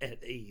at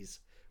ease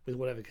with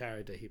whatever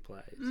character he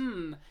plays.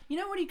 You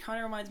know what he kind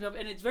of reminds me of?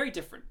 And it's very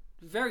different.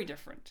 Very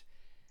different.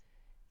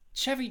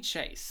 Chevy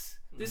Chase.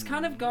 This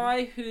kind of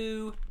guy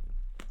who...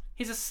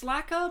 He's a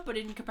slacker, but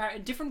in a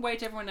different way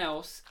to everyone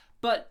else.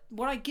 But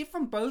what I get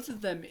from both of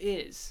them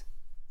is...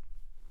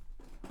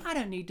 I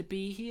don't need to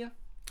be here.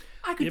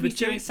 I could Yeah, be but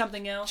doing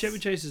something else. Chevy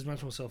Chase is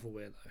much more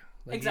self-aware though.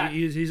 Like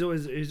Exactly. He's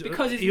always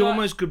Because he's he not-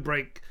 almost could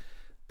break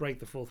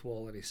the fourth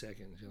wall any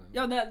second.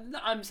 You know.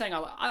 I'm saying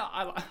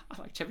I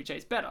like Chevy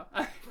Chase better.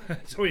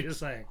 That's what you're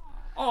saying.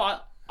 I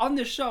on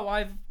this show,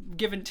 I've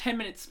given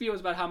 10-minute spiels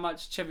about how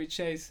much Chevy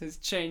Chase has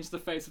changed the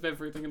face of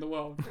everything in the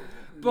world.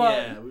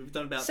 But yeah, we've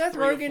done about Seth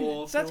 3 or 4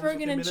 Rogen, Seth films with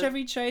Rogen him and in it.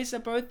 Chevy Chase are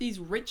both these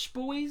rich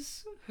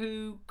boys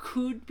who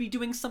could be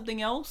doing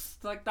something else.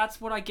 Like, that's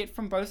what I get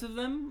from both of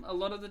them a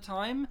lot of the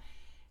time.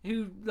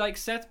 Who, like,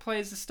 Seth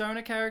plays the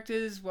stoner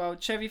characters, while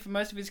Chevy, for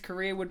most of his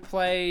career, would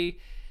play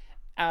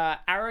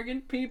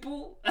arrogant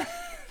people,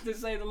 to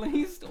say the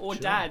least, or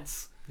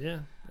dads. Yeah,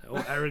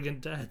 or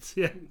arrogant dads.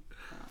 Yeah,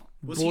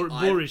 Was he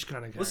boorish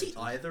kind of guy. Was he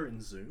either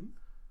in Zoom?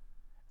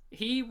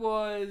 He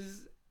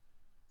was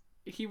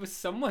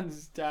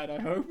someone's dad, I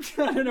hope.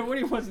 I don't know what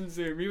he was in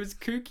Zoom. He was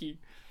kooky.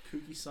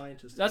 Kooky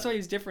scientist. That's why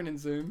he's different in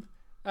Zoom.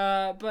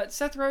 But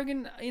Seth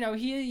Rogen, you know,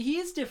 he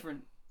is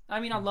different. I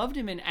mean, I loved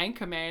him in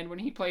Anchorman when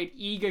he played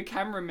eager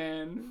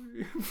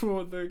cameraman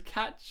for the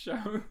Cat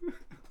Show.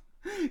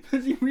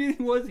 Because he really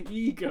was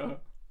eager.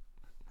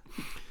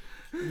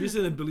 Have you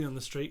seen the Billy on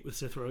the Street with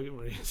Seth Rogen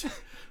where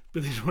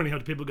Billy's running up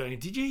to people going,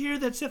 "Did you hear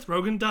that Seth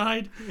Rogen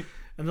died?"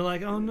 And they're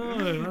like, "Oh no,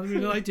 I really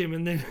liked him."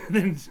 And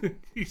then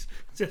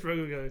Seth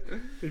Rogen goes,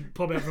 he'd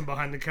pop out from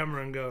behind the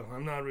camera and go,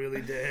 "I'm not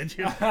really dead."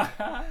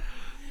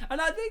 And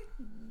I think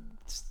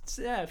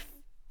Seth,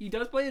 he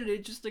does play an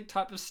interesting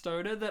type of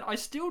stoner that I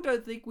still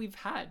don't think we've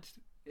had.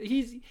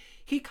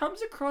 He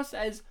comes across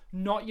as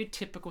not your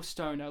typical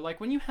stoner. Like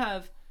when you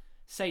have,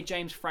 say,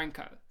 James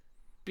Franco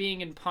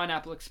being in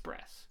Pineapple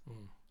Express,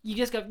 you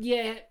just go,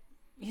 yeah,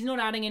 he's not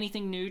adding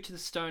anything new to the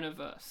stoner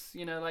verse.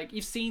 You know, like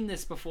you've seen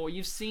this before.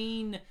 You've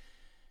seen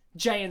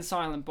Jay and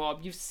Silent Bob.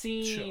 You've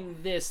seen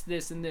this,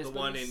 and this. The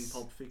one in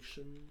Pulp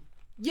Fiction.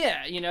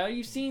 Yeah, you know,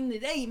 you've seen the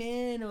 "Hey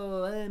man"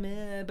 or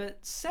man, but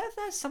Seth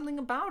has something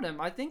about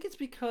him. I think it's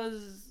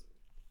because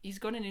he's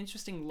got an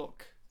interesting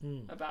look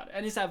about it,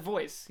 and it's that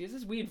voice. He has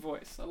this weird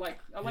voice. I like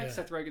Yeah.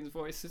 Seth Rogen's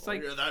voice. It's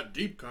like that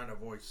deep kind of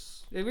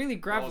voice. they're really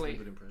That wasn't a gravelly.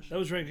 good impression. That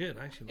was very good,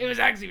 actually. It was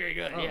actually very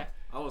good. Yeah,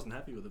 I wasn't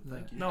happy with it.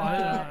 Thank you. No,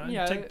 you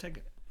know, take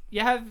it.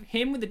 you have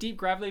him with the deep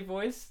gravelly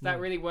voice that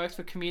really works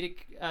for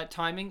comedic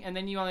timing, and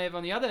then you only have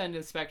on the other end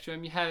of the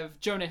spectrum, you have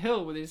Jonah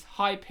Hill with his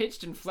high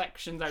pitched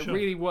inflections that Sure.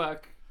 really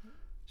work.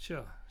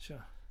 Sure.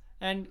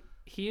 And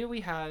here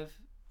we have.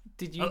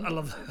 Did you? I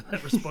love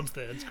that response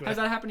there. It's great. Has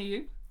that happened to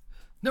you?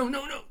 No,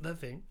 that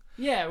thing.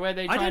 Yeah, where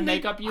they try and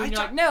make up you, and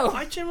you're like, no. no.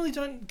 I generally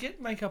don't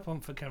get makeup on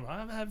for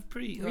camera. I have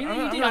pretty. Really, I'm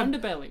you did gonna-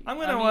 underbelly. I'm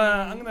gonna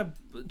I mean, I'm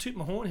gonna toot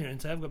my horn here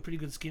and say I've got pretty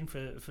good skin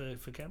for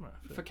camera.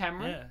 for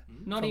camera. Yeah.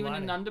 Not for even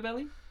lighting. in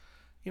underbelly.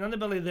 In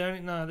Underbelly,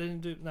 they didn't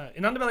do no.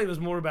 In Underbelly, it was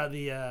more about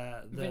the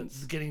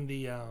Vince. getting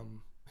the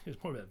It was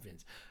more about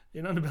Vince.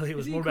 In Underbelly, it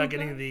was he more about called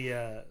getting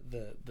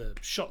the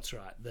shots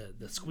right,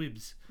 the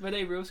squibs. Were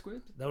they real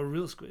squibs? They were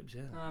real squibs,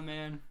 yeah, Oh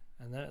man,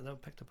 and they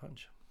packed a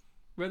punch.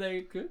 were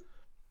they good?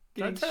 I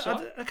Getting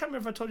shot? can't remember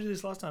if I told you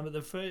this last time, but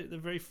the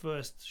very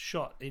first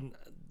shot in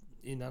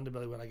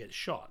Underbelly when I get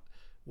shot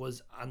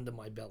was under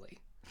my belly.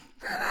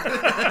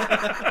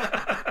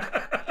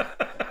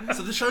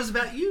 So the show's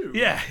about you.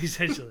 Yeah,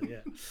 essentially,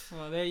 yeah.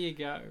 Well, there you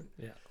go.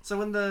 So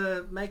when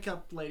the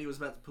makeup lady was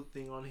about to put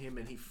thing on him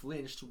and he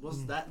flinched,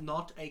 was that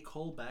not a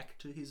callback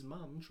to his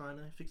mum trying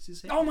to fix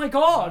his hair? Oh my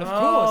god! Of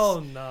Oh,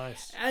 course.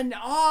 nice. And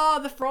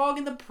the frog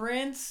and the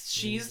prince.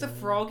 She's the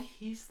frog.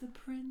 He's the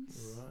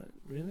prince. Right,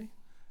 really?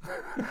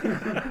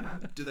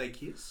 Do they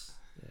kiss?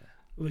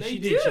 Well, They she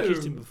did. She do.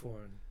 kissed him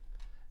before,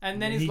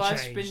 And then He his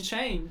life's changed. been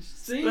changed.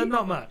 See? but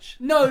not much.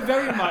 No,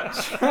 very much.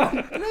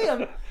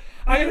 Liam,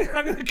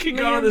 I'm gonna keep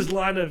going on Liam, this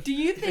line of do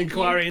you think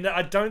inquiry that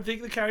I don't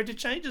think the character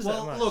changes that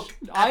Well, much. look,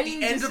 at I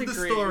the end of the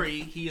disagree. story,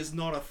 he is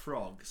not a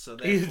frog, so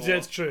He's- therefore...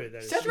 that's true.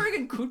 That is Seth true.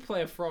 Rogen could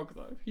play a frog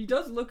though. He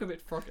does look a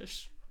bit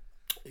froggish.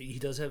 He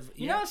does have.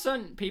 You know how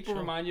certain people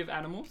Sure. remind you of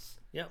animals?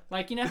 Yep.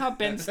 Like, you know how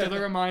Ben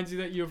Stiller reminds you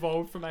that you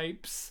evolved from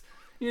apes?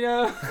 You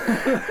know?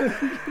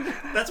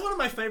 That's one of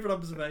my favourite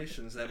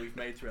observations that we've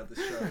made throughout this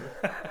show.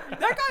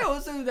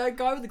 that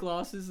guy with the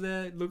glasses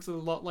there looks a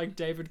lot like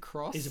David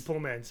Cross. He's a poor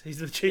man's. He's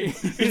the cheap.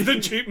 He's the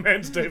cheap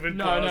man's David.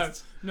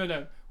 Cross.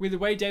 No. With the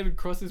way David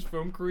Cross's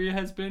film career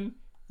has been,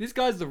 this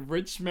guy's the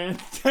rich man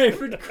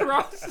David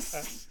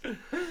Cross.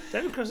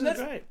 David Cross is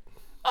That's- great.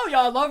 Oh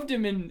yeah, I loved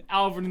him in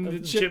Alvin and the The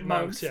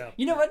Chipmunks. Chipmunks, yeah.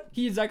 You know what?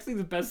 He is actually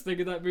the best thing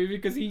in that movie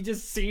because he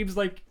just seems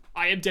like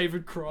I am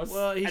David Cross.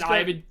 Well, he's and got- I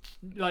am in,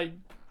 like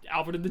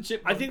Alvin and the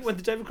Chipmunks. I think when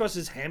David Cross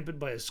is hampered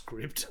by a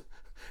script,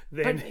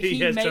 then But he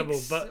has trouble.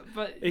 But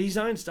but his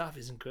own stuff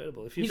is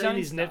incredible. If you've His seen own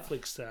his stuff.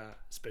 Netflix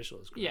special,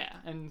 it's great. yeah,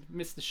 and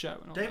missed the show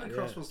and all David that.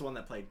 Cross Yeah. was the one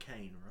that played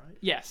Kane, right?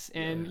 Yes,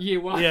 in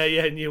year one.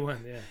 Yeah, new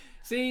one. Yeah.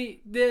 See,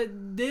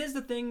 there's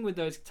the thing with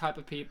those type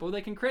of people.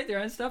 They can create their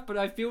own stuff, but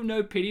I feel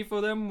no pity for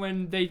them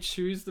when they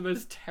choose the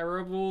most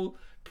terrible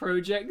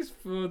projects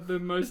for the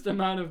most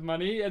amount of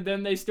money and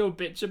then they still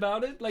bitch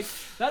about it. Like,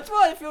 that's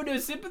why I feel no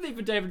sympathy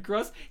for David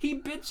Cross. He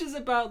bitches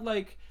about,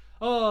 like,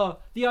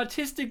 the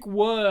artistic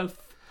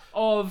worth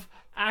of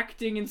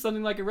acting in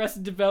something like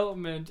Arrested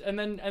Development, and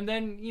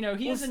then you know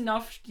he has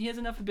enough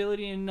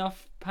ability and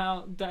enough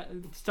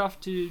stuff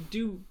to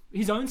do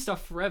his own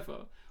stuff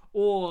forever,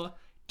 or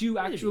do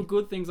actual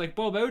good things like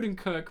Bob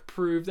Odenkirk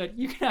proved that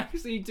you can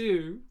actually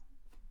do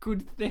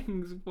good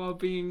things while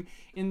being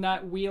in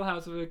that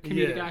wheelhouse of a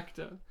comedic Yeah.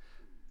 actor.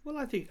 Well,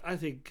 I think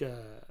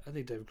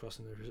David Cross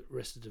in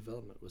Arrested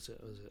Development was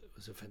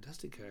a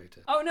fantastic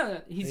character. Oh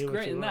no, he's He was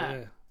great in right, that.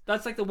 yeah.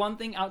 That's like the one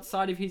thing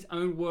outside of his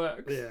own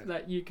works Yeah.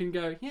 that you can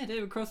go, yeah,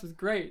 David Cross was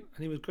great.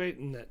 And he was great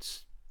in that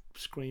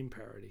Scream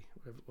parody,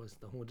 whatever it was,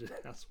 the Haunted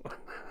House one.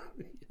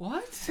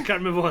 What? I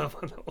can't remember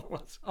what that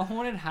was. A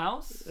Haunted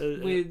House Uh,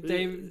 with uh,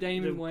 Damon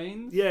the-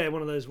 Wayans? Yeah,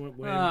 one of those.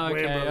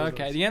 Oh,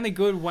 okay. The only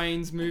good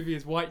Wayne's movie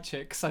is White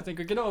Chicks. I think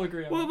we can all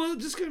agree on that. Well,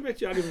 just going back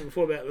to your argument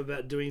before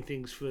about doing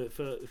things for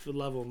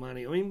love or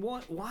money. I mean,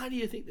 why do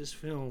you think this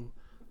film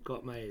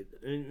got made?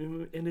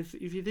 And if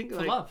you think For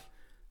like love.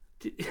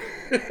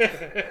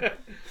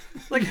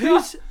 like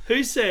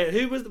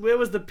where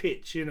was the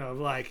pitch? You know, of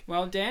like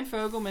Well, Dan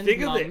Fogelman's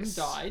Think of mum this.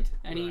 died,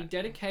 and he Right.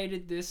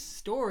 dedicated this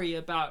story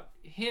about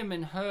him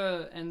and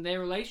her and their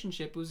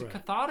relationship. It was a Right.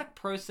 cathartic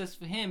process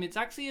for him. It's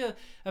actually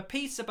a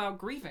piece about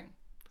grieving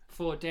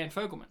for Dan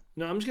Fogelman.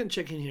 no. I'm just going to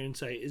check in here and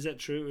say, is that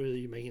true or are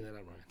you making that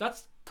up, Ryan?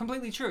 That's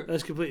completely true.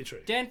 That's completely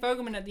true. Dan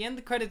Fogelman, at the end of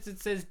the credits,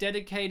 it says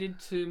dedicated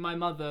to my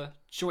mother,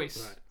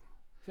 Joyce. Right.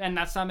 And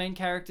that's our main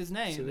character's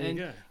name. So there you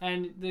go.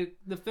 And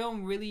the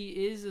film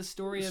really is a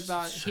story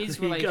about So his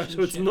there you go. relationship.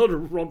 So it's not a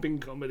romping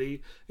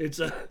comedy. It's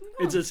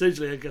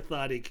essentially a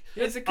cathartic.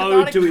 It's a ode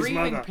cathartic to his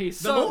grieving mother. piece.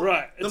 The So more-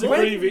 Right. The It's a more-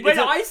 grieving. when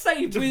it's a- I say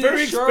it's a with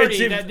very surety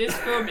expensive- that this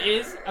film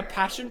is a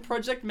passion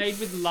project made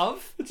with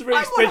love, It's a very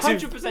I'm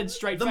expensive- 100%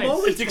 straight The face.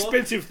 more we It's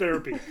expensive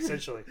therapy,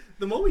 essentially.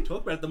 The more we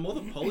talk about it, the more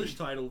the Polish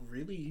title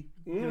really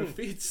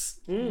fits.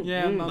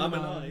 Yeah, Mum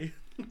and I.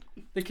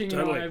 The King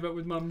Totally. and I, but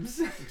with mums.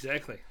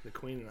 Exactly. The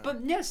Queen and I.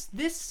 But yes,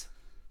 this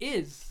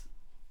is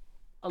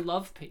a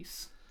love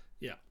piece.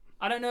 Yeah.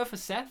 I don't know for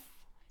Seth.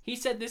 He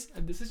said this,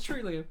 and this is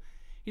true, Liam.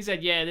 He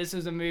said, yeah, this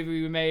was a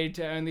movie we made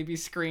to only be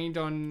screened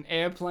on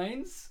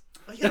airplanes.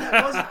 Oh, yeah,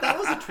 that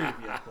was a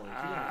trivia point.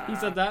 Yeah. He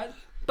said that.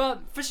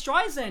 But for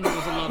Streisand, it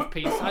was a love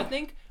piece. I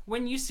think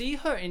when you see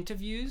her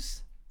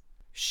interviews,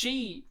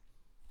 she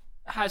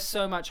has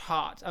so much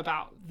heart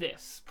about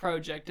this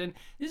project. And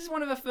this is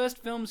one of her first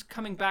films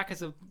coming back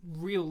as a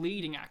real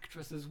leading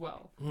actress as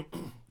well.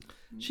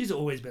 She's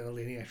always been a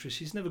leading actress.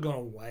 She's never gone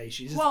away.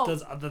 She just Well-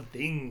 does other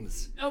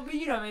things. Oh, but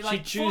you know, I mean, She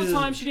like, full chooses-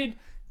 time she did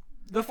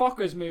the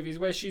Fockers movies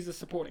where she's a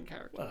supporting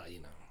character. Well, you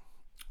know,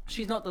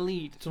 She's not the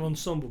lead. it's an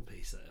ensemble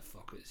piece there,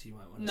 Fockers, you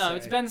might want to say. No,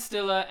 it's Ben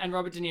Stiller and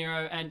Robert De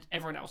Niro and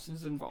everyone else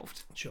is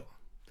involved. Sure.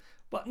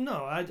 But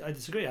no, I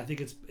disagree. I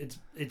think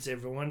it's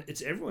everyone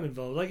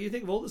involved. Like, you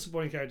think of all the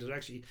supporting characters are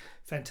actually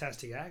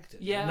fantastic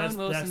actors. Yeah, And Owen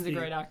Wilson's a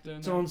great actor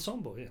It's an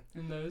ensemble, yeah.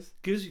 in those.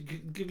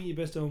 Give me your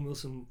best Owen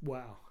Wilson.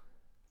 Wow.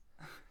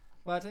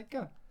 Where'd it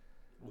go?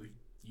 Well,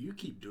 you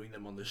keep doing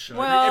them on the show.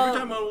 Well- Every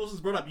time Owen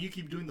Wilson's brought up, you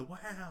keep doing the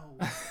wow.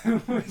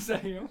 Was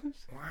that yours?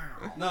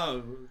 Wow.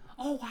 No.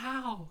 Oh,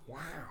 wow. Wow.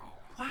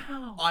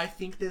 Wow. I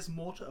think there's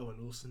more to Owen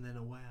Wilson than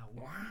a wow.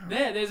 Wow.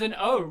 There's an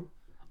O.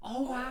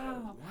 Oh,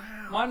 wow.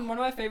 Wow. One of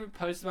my favorite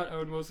posts about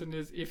Owen Wilson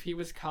is if he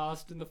was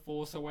cast in The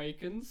Force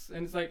Awakens,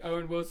 and it's like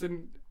Owen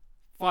Wilson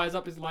fires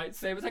up his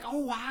lightsaber. It's like, oh,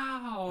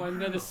 wow.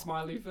 And then a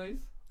smiley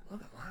face.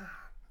 Look at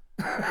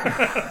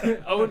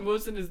that. Owen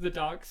Wilson is the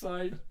dark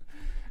side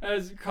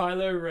as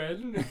Kylo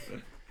Ren.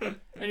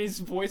 And his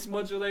voice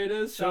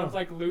modulator sounds Sure.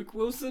 like Luke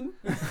Wilson,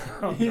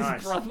 Oh, his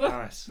nice. brother.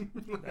 Nice.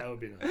 That would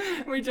be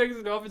nice. When he takes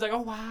it off, it's like,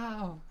 oh,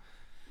 wow.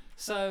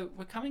 So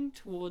we're coming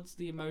towards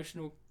the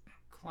emotional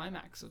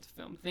climax of the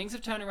film. Things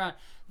have turned around.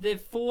 They've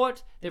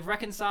fought, they've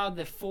reconciled,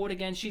 they've fought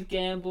again. She's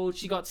gambled.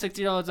 She got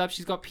 $60 up.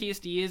 She's got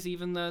pierced ears,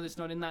 even though it's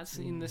not in that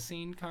in the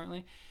scene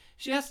currently.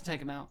 She has to take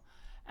him out.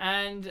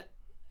 And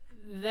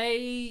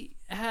they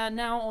are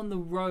now on the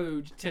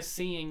road to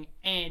seeing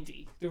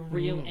Andy, the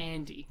real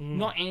Andy,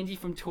 not Andy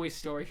from Toy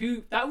Story.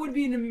 Who that would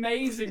be an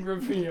amazing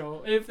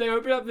reveal if they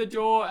opened up the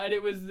door and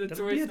it was the That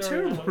Toy would be a Story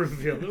terrible house.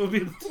 reveal. It would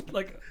be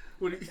like...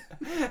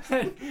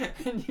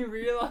 and you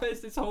realize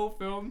this whole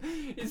film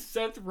is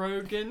Seth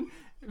Rogen,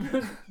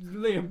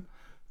 Liam.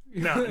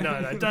 No,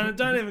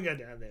 don't even go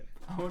down there.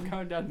 Oh, we're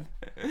going down.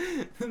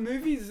 The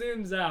movie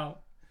zooms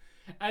out,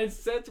 and it's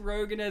Seth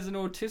Rogen as an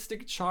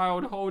autistic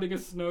child holding a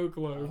snow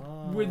globe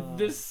with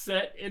this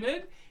set in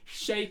it,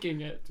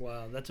 shaking it,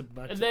 Wow, that's a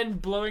bunch and then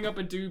blowing up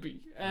a doobie.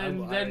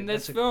 And then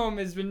this that's a- film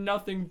has been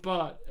nothing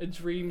but a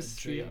dream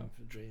sphere.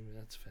 dream.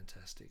 That's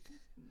fantastic.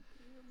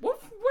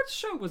 What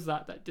show was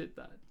that did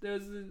that? There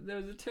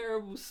was a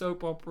terrible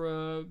soap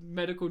opera,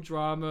 medical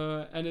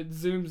drama, and it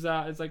zooms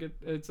out. It's like an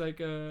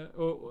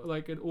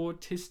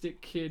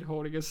autistic kid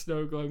holding a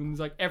snow globe, and it's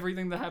like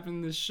everything that happened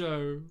in this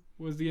show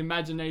was the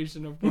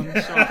imagination of one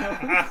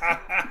child.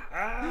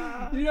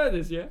 You know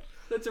this, yeah?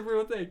 That's a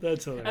real thing.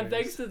 That's hilarious. And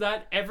thanks to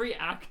that, every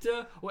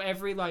actor or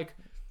every like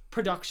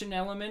production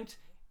element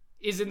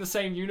is in the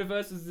same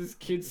universe as this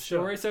kid's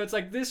story. So it's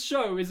like this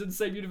show is in the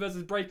same universe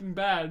as Breaking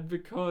Bad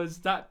because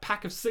that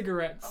pack of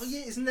cigarettes Oh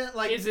yeah, isn't that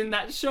like? is in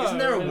that show. Isn't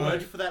there a And, word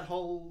like, for that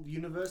whole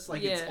universe?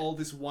 Like it's Yeah. all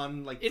this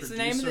one like it's the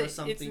producer name of the or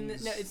something.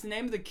 it's the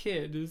name of the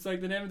kid. It's like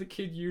the name of the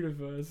kid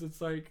universe.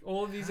 It's like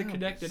all of these are How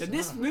connected, and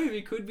this bizarre.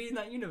 movie could be in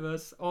that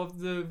universe of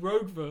the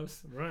Rogueverse.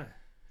 Right.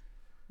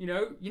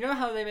 You know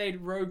how they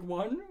made Rogue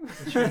One?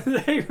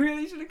 They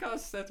really should have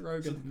cast Seth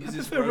Rogen. Is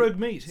this For Rogue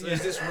Meat. So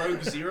is this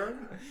Rogue Zero?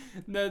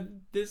 No,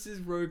 this is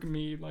Rogue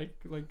Me, like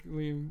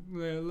Liam.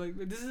 Like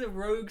this is a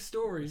Rogue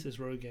story. This is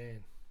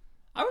Rogan.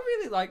 I would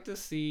really like to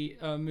see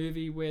a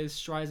movie with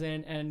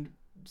Streisand and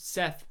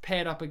Seth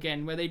paired up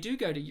again, where they do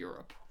go to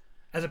Europe.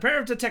 As a pair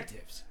of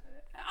detectives.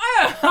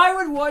 I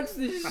would watch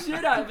the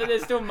shit out of it. They're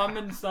still mum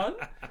and son.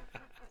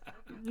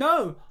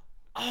 No.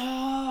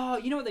 Oh,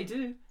 you know what they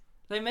do?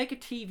 They make a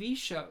TV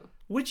show.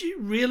 Would you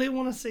really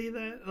want to see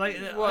that? Like,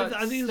 What,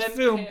 I think Seth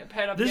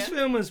paired up this again?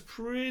 film has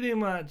pretty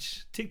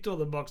much ticked all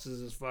the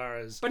boxes as far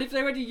as. But if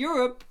they went to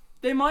Europe,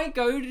 they might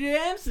go to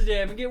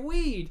Amsterdam and get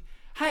weed.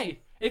 Hey,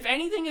 if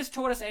anything has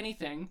taught us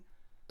anything,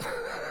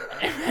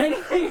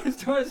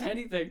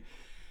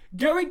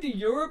 going to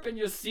Europe in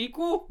your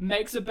sequel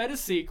makes a better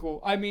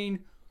sequel. I mean,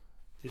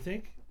 Do you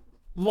think?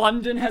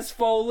 London Has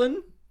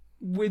Fallen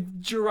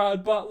with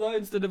Gerard Butler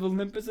instead of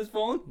Olympus Has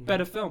Fallen.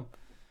 Better film.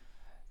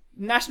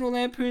 National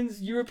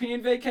Lampoon's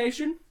European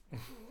Vacation.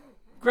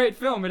 Great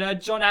film. It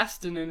had John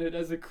Aston in it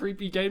as a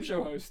creepy game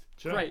show host.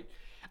 Sure. Great.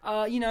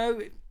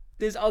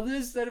 There's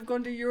others that have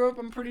gone to Europe,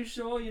 I'm pretty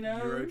sure,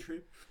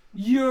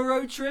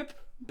 Eurotrip.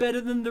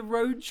 Better than the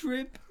road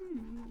trip.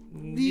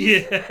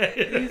 These are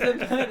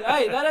better.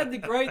 Hey, that had the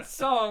great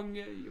song.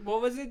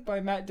 What was it? By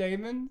Matt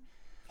Damon?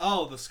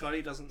 Oh, the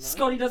Scotty doesn't know.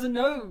 Scotty doesn't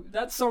know.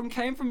 That song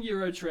came from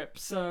Eurotrip,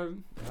 so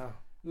Wow.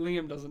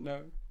 Liam doesn't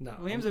know. No.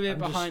 Liam's a bit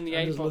behind the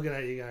eight I'm just ball. looking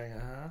at you going,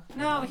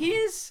 Now,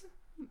 here's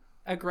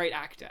a great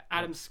actor,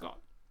 Adam Scott.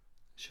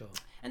 Sure.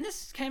 And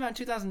this came out in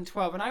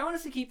 2012, and I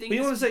honestly keep But thinking...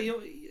 you want to say,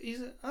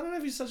 I don't know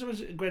if he's such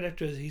a great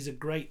actor as he's a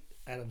great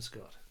Adam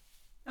Scott.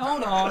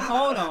 Hold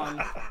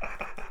on.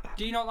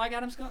 Do you not like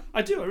Adam Scott?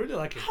 I do, I really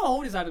like him. How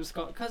old is Adam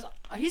Scott? Because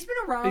he's been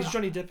around... He's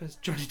Johnny Depp's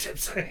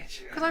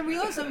age. Because I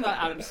realized something about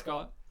Adam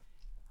Scott.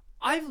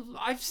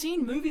 I've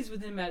seen movies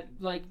with him at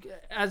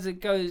as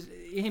it goes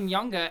him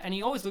younger, and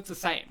he always looks the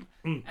same.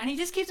 And he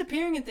just keeps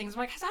appearing in things. I'm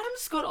like, has Adam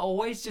Scott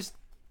always just?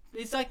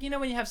 It's like,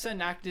 when you have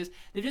certain actors,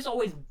 they've just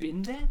always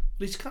been there.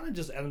 He's kind of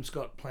just Adam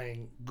Scott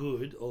playing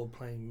good or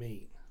playing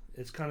mean.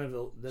 It's kind of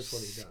that's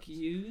what he does.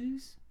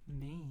 Excuse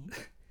me.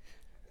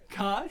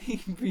 Can't he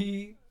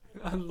be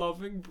a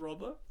loving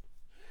brother?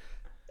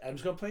 Adam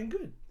Scott playing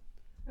good.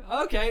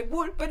 Okay,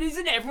 what? But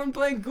isn't everyone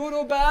playing good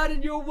or bad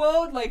in your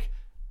world? Like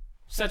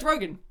Seth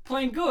Rogen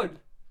playing good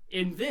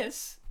in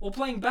this, or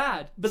playing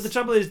bad. But the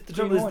trouble is the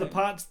Hornet.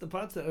 parts that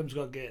Adam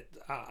Scott get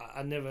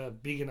are never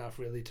big enough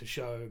really to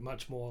show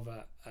much more of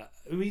a.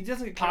 He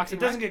doesn't get Parks he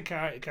and doesn't get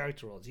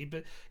character roles. He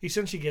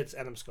essentially gets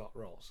Adam Scott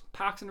roles.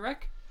 Parks and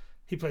Rec,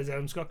 He plays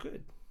Adam Scott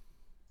good.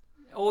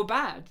 or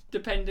bad,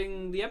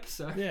 depending the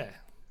episode. Yeah,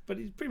 but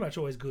he's pretty much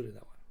always good in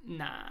that one.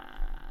 Nah.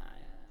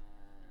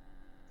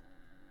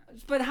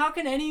 But how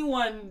can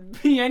anyone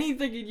be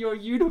anything in your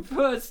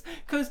universe?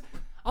 Because,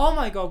 oh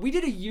my god, we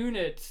did a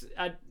unit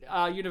at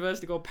our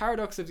university called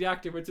Paradox of the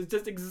Actor, which is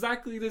just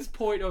exactly this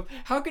point of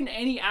how can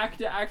any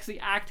actor actually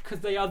act because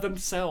they are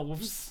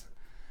themselves?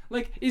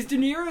 Like, is De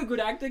Niro a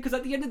good actor? Because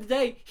at the end of the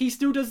day, he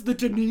still does the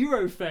De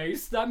Niro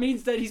face. That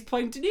means that he's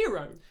playing De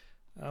Niro.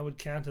 I would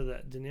counter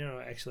that De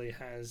Niro actually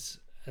has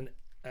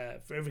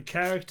for every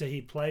character he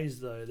plays,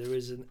 though, there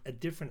is a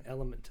different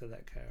element to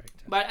that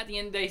character. But at the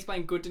end of the day, he's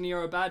playing good De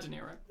Niro or bad De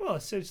Niro. Well,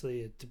 essentially,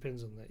 it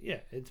depends on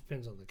it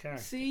depends on the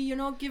character. See, you're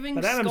not giving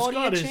But Adam Scotty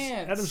Scott a is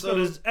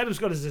chance. Adam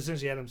Scott is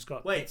essentially Adam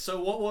Scott. Wait, so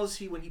what was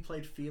he when he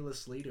played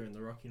Fearless Leader in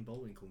the Rocky and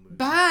Bullwinkle movie?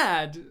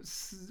 Bad,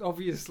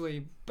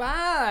 obviously.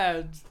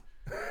 Bad.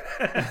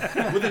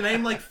 With a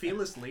name like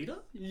Fearless Leader?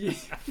 Yeah.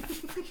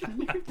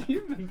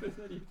 You remember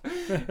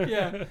that?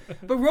 Yeah.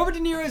 But Robert De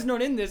Niro is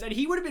not in this, and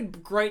he would have been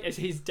great as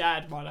his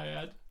dad, might I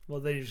add. Well,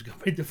 then you just got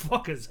to meet the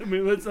fuckers. I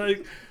mean, it's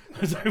like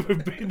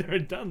we've been there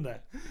and done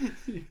that.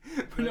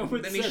 But not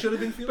with Then he Seth, should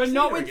have been Fearless but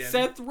not Leader with again.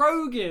 Seth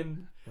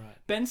Rogen. Right.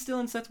 Ben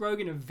Stiller and Seth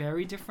Rogen are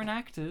very different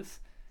actors.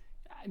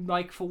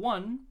 Like, for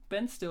one,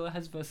 Ben Stiller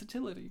has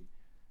versatility.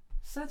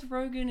 Seth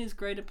Rogen is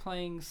great at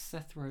playing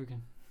Seth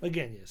Rogen.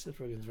 Again, yes, Seth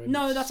Rogen's very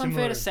No, much that's similar.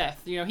 unfair to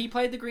Seth. He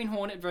played the Green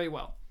Hornet very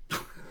well.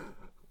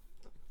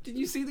 Did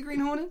you see the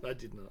Green Hornet? I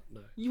did not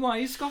know. Why are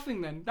you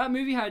scoffing then? That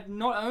movie had,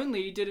 not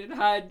only did it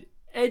had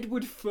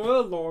Edward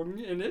Furlong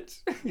in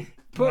it,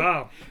 but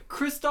Wow.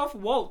 Christoph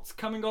Waltz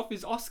coming off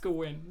his Oscar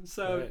win.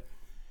 So Right.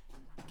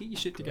 get your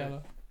shit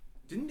together.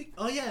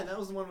 Oh yeah, that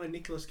was the one where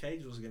Nicolas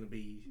Cage was going to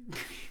be.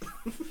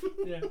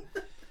 Yeah.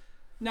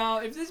 Now,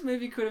 if this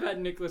movie could have had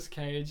Nicolas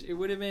Cage, it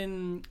would have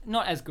been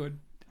not as good.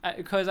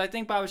 Because I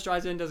think Barbra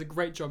Streisand does a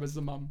great job as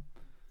the mum.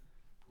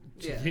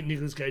 So you think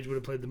Nicolas Cage would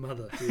have played the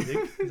mother? Do you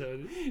think? Is that what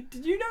it is?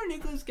 Did you know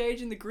Nicolas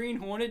Cage in The Green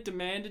Hornet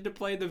demanded to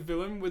play the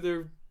villain with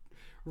a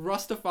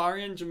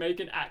Rastafarian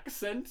Jamaican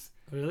accent?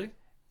 Really?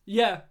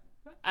 Yeah.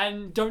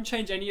 And don't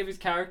change any of his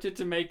character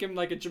to make him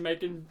like a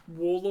Jamaican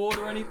warlord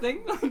or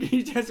anything. Like,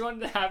 he just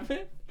wanted to have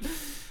it.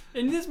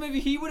 In this movie,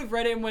 he would have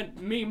read it and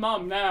went, "Me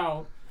mum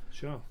now."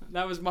 Sure.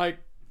 That was my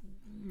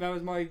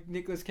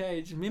Nicolas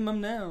Cage. Me mum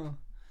now.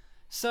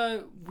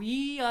 So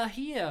we are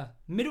here.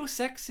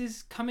 Middlesex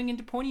is coming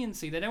into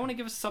poignancy. They don't want to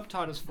give us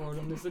subtitles for it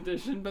on this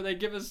edition, but they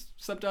give us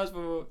subtitles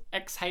for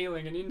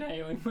exhaling and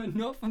inhaling, but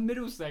not for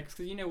Middlesex.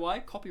 Because you know why?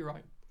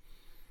 Copyright.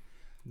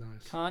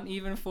 Nice. Can't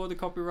even afford the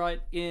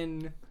copyright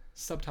in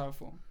subtitle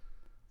form.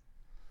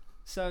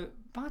 So,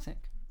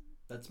 Bartek,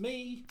 That's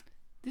me.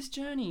 this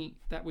journey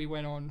that we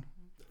went on,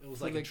 It was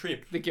For like the- a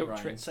trip. the guilt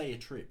Ryan. trip. Say a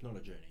trip, not a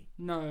journey.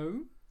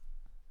 no,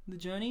 the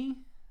journey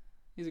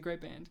is a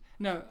great band.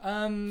 No,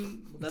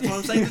 That's what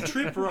I'm saying. The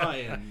trip,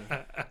 Ryan.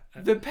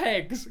 the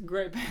Pegs,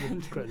 great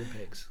band. Great, the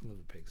pigs. Love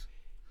the pigs.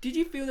 Did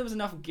you feel there was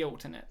enough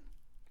guilt in it?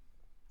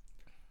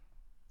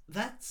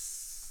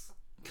 That's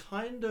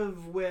kind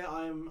of where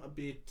I'm a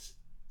bit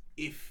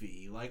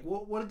iffy. Like,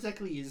 what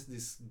exactly is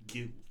this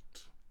guilt?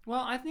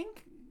 Well, I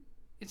think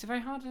it's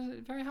very hard.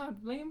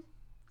 Liam,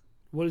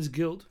 What is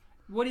guilt?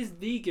 what is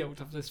the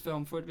guilt of this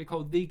film for it to be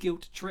called The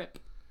Guilt Trip?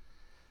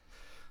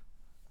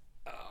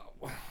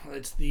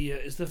 It's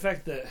the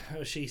fact that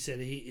she said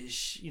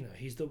he's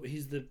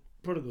the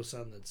prodigal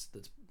son that's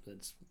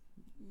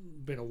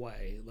been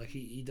away. Like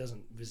he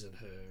doesn't visit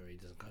her, he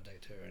doesn't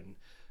contact her, and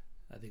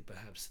I think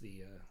perhaps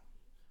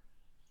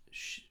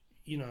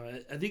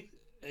I think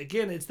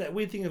again it's that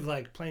weird thing of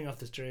like playing off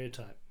the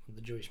stereotype of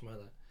the Jewish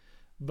mother,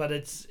 but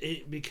it's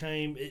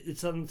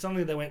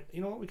something they went,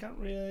 you know what, we can't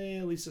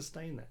really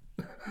sustain that.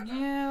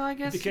 Yeah, I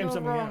guess became you're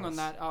something wrong else. on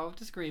that. I'll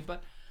disagree,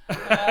 but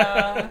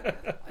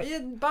yeah,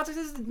 but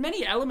there's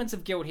many elements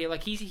of guilt here.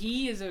 Like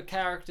he is a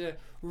character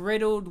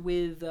riddled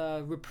with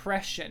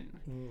repression,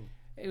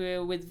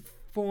 with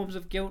forms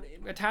of guilt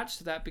attached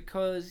to that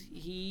because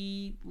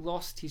he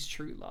lost his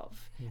true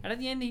love, and at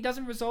the end he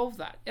doesn't resolve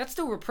that. That's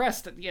still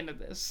repressed at the end of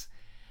this.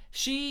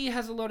 She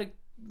has a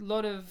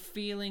lot of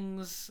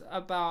feelings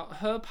about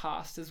her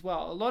past as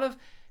well. A lot of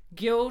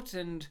guilt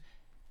and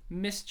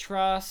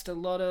mistrust, a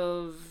lot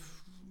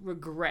of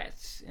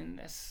regret in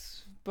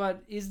this.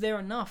 But is there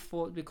enough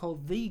for it to be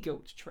called the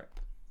guilt trip?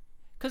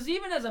 Because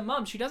even as a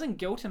mum, she doesn't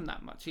guilt him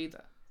that much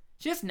either.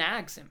 She just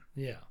nags him.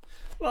 Yeah.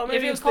 Well,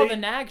 If it was called the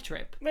nag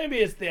trip. maybe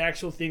it's the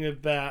actual thing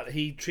about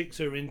he tricks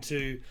her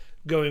into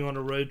going on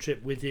a road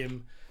trip with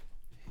him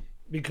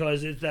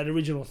because it's that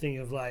original thing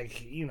of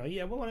like,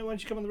 yeah, well, why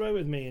don't you come on the road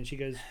with me? And she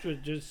goes,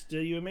 just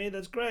you and me,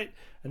 that's great.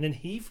 And then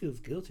he feels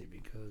guilty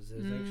because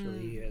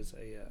he has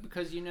a...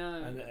 Because,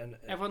 an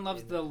everyone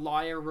loves the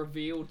liar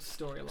revealed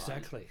storyline.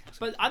 Exactly.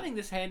 But I think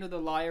this handled the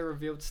liar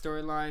revealed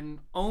storyline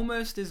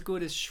almost as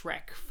good as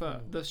Shrek,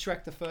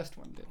 the first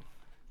one did.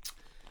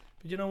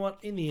 But you know what?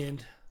 In the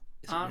end,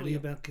 it's Aren't really we-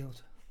 about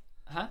guilt.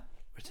 Huh?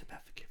 It's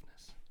about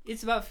forgiveness.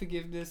 It's about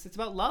forgiveness. It's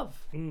about love.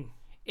 Mm.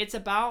 It's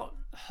about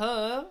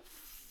her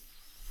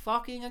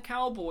fucking a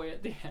cowboy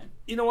at the end.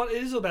 You know what?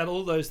 It is about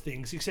all those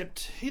things,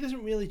 except he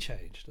doesn't really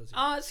change, does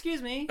he?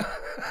 Excuse me.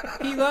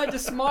 He learned to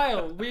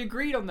smile. We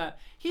agreed on that.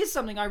 Here's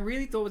something I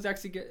really thought was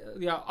actually good.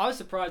 Yeah, I was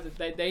surprised that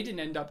they didn't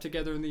end up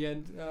together in the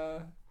end.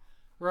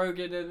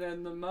 Rogan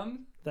and the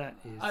mum. That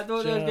is. I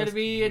thought there was going to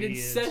be an weird.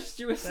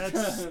 incestuous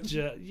That's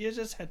turn. you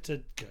just had to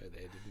go there,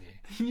 didn't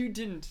you? You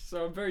didn't,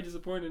 so I'm very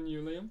disappointed in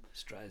you, Liam.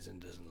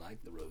 Streisand doesn't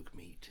like the rogue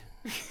meat.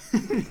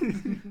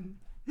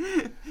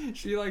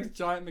 She likes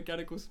giant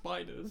mechanical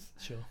spiders.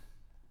 Sure.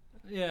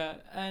 Yeah,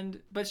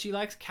 but she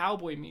likes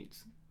cowboy meat.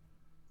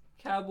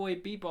 Cowboy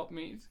bebop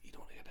meat. You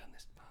don't want to go down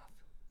this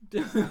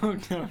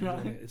path. Oh,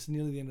 no. It's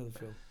nearly the end of the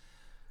film.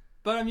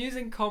 But I'm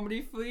using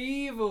comedy for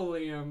evil,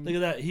 Liam. Look at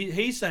that.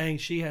 He's saying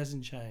she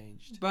hasn't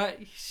changed. But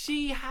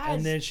she has.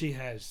 And then she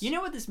has. You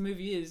know what this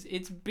movie is?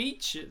 It's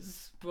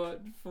Beaches,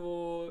 but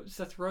for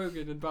Seth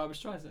Rogen and Barbara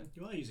Streisand.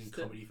 You are using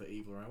comedy for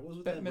evil, right? What was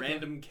Bette that Midler.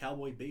 random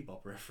Cowboy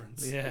Bebop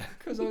reference? Yeah.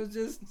 Because I was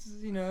just,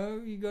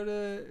 you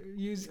gotta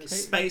use...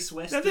 Space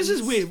Western. Now this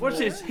is weird. Watch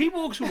this. He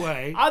walks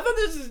away. I thought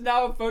this is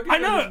now a focus I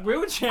know. on his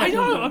wheelchair. I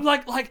know. I'm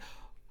like,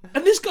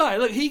 and this guy,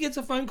 look, he gets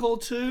a phone call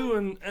too,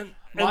 and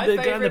My the guy in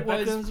the favorite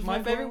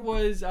background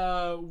was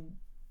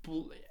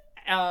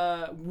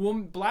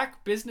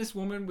black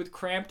businesswoman with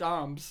cramped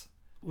arms.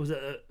 Was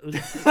it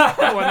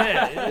that one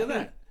there? Look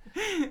at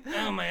that.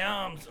 Oh, my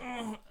arms.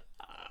 Oh,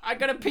 I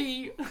gotta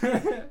pee.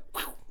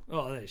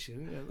 there she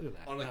is. Yeah, look at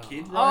that. On a Oh.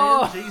 kid, Ryan?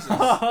 Oh, Jesus.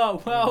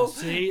 well,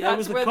 See,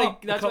 that's the where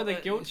cop. that's where the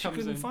cop, guilt she comes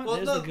couldn't in. Find, Well,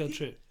 there's no, the guilt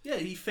trip. Yeah,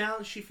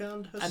 she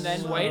found her And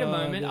then son. wait a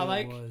moment, I there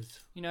like- it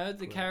was.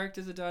 The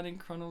characters are done in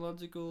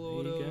chronological There you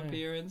order go. of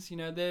appearance.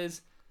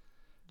 There's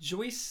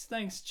Joyce.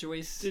 Thanks,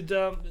 Joyce. Did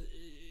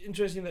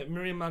interesting that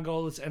Miriam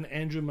Margolis and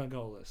Andrew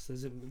Margolis.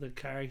 There's the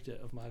character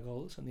of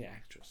Margolis and the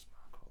actress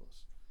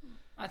Margolis.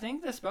 I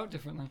think they're spelled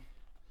differently.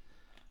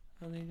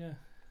 Oh, there you go.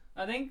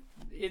 I think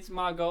it's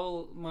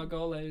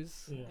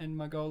Margoles Yeah. and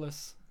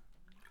Margolis.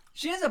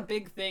 She has a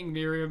big thing,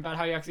 Miriam, about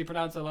how you actually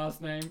pronounce her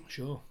last name.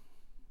 Sure.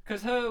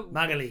 Because her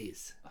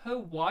Margolis.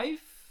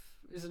 wife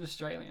is an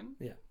Australian.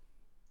 Yeah.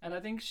 And I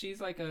think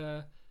she's like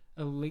a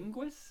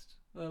linguist.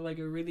 Like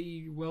a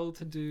really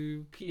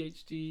well-to-do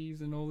PhDs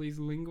and all these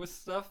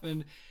linguist stuff.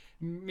 And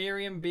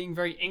Miriam, being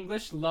very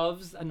English,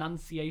 loves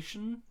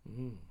enunciation.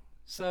 Mm.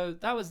 So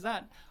that was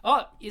that.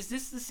 Oh, is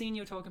this the scene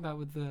you're talking about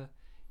with the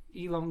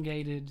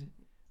elongated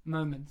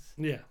moments?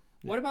 Yeah.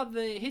 What about the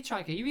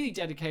hitchhiker? He really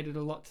dedicated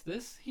a lot to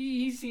this.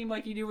 He seemed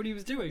like he knew what he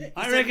was doing. He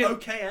I said reckon-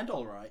 okay and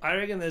all right. I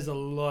reckon there's a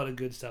lot of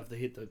good stuff that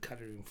hit the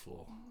cutting room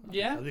floor.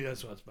 Yeah? I think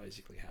that's what's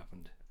basically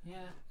happened. Yeah.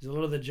 There's a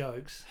lot of the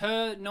jokes.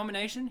 Her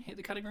nomination hit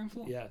the cutting room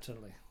floor. Yeah,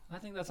 totally. I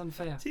think that's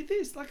unfair. See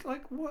this, like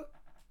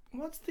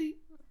what's the?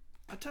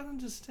 I don't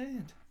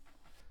understand.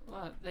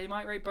 Well, they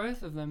might rate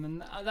both of them,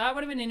 and that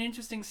would have been an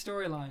interesting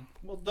storyline.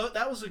 Well,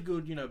 that was a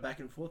good, back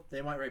and forth.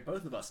 They might rate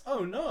both of us.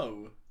 Oh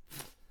no!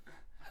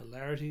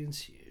 Hilarity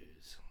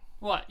ensues.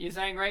 What, you're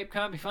saying rape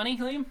can't be funny,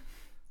 Liam?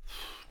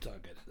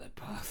 Don't go to that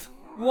path.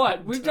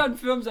 What? We've done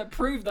films that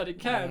prove that it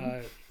can.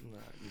 No.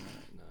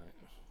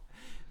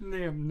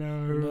 Liam,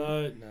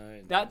 no. No.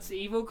 That's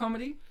evil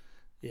comedy?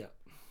 Yeah.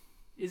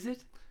 Is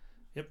it?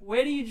 Yep.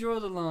 Where do you draw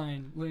the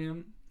line,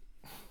 Liam?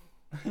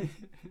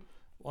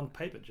 On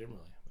paper, generally.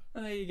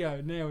 Oh, there you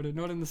go. Nailed it.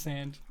 Not in the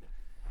sand.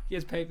 He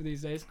has paper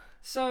these days.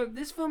 So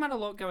this film had a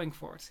lot going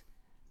for it.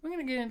 We're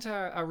going to get into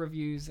our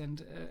reviews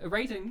and a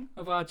rating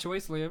of our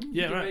choice, Liam.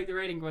 Yeah, You can right. make the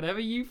rating whatever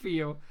you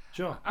feel.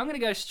 Sure. I'm going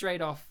to go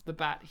straight off the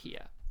bat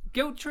here.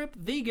 Guilt Trip,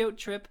 The Guilt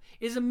Trip,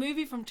 is a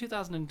movie from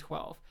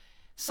 2012.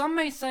 Some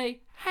may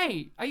say,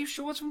 hey, are you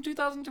sure it's from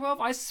 2012?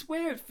 I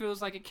swear it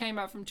feels like it came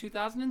out from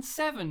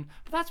 2007.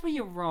 But that's where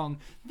you're wrong.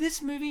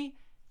 This movie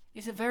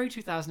is a very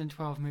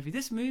 2012 movie.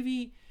 This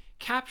movie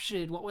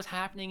captured what was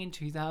happening in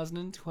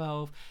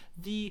 2012.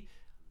 The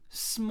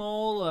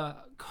smaller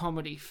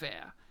comedy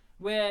fare,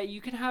 where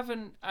you can have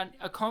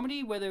a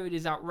comedy, whether it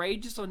is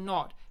outrageous or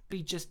not,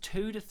 be just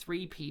 2 to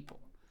 3 people.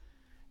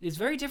 It's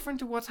very different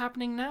to what's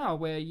happening now,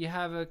 where you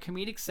have a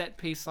comedic set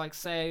piece like,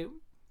 say,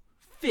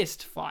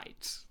 Fist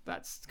Fight,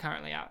 that's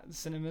currently out in the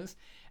cinemas,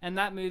 and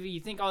that movie,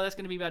 you think, oh, that's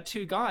going to be about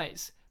 2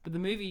 guys, but the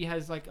movie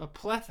has like a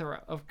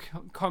plethora of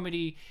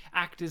comedy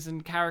actors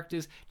and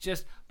characters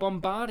just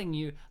bombarding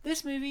you.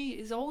 This movie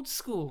is old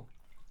school.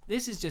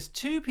 This is just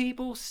 2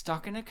 people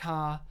stuck in a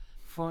car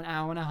for an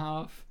hour and a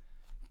half,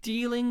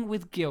 dealing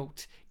with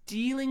guilt,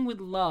 dealing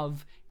with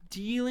love,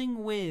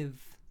 dealing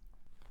with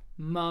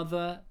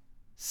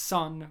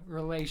mother-son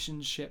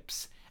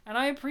relationships. And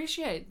I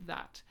appreciate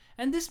that.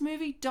 And this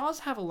movie does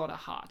have a lot of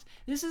heart.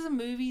 This is a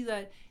movie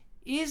that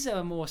is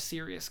a more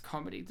serious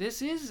comedy.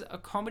 This is a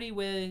comedy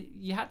where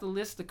you have to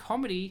list the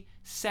comedy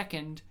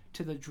second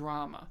to the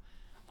drama.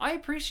 I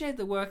appreciate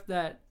the work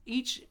that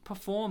each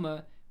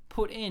performer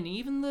put in,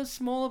 even the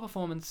smaller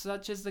performance,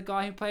 such as the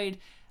guy who played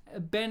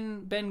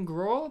Ben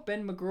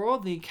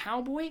McGraw, the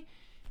cowboy.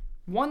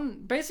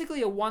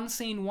 Basically a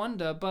one-scene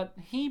wonder, but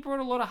he brought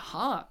a lot of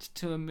heart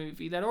to a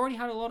movie that already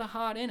had a lot of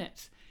heart in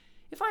it.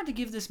 If I had to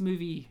give this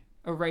movie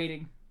a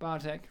rating,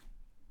 Bartek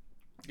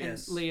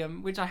Yes. and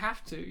Liam, which I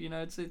have to,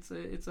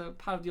 it's a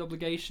part of the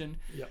obligation.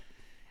 Yep.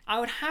 I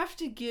would have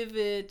to give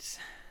it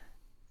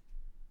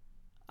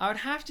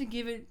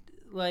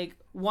like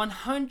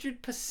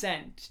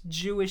 100%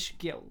 Jewish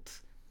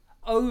guilt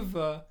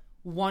over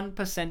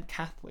 1%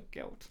 Catholic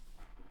guilt.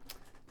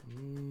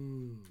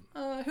 Who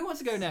wants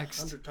to go next?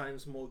 100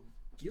 times more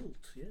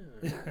guilt,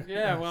 yeah.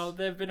 Yeah, well,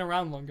 they've been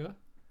around longer.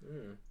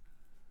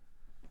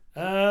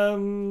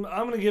 I'm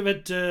gonna give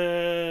it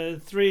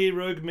 3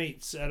 rogue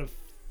meats out of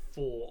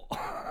 4.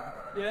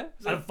 Yeah?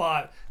 Out of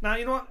 5. Now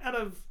you know what?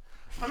 I'm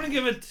gonna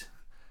give it.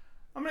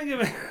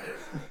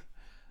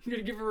 You're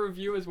gonna give a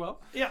review as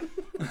well? Yeah.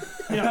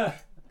 Yeah.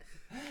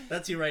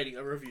 That's your rating,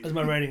 a review. That's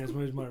my rating. That's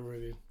my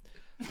review.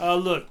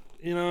 Look,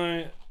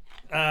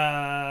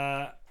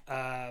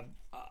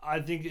 I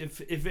think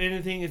if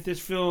anything, if this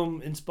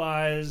film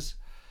inspires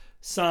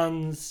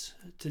sons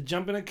to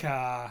jump in a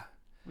car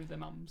With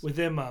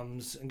their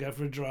mums. and go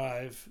for a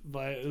drive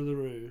via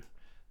Uluru,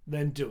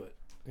 then do it.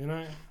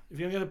 If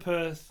you're going to go to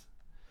Perth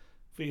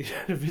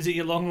to visit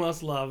your long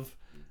lost love,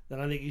 then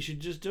I think you should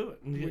just do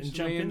it and Which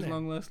jump in Liam's there.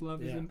 long lost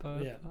love is Yeah, in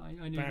Perth. yeah, I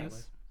knew apparently.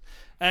 this.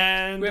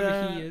 And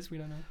Whoever he is, we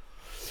don't know.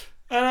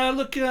 And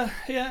look, and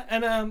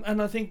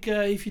I think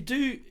if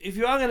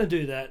you are going to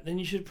do that, then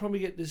you should probably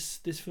get this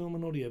film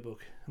an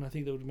audiobook, and I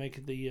think that would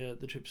make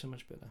the trip so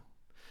much better.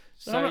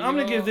 So I'm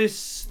going to give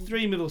this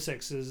 3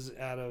 Middlesexes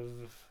out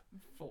of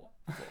 4.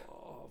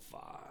 4,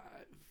 5,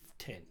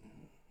 10.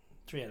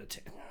 3 out of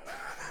 10.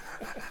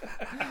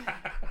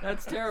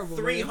 That's terrible.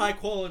 3 Liam. high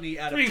quality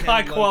out of 3 10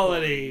 high low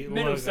quality.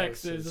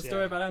 Middlesexes, logos, a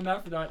story about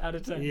Hermaphrodite out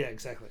of 10. Yeah,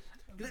 exactly.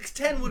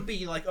 10 would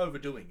be like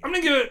overdoing I'm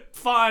it. going to give it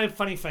 5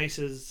 funny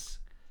faces.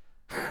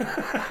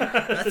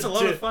 That's a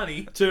lot of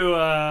funny.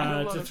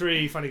 To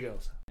 3 funny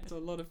girls. It's a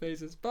lot of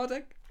faces.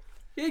 Bartek,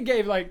 he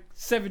gave like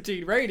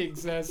 17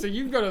 ratings there, so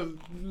you've got to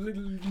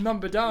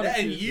number down. Yeah, a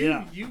and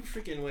few. you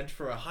freaking went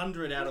for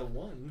 100 out of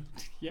 1.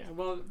 Yeah,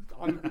 well,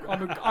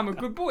 I'm a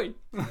good boy.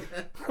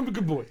 I'm a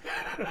good boy.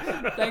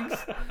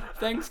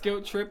 Thanks,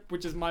 Guilt Trip,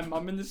 which is my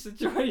mum in this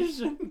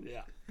situation.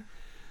 Yeah.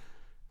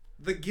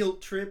 The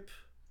Guilt Trip,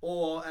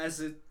 or as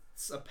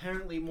it's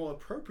apparently more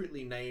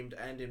appropriately named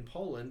and in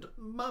Poland,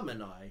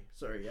 Mama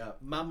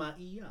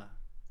Ia.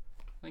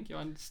 Thank you,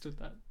 I understood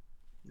that.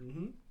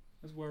 Mm-hmm.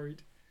 I was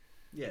worried.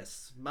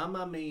 Yes,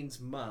 Mama means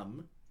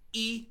mum,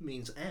 E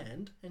means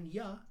and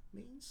ya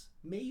means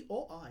me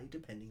or I,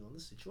 depending on the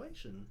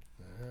situation.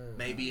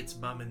 Maybe it's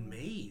mum and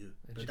me,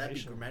 but that'd be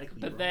Educational. grammatically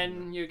But wrong.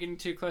 then you're getting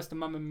too close to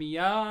Mamma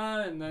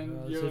Mia, and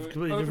then it's a you're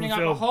completely opening up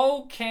different a film.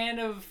 whole can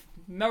of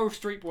Meryl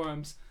Streep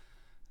worms.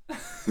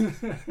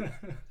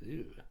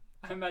 Ew.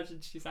 I imagine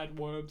she's had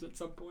worms at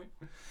some point.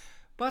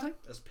 But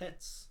As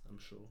pets, I'm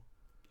sure.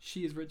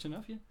 she is rich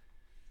enough, yeah.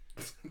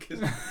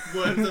 Because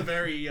worms are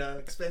very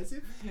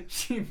expensive.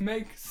 She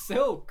makes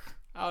silk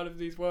out of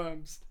these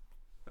worms.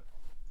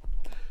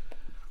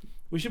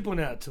 We should point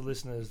out to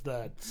listeners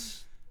that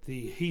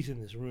the heat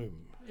in this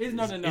room Is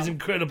not enough. is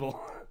incredible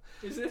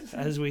Is it?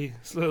 as we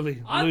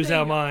slowly I lose think,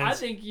 our I minds.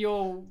 think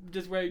you're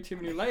just wearing too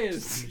many layers.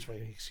 Excuse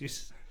me,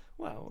 excuses.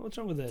 Wow, what's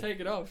wrong with that? Take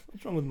it off.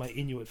 What's wrong with my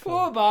Inuit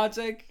Poor film?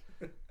 Bartek.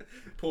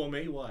 Poor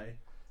me, why?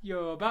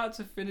 You're about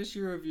to finish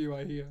your review,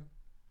 I hear.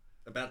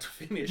 About to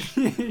finish.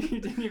 You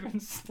didn't even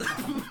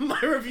start. My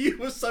review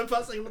was so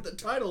fussing what the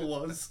title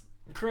was.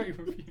 Great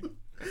review.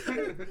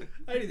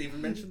 I didn't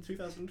even mention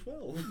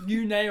 2012.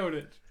 You nailed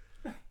it.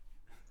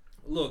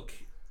 Look,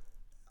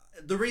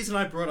 the reason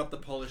I brought up the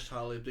Polish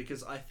title is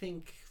because I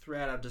think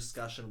throughout our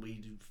discussion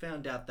we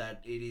found out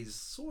that it is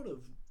sort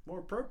of more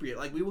appropriate.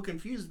 Like, we were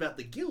confused about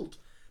the guilt,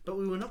 but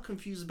we were not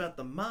confused about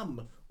the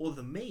mum or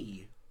the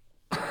me.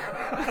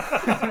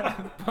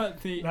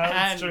 But the No,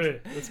 that's and. true.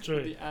 That's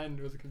true. The and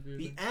was The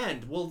confusing.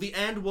 and. Well, the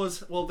and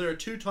was... Well, there are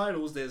two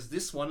titles. There's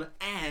this one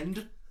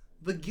and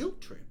The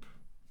Guilt Trip.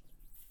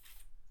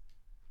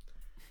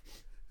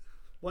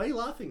 Why are you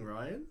laughing,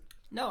 Ryan?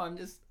 No, I'm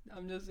just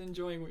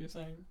enjoying what you're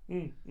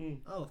saying.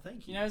 Oh,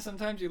 thank you. You know,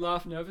 sometimes you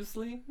laugh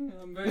nervously.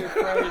 I'm very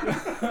afraid.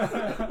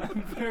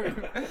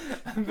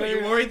 I'm Are very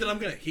you worried that I'm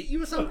going to hit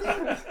you or something?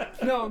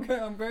 No,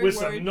 I'm very With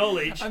worried. some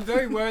knowledge. I'm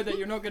very worried that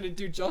you're not going to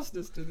do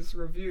justice to this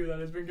review that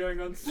has been going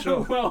on so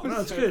Sure. well.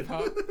 No, it's so good.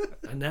 far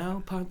And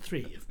now part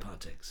 3 of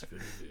Partek's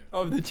review.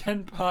 of the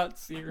 10-part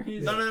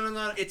series.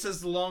 No. It's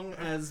as long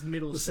as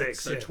Middlesex,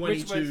 Six, so yeah.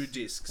 22 Which was-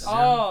 discs.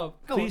 Oh,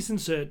 go on. Please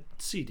insert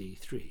CD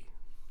 3.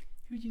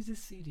 Who uses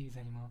CDs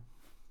anymore?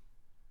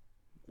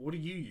 What do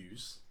you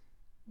use?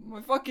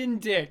 My fucking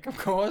dick, of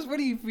course. What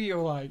do you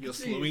feel like? Your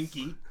Jeez.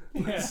 Slowinky.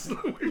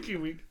 Yeah. Wiki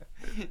week.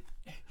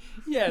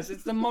 Yes,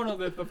 it's the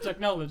monolith of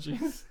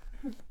technologies.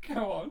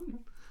 Go on.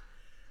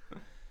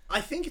 I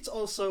think it's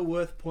also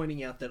worth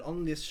pointing out that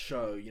on this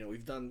show, you know,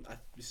 we've done...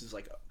 this is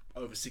like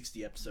over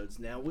 60 episodes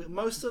now.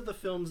 Most of the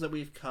films that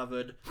we've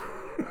covered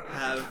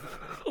have...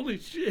 Holy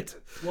shit.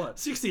 What?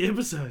 60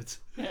 episodes.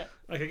 Yeah.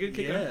 Okay, good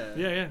kick. Yeah.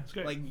 Yeah, it's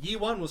great. Like, year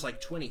one was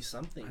like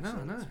 20-something.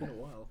 I know. It's been a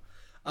while.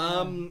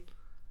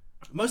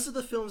 Most of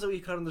the films that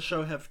we've cut on the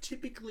show have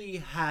typically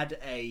had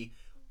a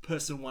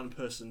person 1,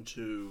 person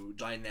 2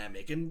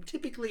 dynamic, and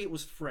typically it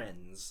was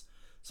friends.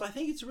 So I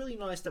think it's really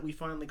nice that we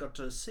finally got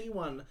to see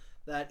one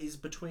that is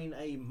between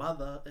a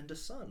mother and a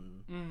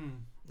son.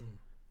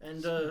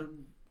 And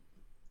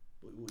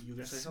you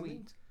gonna say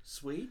something?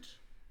 Sweet,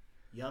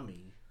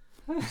 yummy.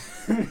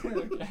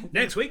 Okay.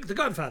 Next week, The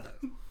Godfather.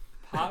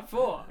 Part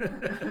 4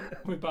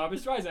 with Barbara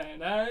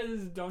Streisand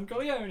as Don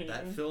Corleone.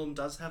 That film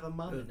does have a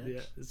mum in it,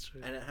 Yeah, it's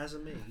true. and it has a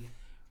me.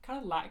 Kind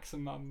of lacks a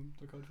mum,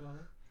 The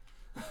Godfather.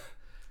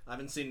 I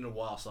haven't seen it in a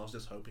while, so I was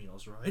just hoping I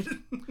was right.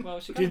 Well,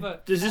 she kind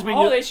of. does this The mean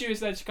whole you- issue is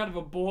that she kind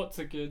of aborts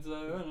a kid. So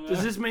I don't know.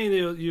 Does this mean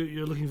that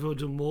you're looking forward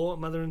to more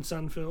mother and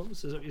son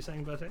films? Is that what you're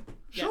saying, Bartek?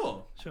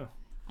 Sure. Sure.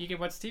 You can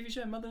watch TV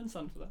show Mother and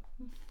Son for that.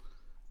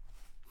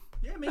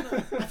 Yeah, I mean,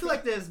 I feel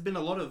like there's been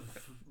a lot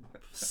of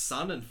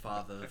son and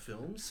father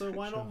films, so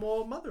why not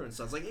more mother and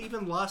sons? Like,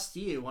 even last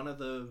year, one of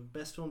the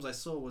best films I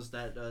saw was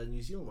that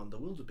New Zealand one, The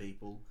Wilder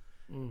People.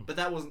 But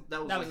that was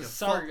That like was a a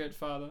surrogate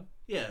father.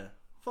 yeah,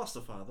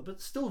 foster father.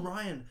 But still,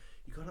 Ryan,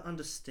 you gotta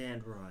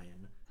understand,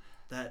 Ryan,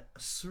 that a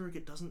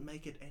surrogate doesn't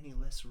make it any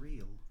less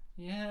real.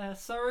 Yeah,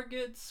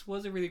 Surrogates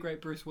was a really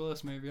great Bruce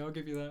Willis movie. I'll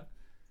give you that.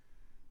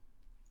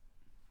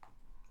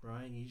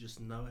 Ryan, you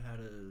just know how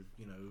to,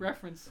 you know,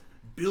 Reference.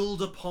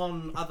 build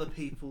upon other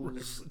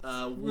people's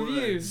words.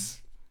 Reviews.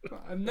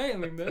 I'm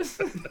nailing this.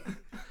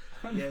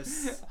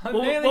 Yes. I'm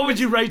What nailing would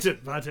you rate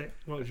it, Bartek?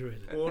 What would you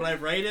rate it? What would I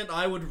rate it?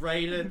 I would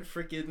rate it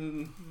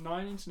freaking...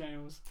 9 Inch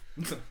Nails.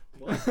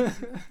 What?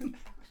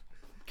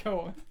 Go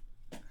on.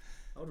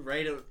 I would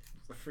rate it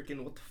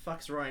freaking... What the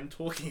fuck's Ryan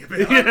talking about?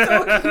 Talking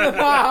about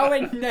how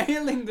we're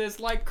nailing this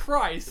like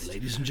Christ.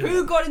 Ladies and Who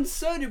gentlemen, got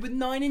inserted with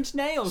 9 Inch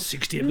Nails?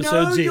 60 Know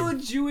episodes in. your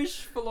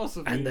Jewish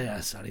philosophy. And they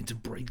are starting to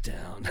break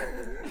down.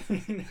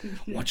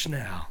 Watch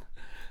now.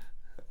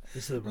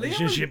 This is the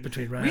relationship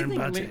between Ryan and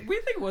Bartek. we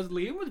think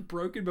Liam was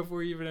broken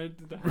before he even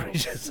entered the Right,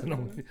 house. yes,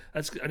 no,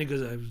 that's only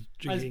because I was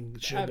drinking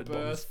At sherbet bombs.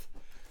 birth.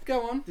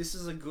 Go on. This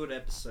is a good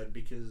episode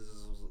because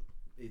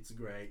it's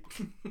great.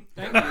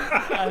 Thank you.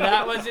 And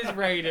that was his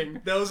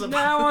rating. There was a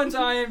Now on to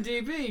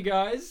IMDb,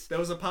 guys. There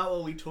was a part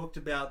where we talked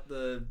about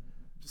the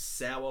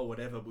sour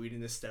whatever, but we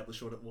didn't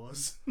establish what it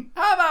was.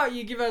 How about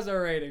you give us a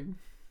rating?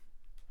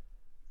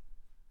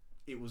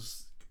 It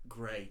was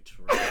great.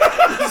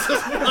 Right? This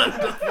is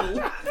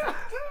wonderful.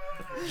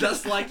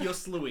 Just like your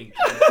slewing.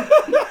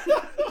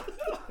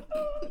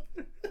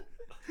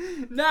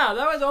 Now,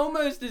 that was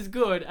almost as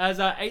good as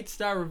our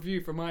 8-star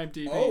review from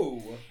IMDb.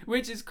 Oh.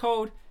 Which is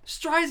called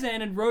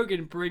Streisand and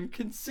Rogen Bring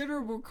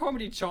Considerable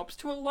Comedy Chops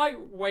to a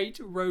Lightweight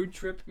Road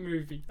Trip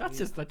Movie. That's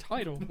just the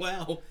title.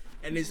 Wow.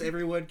 And is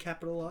every word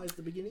capitalized at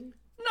the beginning?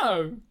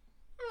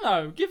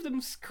 No, give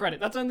them credit.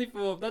 That's only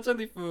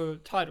for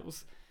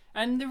titles.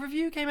 And the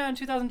review came out in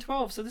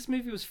 2012, so this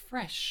movie was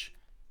fresh.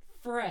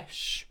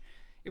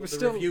 It was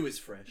The review is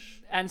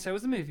fresh. and so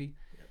was the movie.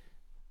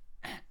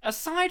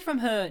 Aside from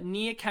her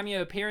near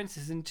cameo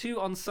appearances in 2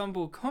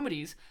 ensemble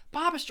comedies,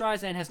 Barbra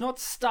Streisand has not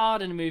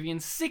starred in a movie in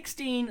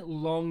 16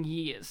 long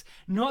years.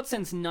 Not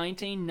since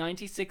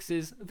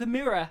 1996's The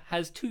Mirror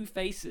Has Two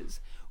Faces,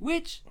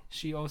 which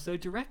she also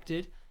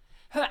directed.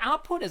 Her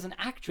output as an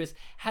actress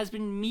has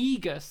been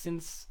meager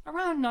since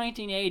around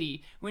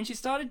 1980, when she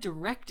started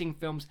directing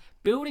films,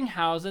 building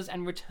houses,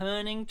 and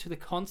returning to the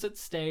concert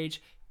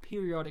stage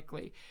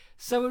periodically.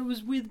 So it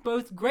was with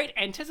both great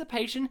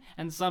anticipation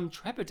and some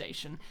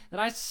trepidation that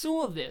I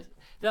saw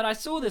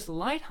this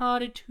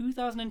light-hearted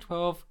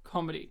 2012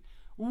 comedy.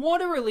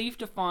 What a relief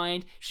to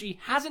find she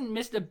hasn't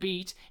missed a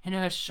beat in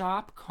her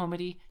sharp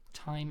comedy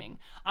timing.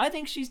 I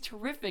think she's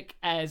terrific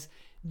as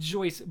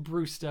Joyce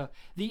Brewster,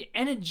 the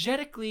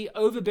energetically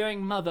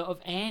overbearing mother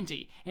of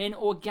Andy, an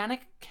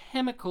organic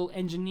chemical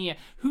engineer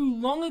who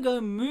long ago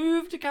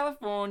moved to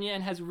California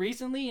and has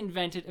recently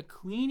invented a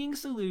cleaning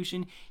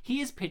solution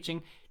he is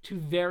pitching to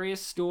various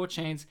store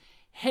chains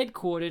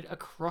headquartered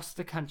across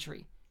the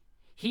country.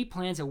 He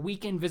plans a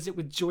weekend visit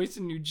with Joyce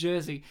in New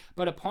Jersey,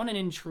 but upon an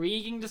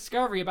intriguing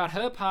discovery about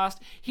her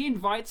past, he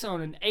invites her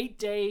on an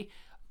 8-day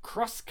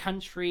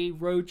cross-country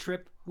road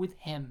trip with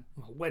him.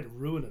 Oh, way to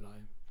ruin it,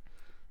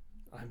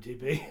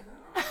 IMDb.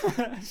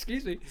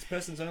 Excuse me. This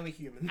person's only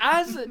human.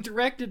 As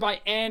directed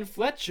by Anne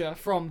Fletcher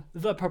from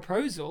The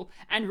Proposal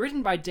and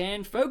written by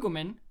Dan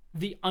Fogelman,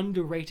 the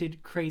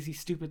underrated Crazy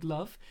Stupid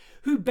Love,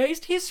 who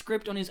based his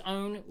script on his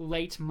own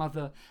late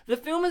mother, the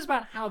film is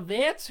about how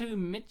their two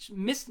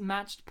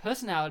mismatched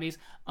personalities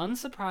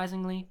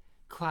unsurprisingly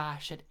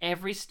clash at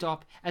every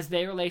stop as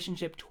their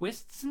relationship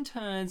twists and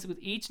turns with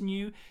each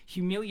new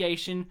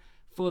humiliation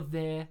for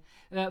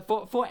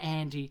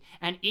Andy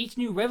and each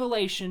new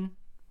revelation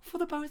for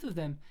the both of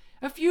them.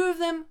 A few of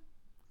them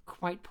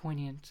quite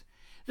poignant.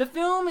 The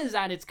film is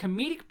at its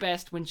comedic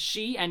best when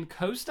she and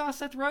co-star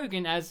Seth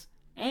Rogen as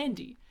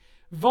Andy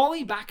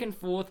volley back and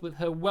forth with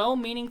her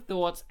well-meaning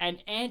thoughts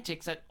and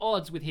antics at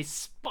odds with his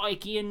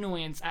spiky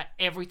annoyance at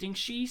everything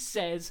she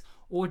says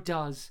or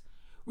does.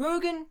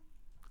 Rogen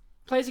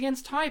plays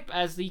against type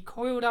as the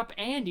coiled-up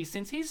Andy,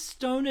 since his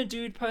stoner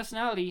dude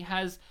personality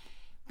has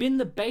been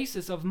the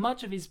basis of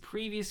much of his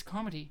previous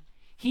comedy.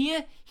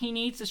 Here, he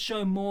needs to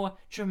show more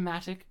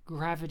dramatic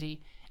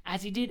gravity,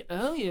 as he did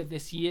earlier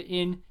this year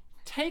in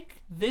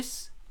Take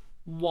This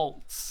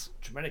Waltz.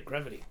 Dramatic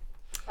gravity.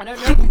 I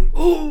don't know.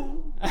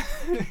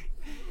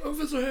 Oh,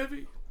 that's so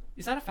heavy.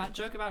 Is that a fat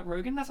joke about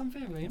Rogan? That's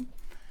unfair, Liam.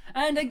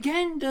 And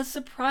again does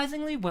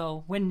surprisingly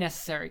well when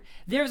necessary.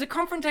 There is a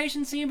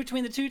confrontation scene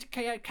between the two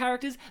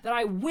characters that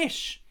I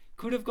wish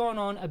could have gone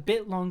on a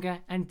bit longer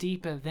and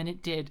deeper than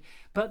it did,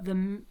 but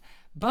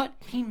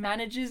he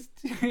manages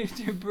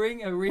to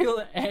bring a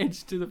real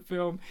edge to the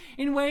film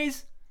in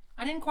ways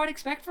I didn't quite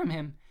expect from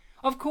him.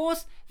 Of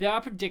course, there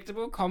are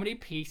predictable comedy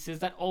pieces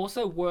that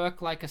also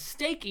work, like a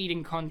steak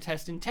eating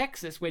contest in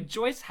Texas where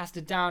Joyce has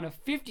to down a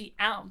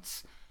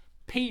 50-ounce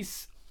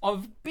piece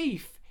of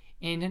beef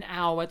in an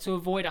hour to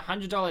avoid a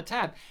 $100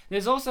 tab.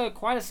 There's also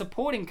quite a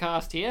supporting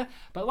cast here,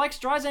 but like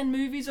Streisand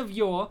movies of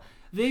yore,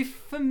 the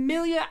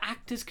familiar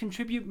actors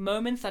contribute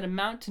moments that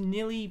amount to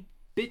nearly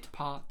bit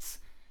parts.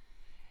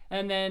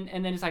 And then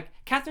it's like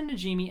Catherine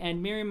Najimy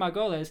and Miriam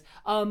Margolyes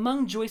are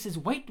among Joyce's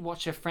Weight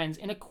Watcher friends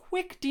in a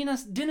quick dinner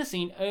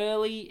scene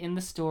early in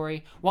the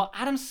story, while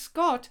Adam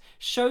Scott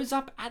shows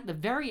up at the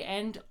very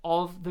end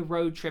of the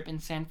road trip in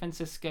San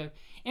Francisco.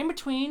 In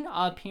between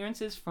are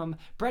appearances from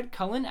Brett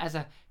Cullen as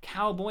a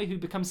cowboy who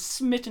becomes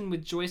smitten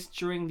with Joyce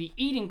during the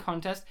eating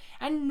contest,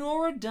 and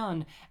Nora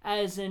Dunn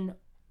as the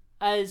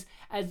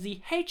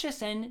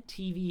HSN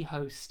TV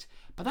host.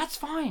 But that's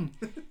fine.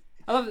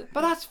 I love it.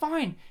 But that's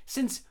fine,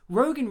 since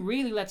Rogen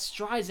really lets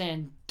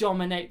Streisand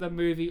dominate the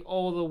movie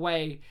all the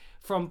way,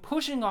 from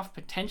pushing off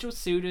potential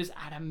suitors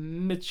at a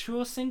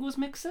mature singles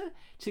mixer,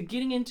 to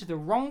getting into the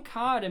wrong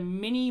car at a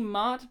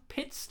mini-mart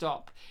pit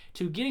stop,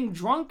 to getting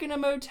drunk in a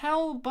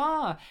motel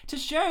bar, to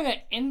sharing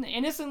an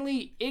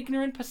innocently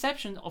ignorant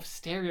perception of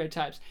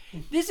stereotypes.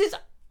 This is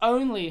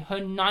only her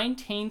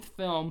 19th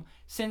film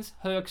since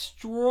her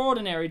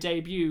extraordinary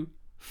debut,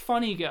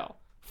 Funny Girl,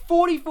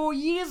 44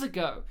 years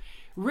ago.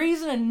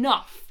 Reason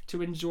enough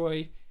to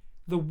enjoy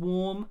the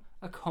warm,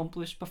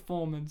 accomplished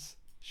performance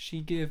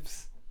she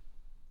gives.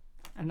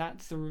 And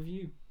that's the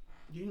review.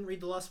 You didn't read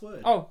the last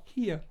word. Oh,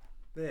 here.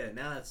 There,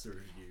 now that's the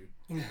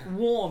review.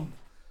 Warm.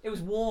 It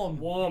was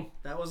warm.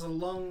 That was a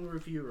long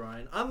review,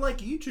 Ryan. Unlike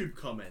YouTube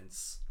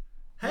comments.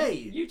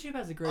 Hey! YouTube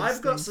has a great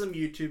I've got some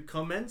YouTube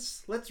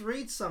comments. Let's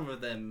read some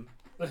of them.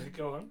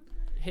 Go on.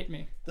 Hit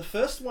me. The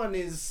first one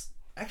is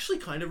actually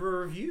kind of a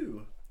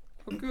review.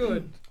 Oh,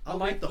 good. I'll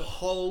like the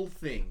whole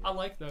thing. I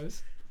like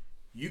those.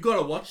 You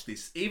gotta watch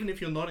this, even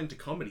if you're not into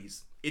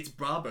comedies. It's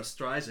Barbara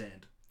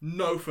Streisand.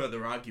 No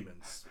further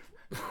arguments.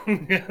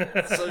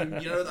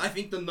 So, I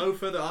think the no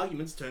further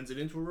arguments turns it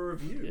into a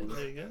review. Yeah,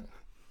 there you go.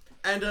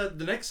 And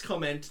the next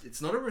comment,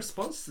 it's not a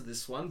response to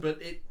this one,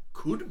 but it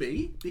could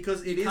be,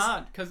 because it is...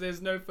 Can't, because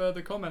there's no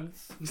further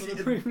comments. For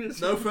the previous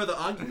No one. further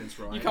arguments,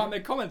 right? You can't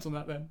make comments on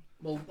that then.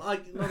 Well,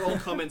 not all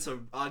comments are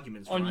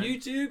arguments, On right?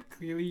 YouTube,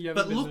 clearly you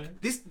haven't But been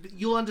look, there.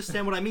 you'll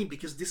understand what I mean,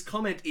 because this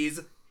comment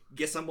is,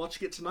 guess I'm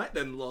watching it tonight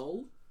then,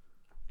 lol.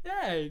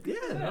 Yay.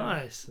 Yeah.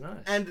 Nice.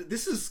 And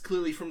this is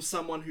clearly from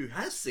someone who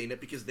has seen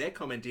it, because their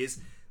comment is,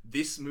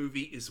 this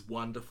movie is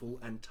wonderful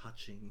and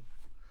touching.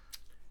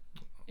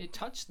 It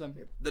touched them.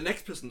 The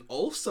next person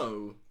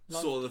also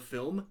saw the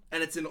film,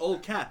 and it's in all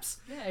caps.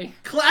 Yay.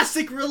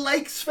 Classic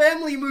Relates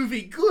family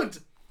movie, good!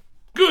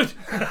 Good.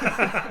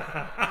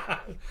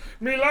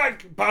 Me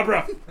like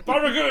Barbara.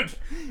 Barbara good.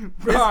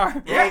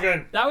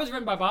 Rogan. That was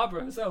written by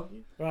Barbara herself.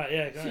 Right.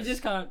 Yeah. She Guys.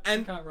 just can't.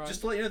 And can't write.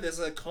 just to let you know, there's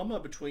a comma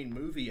between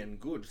movie and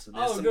good, so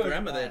there's Oh, some good.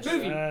 grammar there too.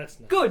 Movie. That's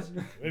nice.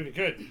 Good. Movie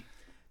good.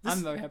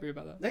 I'm very happy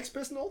about that. Next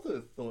person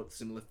also thought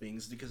similar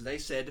things, because they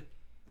said,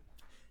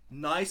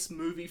 nice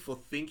movie for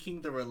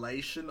thinking the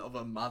relation of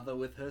a mother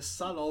with her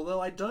son,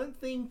 although I don't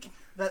think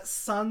that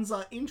sons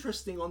are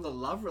interesting on the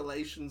love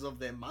relations of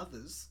their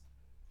mothers.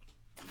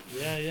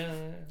 Yeah.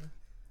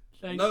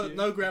 Thank No, you.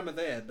 no grammar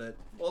there, but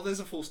there's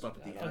a full stop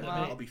at the end. Well,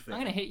 I'll be fair. I'm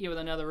gonna hit you with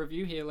another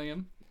review here,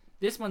 Liam.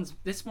 This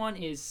one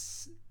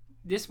is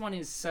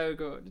so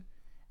good.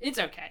 It's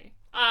okay.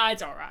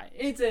 It's all right.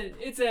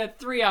 It's a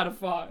 3 out of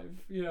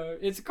 5.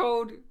 It's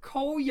called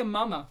Call Your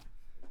Mama,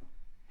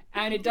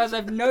 and it does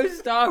have no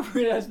star.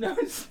 It has no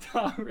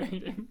star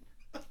rating.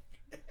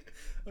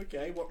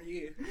 Okay, what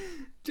year?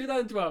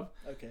 2012.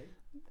 Okay.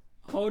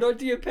 Hold on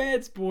to your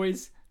pants,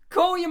 boys.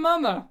 Call your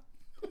mama.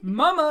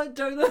 Mama,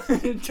 don't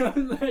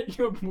let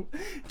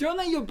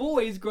your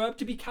boys grow up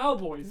to be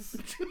cowboys.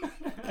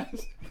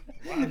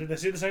 Wow, did they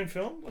see the same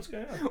film? What's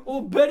going on?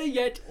 Or better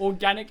yet,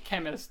 organic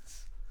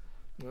chemists.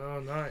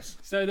 Oh, nice.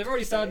 So they've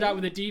already started out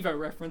with a Devo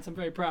reference. I'm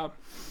very proud.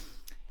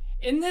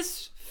 In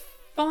this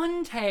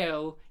fun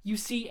tale, you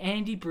see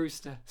Andy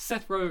Brewster,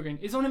 Seth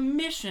Rogen, is on a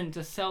mission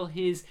to sell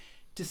his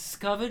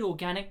discovered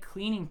organic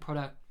cleaning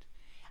product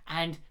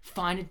and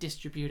find a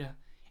distributor.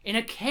 In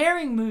a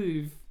caring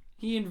move,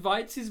 he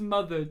invites his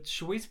mother,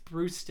 Joyce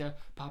Brewster,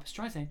 Barbra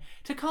Streisand,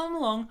 to come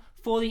along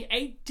for the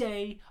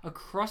 8-day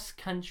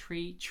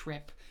across-country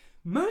trip.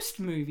 Most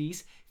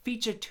movies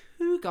feature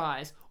 2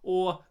 guys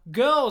or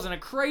girls on a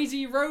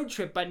crazy road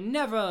trip, but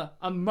never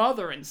a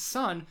mother and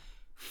son.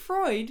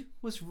 Freud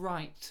was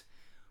right.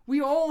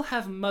 We all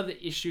have mother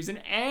issues,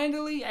 and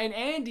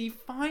Andy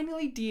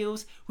finally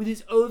deals with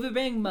his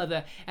overbearing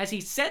mother as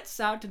he sets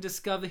out to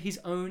discover his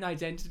own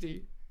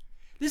identity.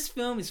 This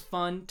film is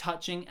fun,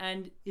 touching,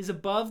 and is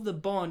above the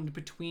bond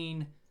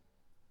between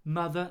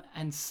mother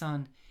and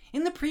son.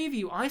 In the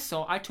preview I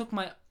saw, I took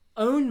my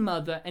own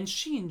mother and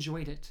she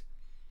enjoyed it.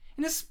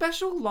 In a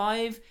special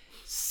live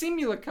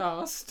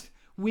simulcast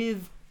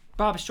with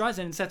Barbra Streisand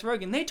and Seth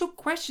Rogen, they took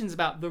questions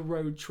about the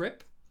road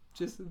trip.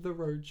 Just the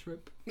road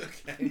trip.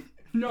 Okay.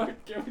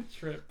 Not guilt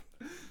trip.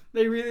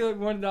 They really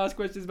wanted to ask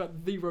questions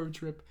about the road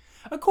trip.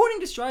 According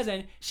to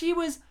Streisand, she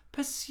was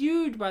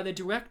pursued by the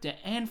director,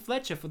 Anne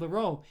Fletcher, for the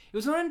role. It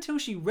was not until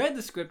she read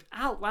the script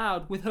out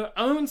loud with her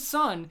own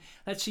son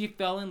that she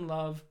fell in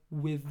love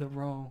with the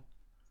role.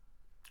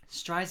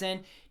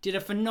 Streisand did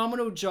a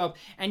phenomenal job,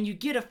 and you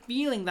get a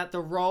feeling that the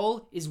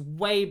role is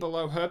way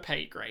below her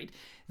pay grade.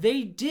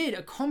 They did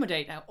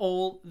accommodate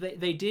all.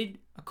 They did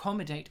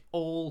accommodate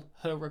all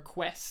her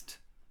requests.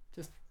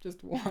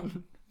 Just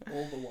one.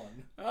 All the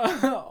one.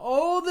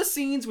 All the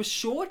scenes were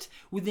short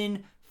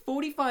within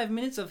 45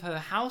 minutes of her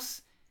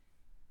house.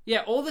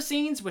 Yeah, all the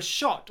scenes were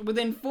shot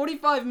within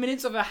 45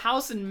 minutes of her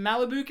house in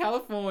Malibu,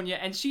 California,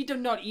 and she did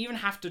not even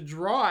have to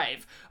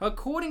drive.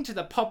 According to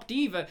the pop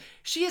diva,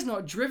 she has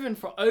not driven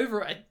for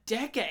over a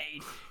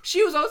decade.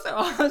 She was also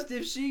asked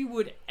if she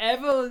would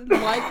ever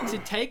like to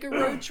take a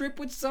road trip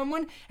with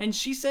someone, and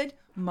she said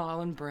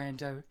Marlon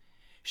Brando.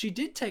 She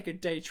did take a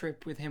day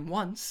trip with him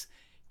once,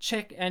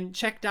 checked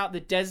out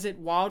the desert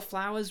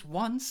wildflowers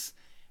once,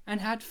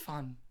 and had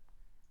fun.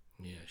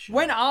 Yeah, sure.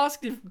 When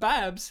asked if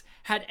Babs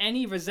had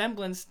any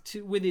resemblance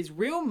with his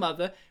real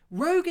mother,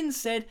 Rogen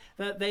said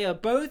that they are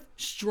both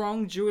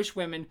strong Jewish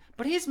women,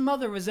 but his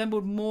mother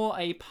resembled more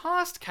a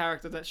past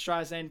character that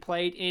Streisand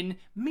played in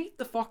Meet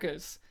the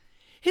Fockers.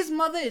 His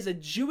mother is a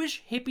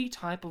Jewish hippie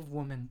type of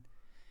woman.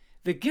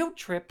 The Guilt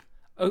Trip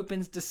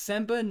opens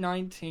December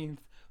 19th,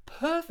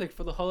 perfect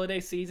for the holiday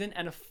season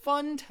and a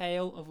fun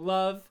tale of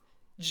love,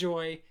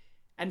 joy,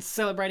 and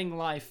celebrating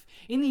life.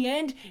 In the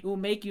end, it will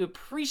make you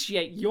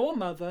appreciate your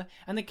mother,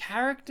 and the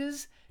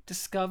characters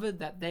discovered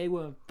that they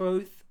were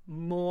both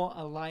more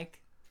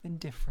alike than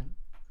different.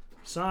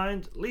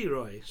 Signed,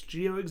 Leroy,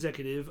 studio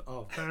executive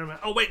of Paramount.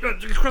 Oh wait, no,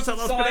 cross that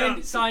last bit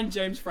out. Signed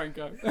James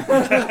Franco.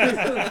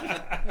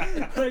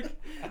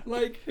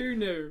 like who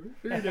knew?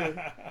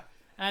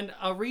 And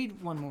I'll read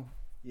one more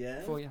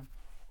Yeah. for you.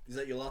 Is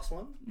that your last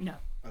one? No,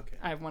 Okay.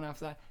 I have one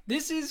after that.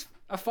 This is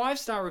a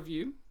 5-star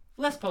review.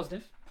 Less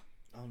positive.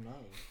 Oh no.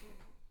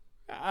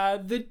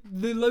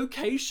 The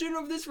location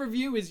of this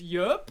review is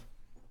Europe.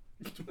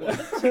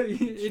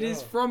 It is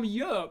Sure. from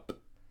Europe.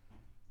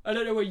 I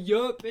don't know where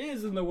Europe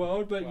is in the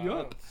world, but Wow.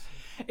 Europe.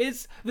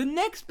 It's the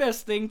next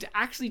best thing to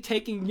actually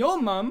taking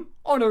your mum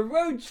on a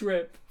road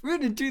trip.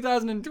 Written in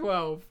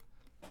 2012.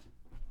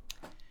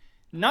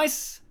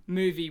 Nice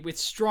movie with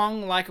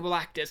strong, likable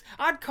actors.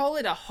 I'd call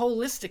it a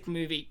holistic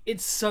movie.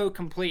 It's so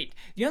complete.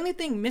 The only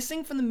thing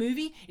missing from the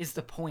movie is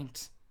the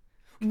point.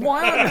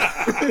 Why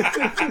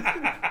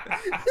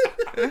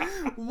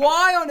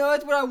on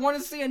earth would I want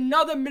to see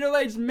another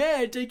middle-aged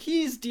man take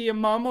his dear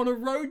mum on a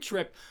road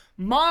trip?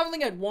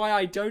 Marveling at why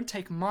I don't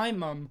take my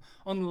mum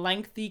on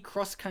lengthy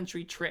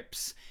cross-country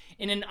trips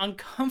in an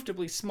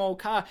uncomfortably small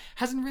car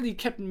hasn't really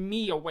kept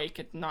me awake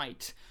at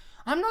night.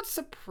 I'm not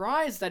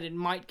surprised that it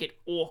might get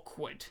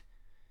awkward.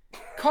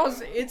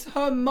 'Cause it's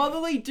her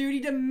motherly duty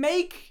to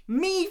make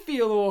me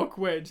feel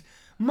awkward.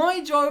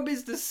 My job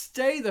is to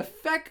stay the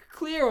feck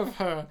clear of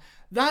her.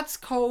 That's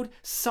called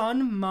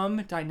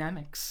son-mum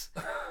dynamics.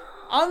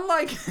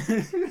 Unlike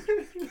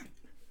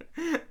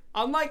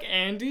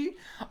Andy,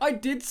 I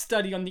did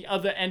study on the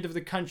other end of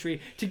the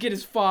country to get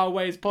as far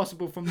away as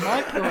possible from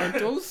my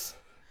parentals.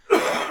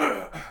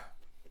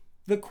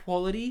 The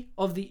quality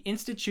of the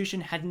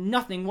institution had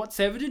nothing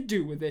whatsoever to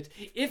do with it.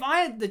 If I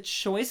had the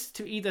choice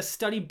to either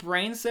study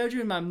brain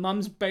surgery in my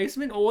mum's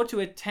basement or to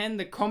attend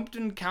the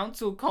Compton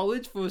Council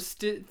College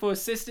for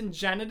assistant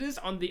janitors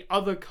on the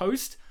other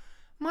coast,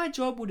 my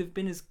job would have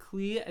been as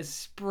clear as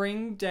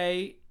spring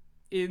day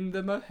in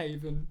the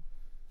Mohaven.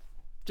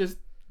 Just,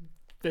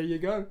 there you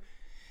go.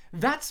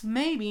 That's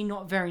maybe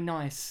not very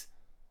nice,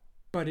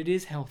 but it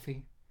is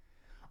healthy.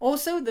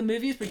 Also, the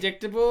movie is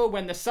predictable.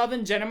 When the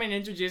Southern gentleman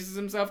introduces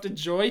himself to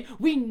Joy,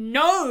 we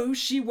know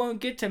she won't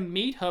get to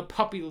meet her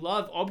puppy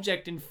love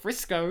object in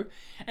Frisco.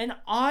 And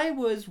I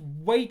was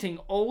waiting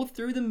all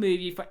through the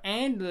movie for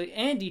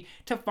Andy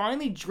to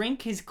finally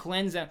drink his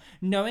cleanser,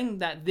 knowing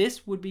that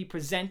this would be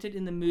presented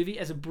in the movie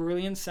as a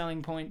brilliant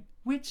selling point,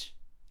 which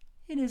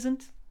it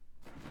isn't.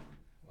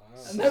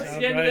 And that's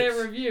the end of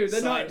their review.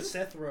 They're Signed not.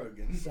 Seth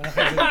Rogen.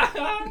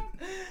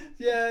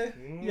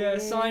 Yeah.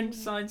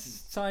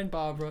 Signed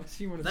Barbara.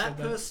 She would have That said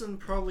that. person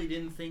probably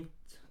didn't think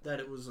that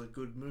it was a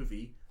good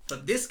movie,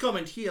 but this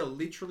comment here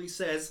literally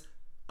says,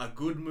 "A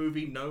good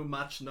movie, no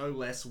much, no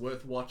less,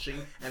 worth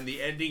watching," and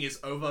the ending is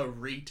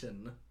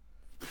overwritten.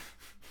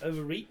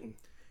 Overeaten.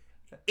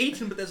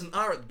 Eaten, but there's an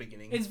R at the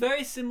beginning. It's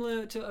very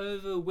similar to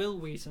Over Will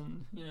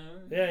Wheaton, you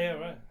know. Yeah,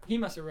 right. He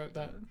must have wrote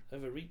that.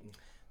 Overeaten.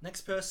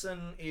 Next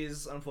person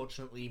is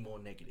unfortunately more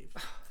negative.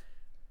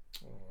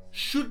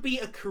 Should be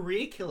a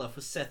career killer for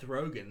Seth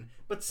Rogen,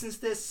 but since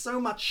there's so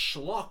much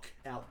schlock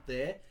out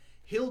there,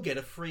 he'll get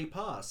a free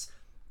pass.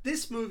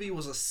 This movie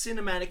was a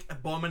cinematic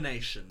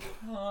abomination.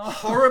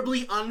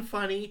 Horribly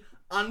unfunny,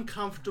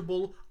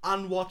 uncomfortable,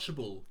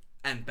 unwatchable.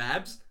 And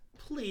Babs,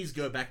 please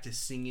go back to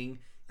singing.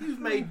 You've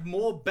made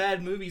more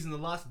bad movies in the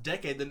last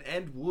decade than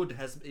Ed Wood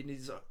has in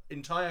his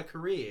entire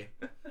career.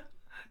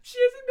 She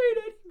hasn't made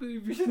any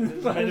movies in the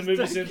Made a last movie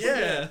decade. since-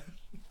 Yeah.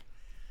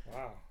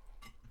 Wow.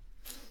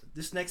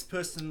 This next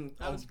person,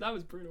 That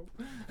was brutal.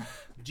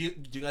 do you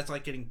guys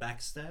like getting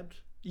backstabbed?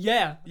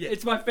 Yeah,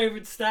 it's my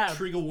favorite stab.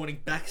 Trigger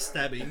warning: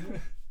 backstabbing.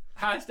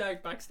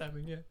 Hashtag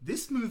backstabbing, yeah.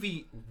 This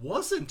movie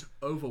wasn't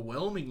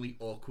overwhelmingly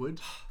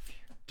awkward. ...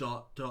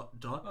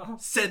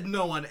 Said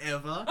no one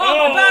ever.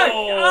 Oh, my back!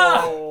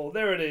 Ah! Oh,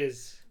 there it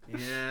is.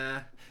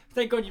 Yeah.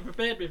 Thank God you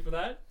prepared me for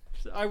that.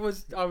 I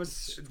was.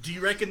 Do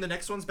you reckon the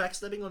next one's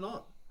backstabbing or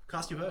not?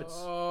 Cast your votes.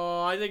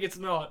 Oh, I think it's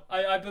not.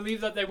 I believe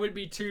that there would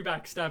be two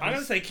backstabbers. I'm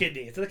gonna say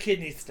kidney. It's a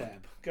kidney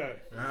stab. Go.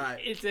 Alright.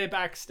 It's a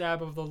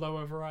backstab of the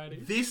lower variety.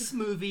 This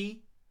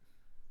movie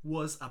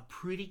was a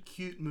pretty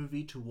cute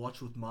movie to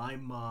watch with my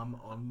mum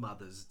on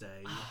Mother's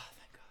Day. Oh,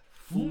 thank God.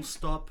 Full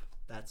stop.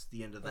 That's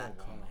the end of that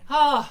comment.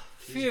 Ah,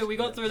 phew, we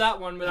got through that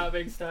one without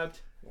being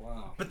stabbed.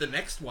 Wow. But the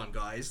next one,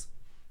 guys,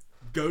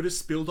 go to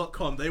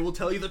spill.com. They will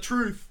tell you the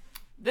truth.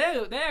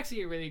 They're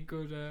actually really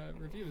good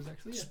reviewers,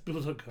 actually. Yeah.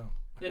 Spill.com.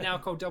 They're now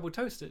called Double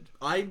Toasted.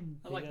 I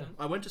like them.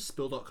 I went to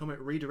spill.com. It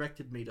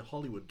redirected me to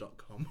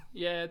hollywood.com.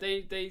 Yeah,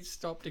 they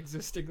stopped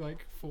existing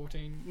like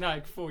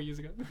 4 years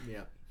ago.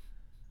 Yeah.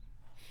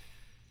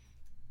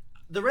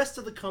 The rest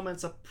of the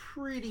comments are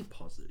pretty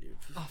positive.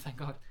 Oh, thank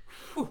God.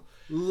 Whew.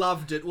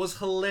 Loved it. Was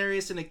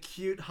hilarious in a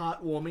cute,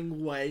 heartwarming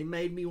way.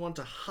 Made me want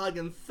to hug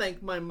and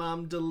thank my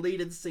mum.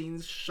 Deleted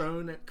scenes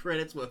shown at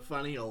credits were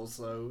funny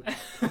also.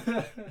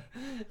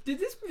 Did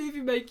this movie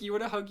make you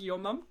want to hug your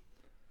mum?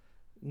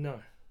 No.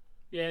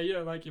 Yeah, you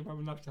don't like your mum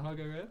enough to hug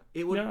her, yeah?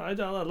 It would. No, I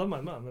don't. I love my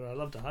mum and I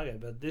love to hug her,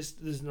 but this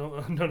is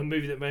not a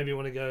movie that made me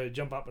want to go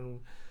jump up and.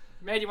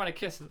 Made you want to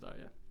kiss her, though,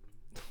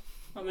 yeah?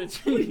 On the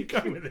Where are you cheek.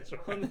 going with this?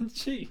 On the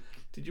cheek.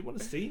 Did you want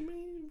to see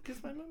me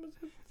kiss my mum?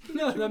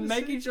 No, they're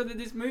making sure that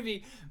this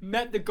movie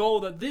met the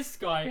goal that this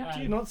guy had.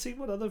 Do you not see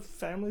what other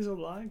families are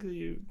like? Are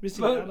you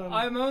missing But out on?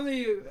 I'm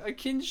only a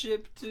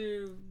kinship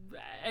to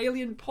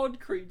alien pod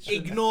creatures.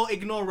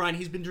 Ignore Ryan.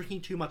 He's been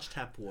drinking too much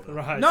tap water.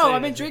 Right, No, so-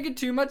 I've been drinking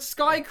too much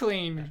Sky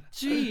Clean.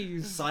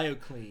 Jeez.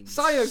 Cyoclean.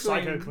 Psycho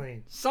Psycho Clean.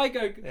 clean.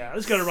 Psycho. Yeah,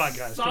 let's go to right,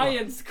 guys. Come on.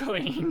 Science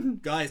Clean.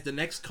 Guys, the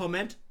next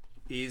comment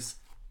is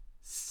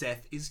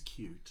Seth is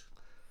cute.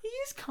 He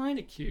is kind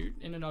of cute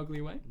in an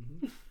ugly way.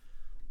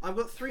 I've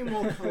got 3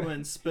 more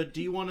comments, but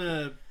do you want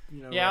to,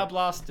 Yeah, I'll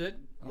blast it.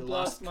 I'll Your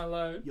blast last- my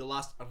load. your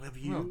last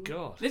review? Oh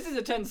god. This is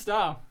a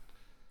 10-star.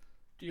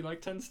 Do you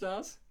like 10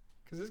 stars?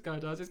 Because this guy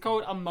does. It's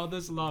called A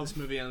Mother's Love. This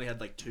movie only had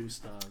like 2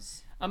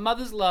 stars. A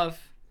Mother's Love,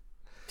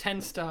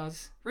 10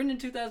 stars, written in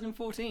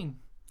 2014.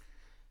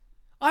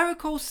 I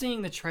recall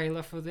seeing the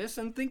trailer for this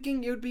and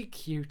thinking it would be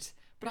cute,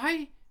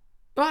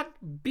 but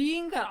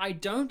being that I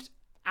don't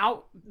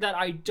out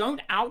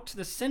to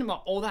the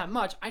cinema all that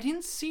much, I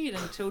didn't see it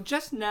until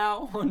just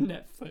now on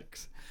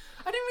Netflix.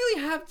 I didn't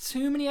really have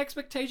too many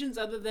expectations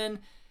other than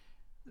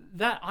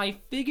that I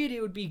figured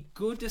it would be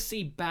good to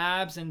see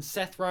Babs and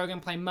Seth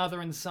Rogen play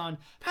mother and son.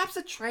 Perhaps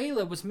the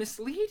trailer was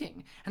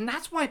misleading, and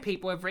that's why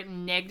people have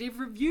written negative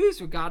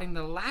reviews regarding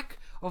the lack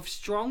of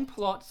strong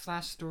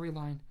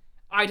plot/storyline.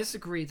 I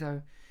disagree,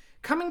 though.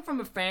 Coming from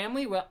a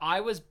family where I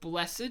was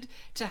blessed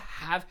to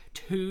have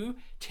 2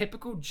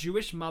 typical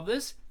Jewish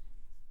mothers,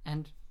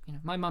 and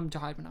my mum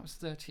died when I was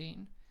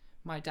 13.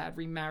 My dad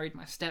remarried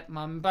my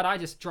stepmom, but I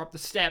just dropped the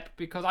step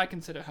because I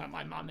consider her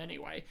my mum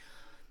anyway.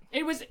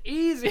 It was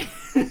easy.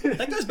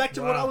 That goes back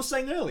to what I was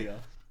saying earlier.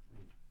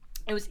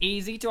 It was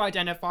easy to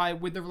identify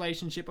with the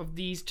relationship of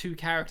these 2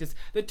 characters.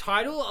 The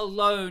title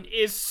alone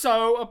is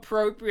so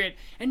appropriate.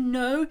 And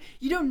no,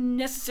 you don't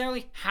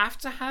necessarily have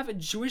to have a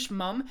Jewish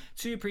mum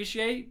to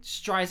appreciate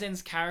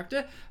Streisand's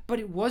character, but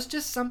it was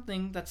just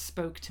something that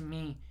spoke to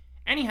me.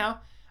 Anyhow,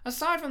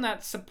 aside from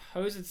that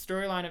supposed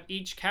storyline of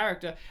each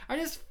character, I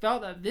just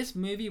felt that this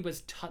movie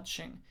was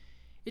touching.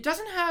 It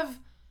doesn't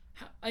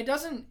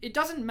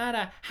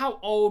matter how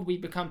old we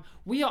become.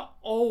 We are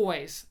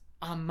always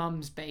our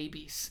mum's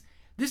babies.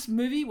 This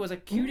movie was a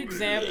cute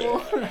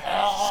example.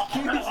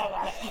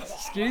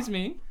 Excuse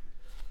me.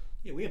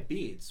 Yeah, we have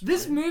beards.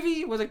 This right?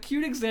 movie was a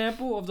cute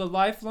example of the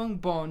lifelong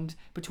bond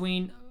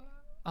between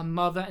a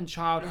mother and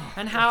child,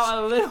 and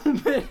how a little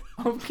bit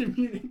of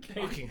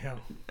communication. Fucking hell.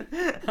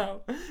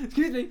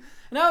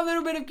 And how a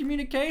little bit of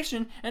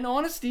communication and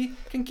honesty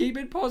can keep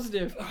it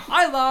positive.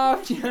 I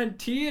laughed and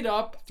teared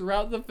up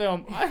throughout the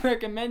film. I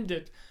recommend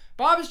it.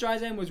 Barbra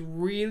Streisand was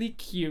really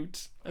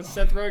cute as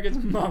Seth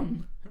Rogen's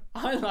mum.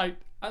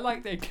 I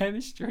liked their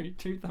chemistry.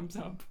 2 thumbs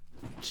up.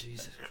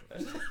 Jesus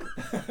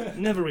Christ.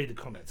 Never read the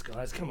comments,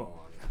 guys. Come on.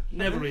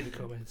 Never read the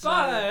comments.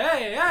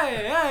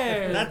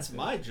 Hey! That's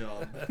my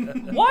job.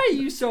 Why are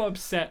you so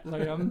upset,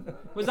 Liam?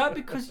 Was that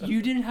because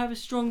you didn't have a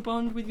strong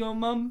bond with your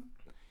mum?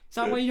 Is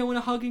that why you don't want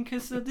to hug and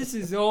kiss her? This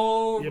is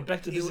all... You're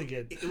back to this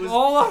again. It was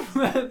all of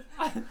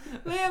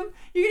Liam,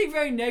 you're getting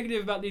very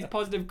negative about these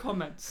positive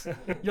comments.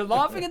 You're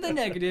laughing at the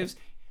negatives,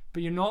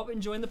 but you're not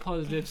enjoying the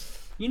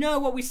positives. You know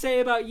what we say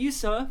about you,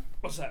 sir?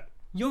 What's that?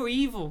 You're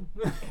evil.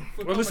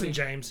 Well, listen,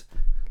 James.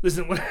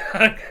 Listen,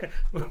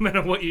 no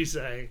matter what you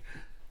say,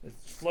 it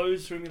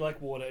flows through me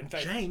like water. In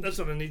fact, James. that's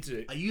what I need to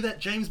do. Are you that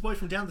James boy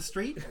from down the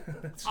street?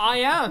 I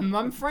am.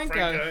 I'm Franco.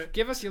 Franco.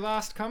 Give us your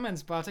last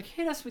comments, Bartek.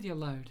 Hit us with your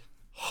load.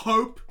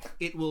 Hope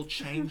it will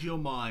change your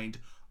mind.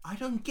 I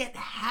don't get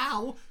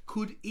how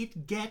could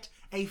it get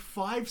a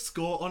 5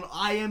 score on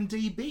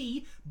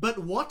IMDb, but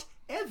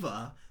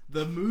whatever.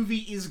 The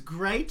movie is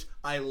great.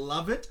 I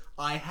love it.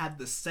 I had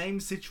the same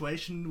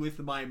situation with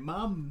my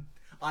mum.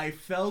 I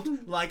felt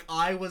like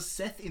I was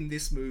Seth in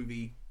this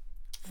movie.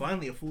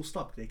 Finally, a full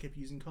stop. They kept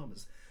using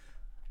commas.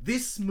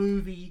 This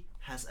movie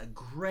has a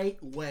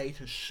great way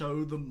to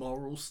show the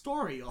moral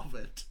story of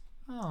it.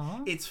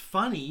 Aww. It's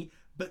funny,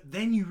 but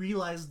then you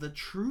realize the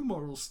true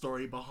moral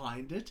story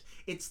behind it.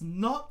 It's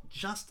not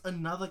just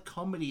another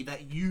comedy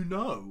that you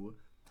know.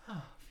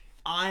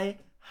 I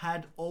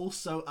had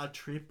also a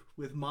trip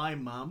with my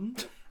mum,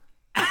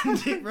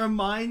 and it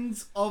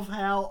reminds of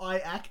how I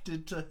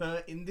acted to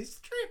her in this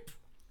trip.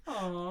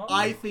 Aww.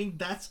 I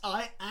think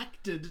I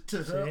acted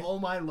to her See? all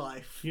my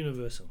life.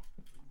 Universal.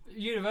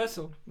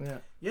 Universal. Yeah.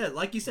 Yeah,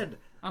 like you said,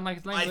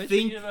 Unlike language,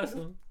 think-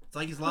 universal. it's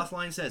like his last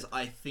line says,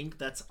 I think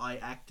I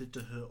acted to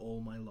her all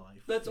my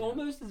life. That's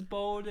almost as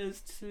bold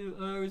as to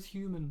err as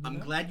human. I'm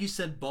glad you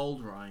said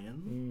bold,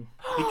 Ryan,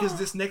 because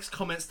this next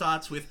comment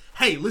starts with,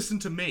 hey, listen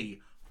to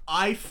me.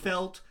 I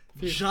felt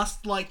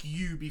just like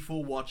you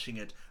before watching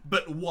it,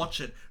 but watch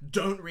it.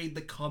 Don't read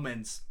the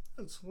comments.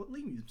 That's what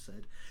Liam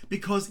said.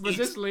 Because Was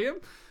this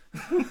Liam?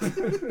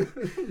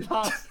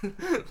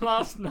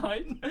 last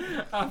night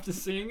after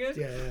seeing it?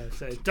 Yeah.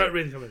 So don't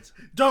read the comments.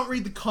 Don't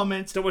read the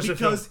comments Don't watch the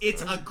because film.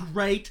 it's a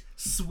great,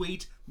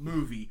 sweet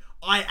movie.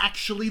 I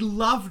actually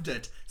loved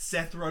it.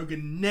 Seth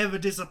Rogen never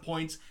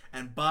disappoints,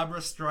 and Barbra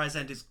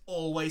Streisand is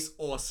always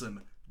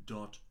awesome. ...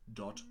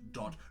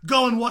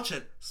 Go and watch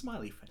it.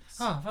 Smiley face.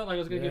 Oh, I felt like I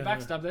was going to get Yeah.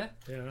 backstabbed there.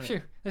 Yeah, right.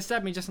 Phew, they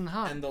stabbed me just in the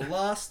heart. And the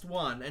last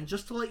one, and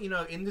just to let you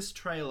know, in this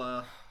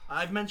trailer,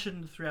 I've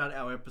mentioned throughout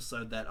our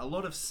episode that a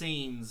lot of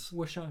scenes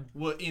We're shown.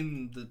 were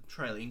in the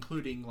trailer,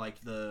 including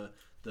like the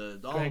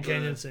Grand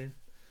Canyon scene.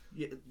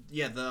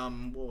 Yeah, the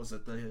what was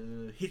it?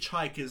 The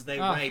hitchhikers they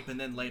Oh. rape, and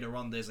then later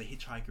on there's a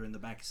hitchhiker in the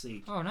back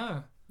seat. Oh,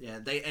 no. Yeah,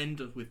 they end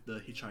with the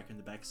hitchhiker in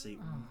the back seat.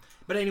 Oh.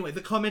 But anyway,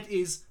 the comment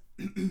is,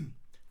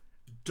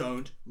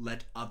 don't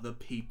let other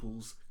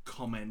people's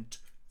comments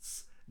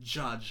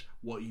judge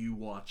what you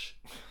watch.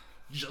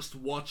 Just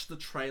watch the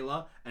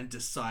trailer and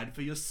decide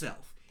for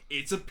yourself.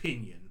 It's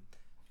opinion.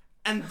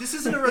 And this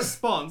isn't a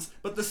response,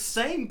 but the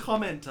same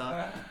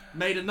commenter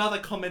made another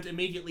comment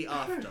immediately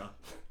after.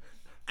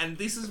 And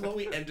this is what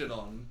we ended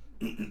on.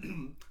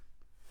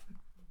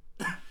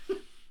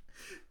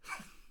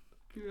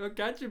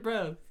 Catch your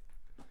breath.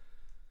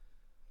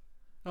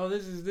 Oh,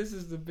 this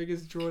is the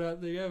biggest drawn out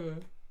thing ever.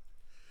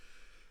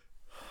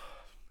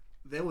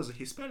 There was a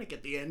Hispanic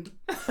at the end.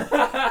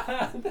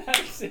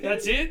 That's it.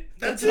 That's it?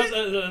 That's what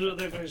it?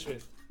 they finished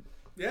with.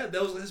 Yeah,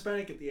 there was a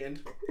Hispanic at the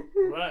end.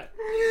 Right.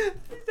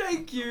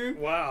 Thank you.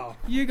 Wow.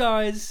 You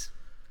guys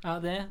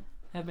out there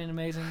have been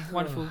amazing,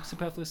 wonderful,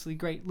 superfluously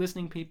great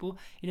listening people.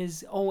 It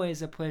is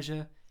always a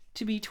pleasure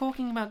to be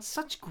talking about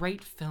such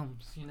great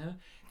films, you know?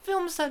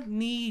 Films that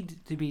need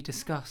to be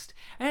discussed.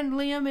 And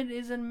Liam,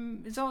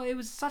 it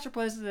was such a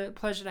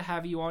pleasure to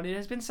have you on. It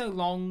has been so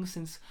long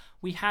since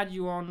we had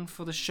you on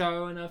for the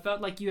show, and I felt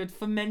like you had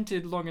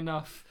fermented long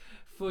enough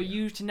for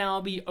you to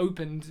now be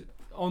opened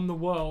on the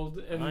world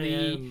and I the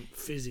am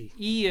fizzy.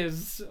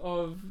 ears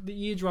of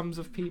the eardrums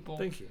of people.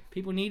 Thank you.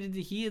 People needed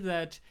to hear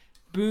that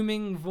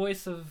booming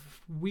voice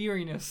of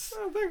weariness.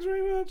 Oh, thanks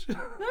very much.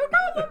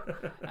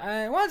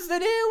 What's the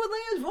deal with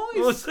Liam's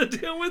voice? What's the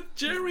deal with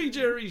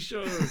Jerry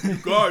Show?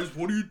 Guys,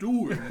 what are you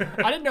doing?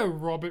 I didn't know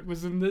Robert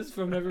was in this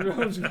from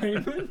Everyone's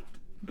Raymond.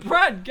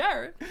 Brad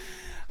Garrett.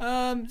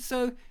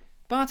 So,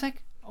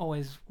 Bartek,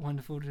 always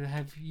wonderful to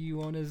have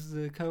you on as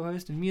the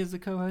co-host and me as the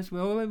co-host.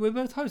 Well, we're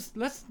both hosts.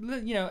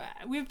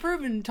 We've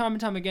proven time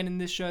and time again in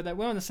this show that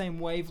we're on the same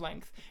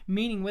wavelength,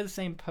 meaning we're the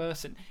same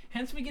person.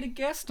 Hence, we get a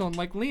guest on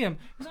like Liam,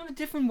 who's on a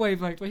different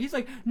wavelength. Where he's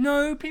like,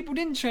 "No, people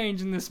didn't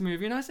change in this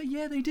movie," and I say,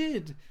 "Yeah, they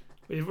did."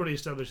 We've already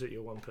established that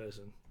you're one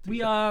person.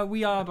 We are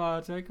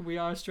Bartek. We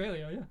are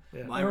Australia.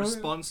 Yeah. My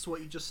response to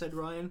what you just said,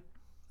 Ryan?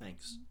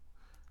 Thanks.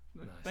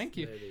 Nice. Thank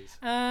you. There it is.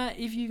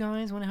 If you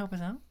guys want to help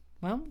us out,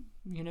 well,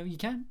 you know, you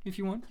can if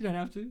you want. You don't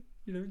have to.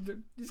 You know,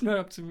 it's not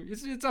up to me.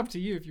 It's up to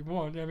you if you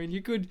want. I mean,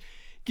 you could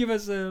give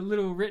us a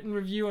little written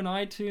review on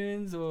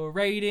iTunes or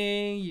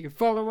rating. You can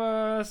follow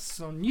us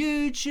on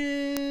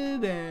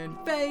YouTube and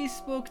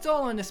Facebook. It's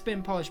all under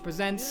Spin Polish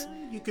Presents.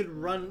 You could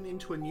run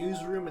into a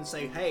newsroom and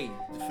say, hey,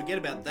 forget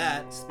about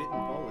that, spit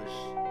and polish.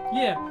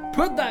 Yeah,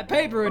 put that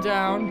paper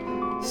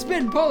down.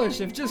 Spin Polish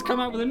have just come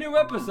out with a new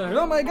episode.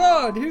 Oh my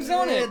god, who's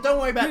on Yeah, it? don't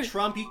worry about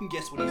Trump, you can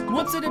guess what he's doing.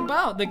 What's it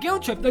about? The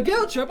Guilt Trip. The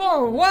Guilt Trip.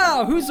 Oh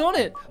wow, who's on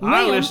it?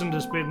 I Liam. listen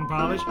to Spit and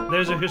Polish.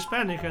 There's a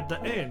Hispanic at the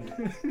end.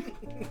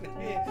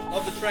 Yeah,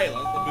 of the trailer,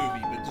 the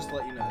movie, but just to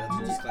let you know, that's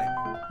a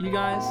disclaimer. You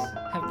guys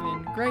have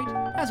been great.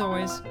 As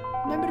always,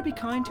 remember to be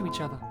kind to each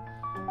other.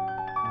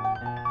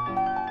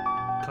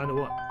 Kind of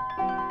what?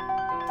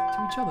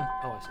 To each other.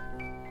 Oh, I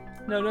see.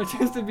 No,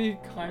 just to be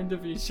kind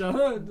of each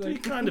other. Be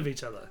Like, kind of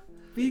each other.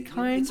 be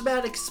kind. It's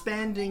about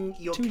expanding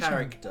your To each other.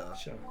 character.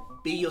 Sure.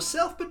 Be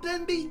yourself, but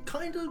then be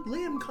kind of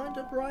Liam, kind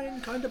of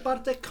Brian, kind of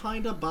Bartek,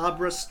 kind of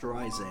Barbara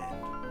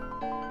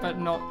Streisand. But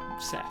not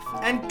Seth.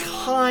 And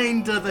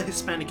kind of a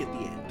Hispanic at the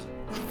end.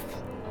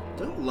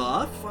 Don't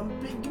laugh, I'm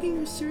giving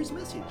you a serious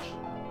message.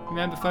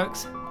 Remember,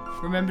 folks,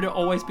 remember to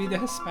always be the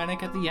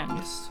Hispanic at the end.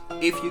 Yes.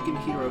 If you can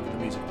hear over the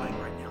music playing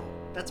right now.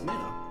 That's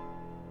meta.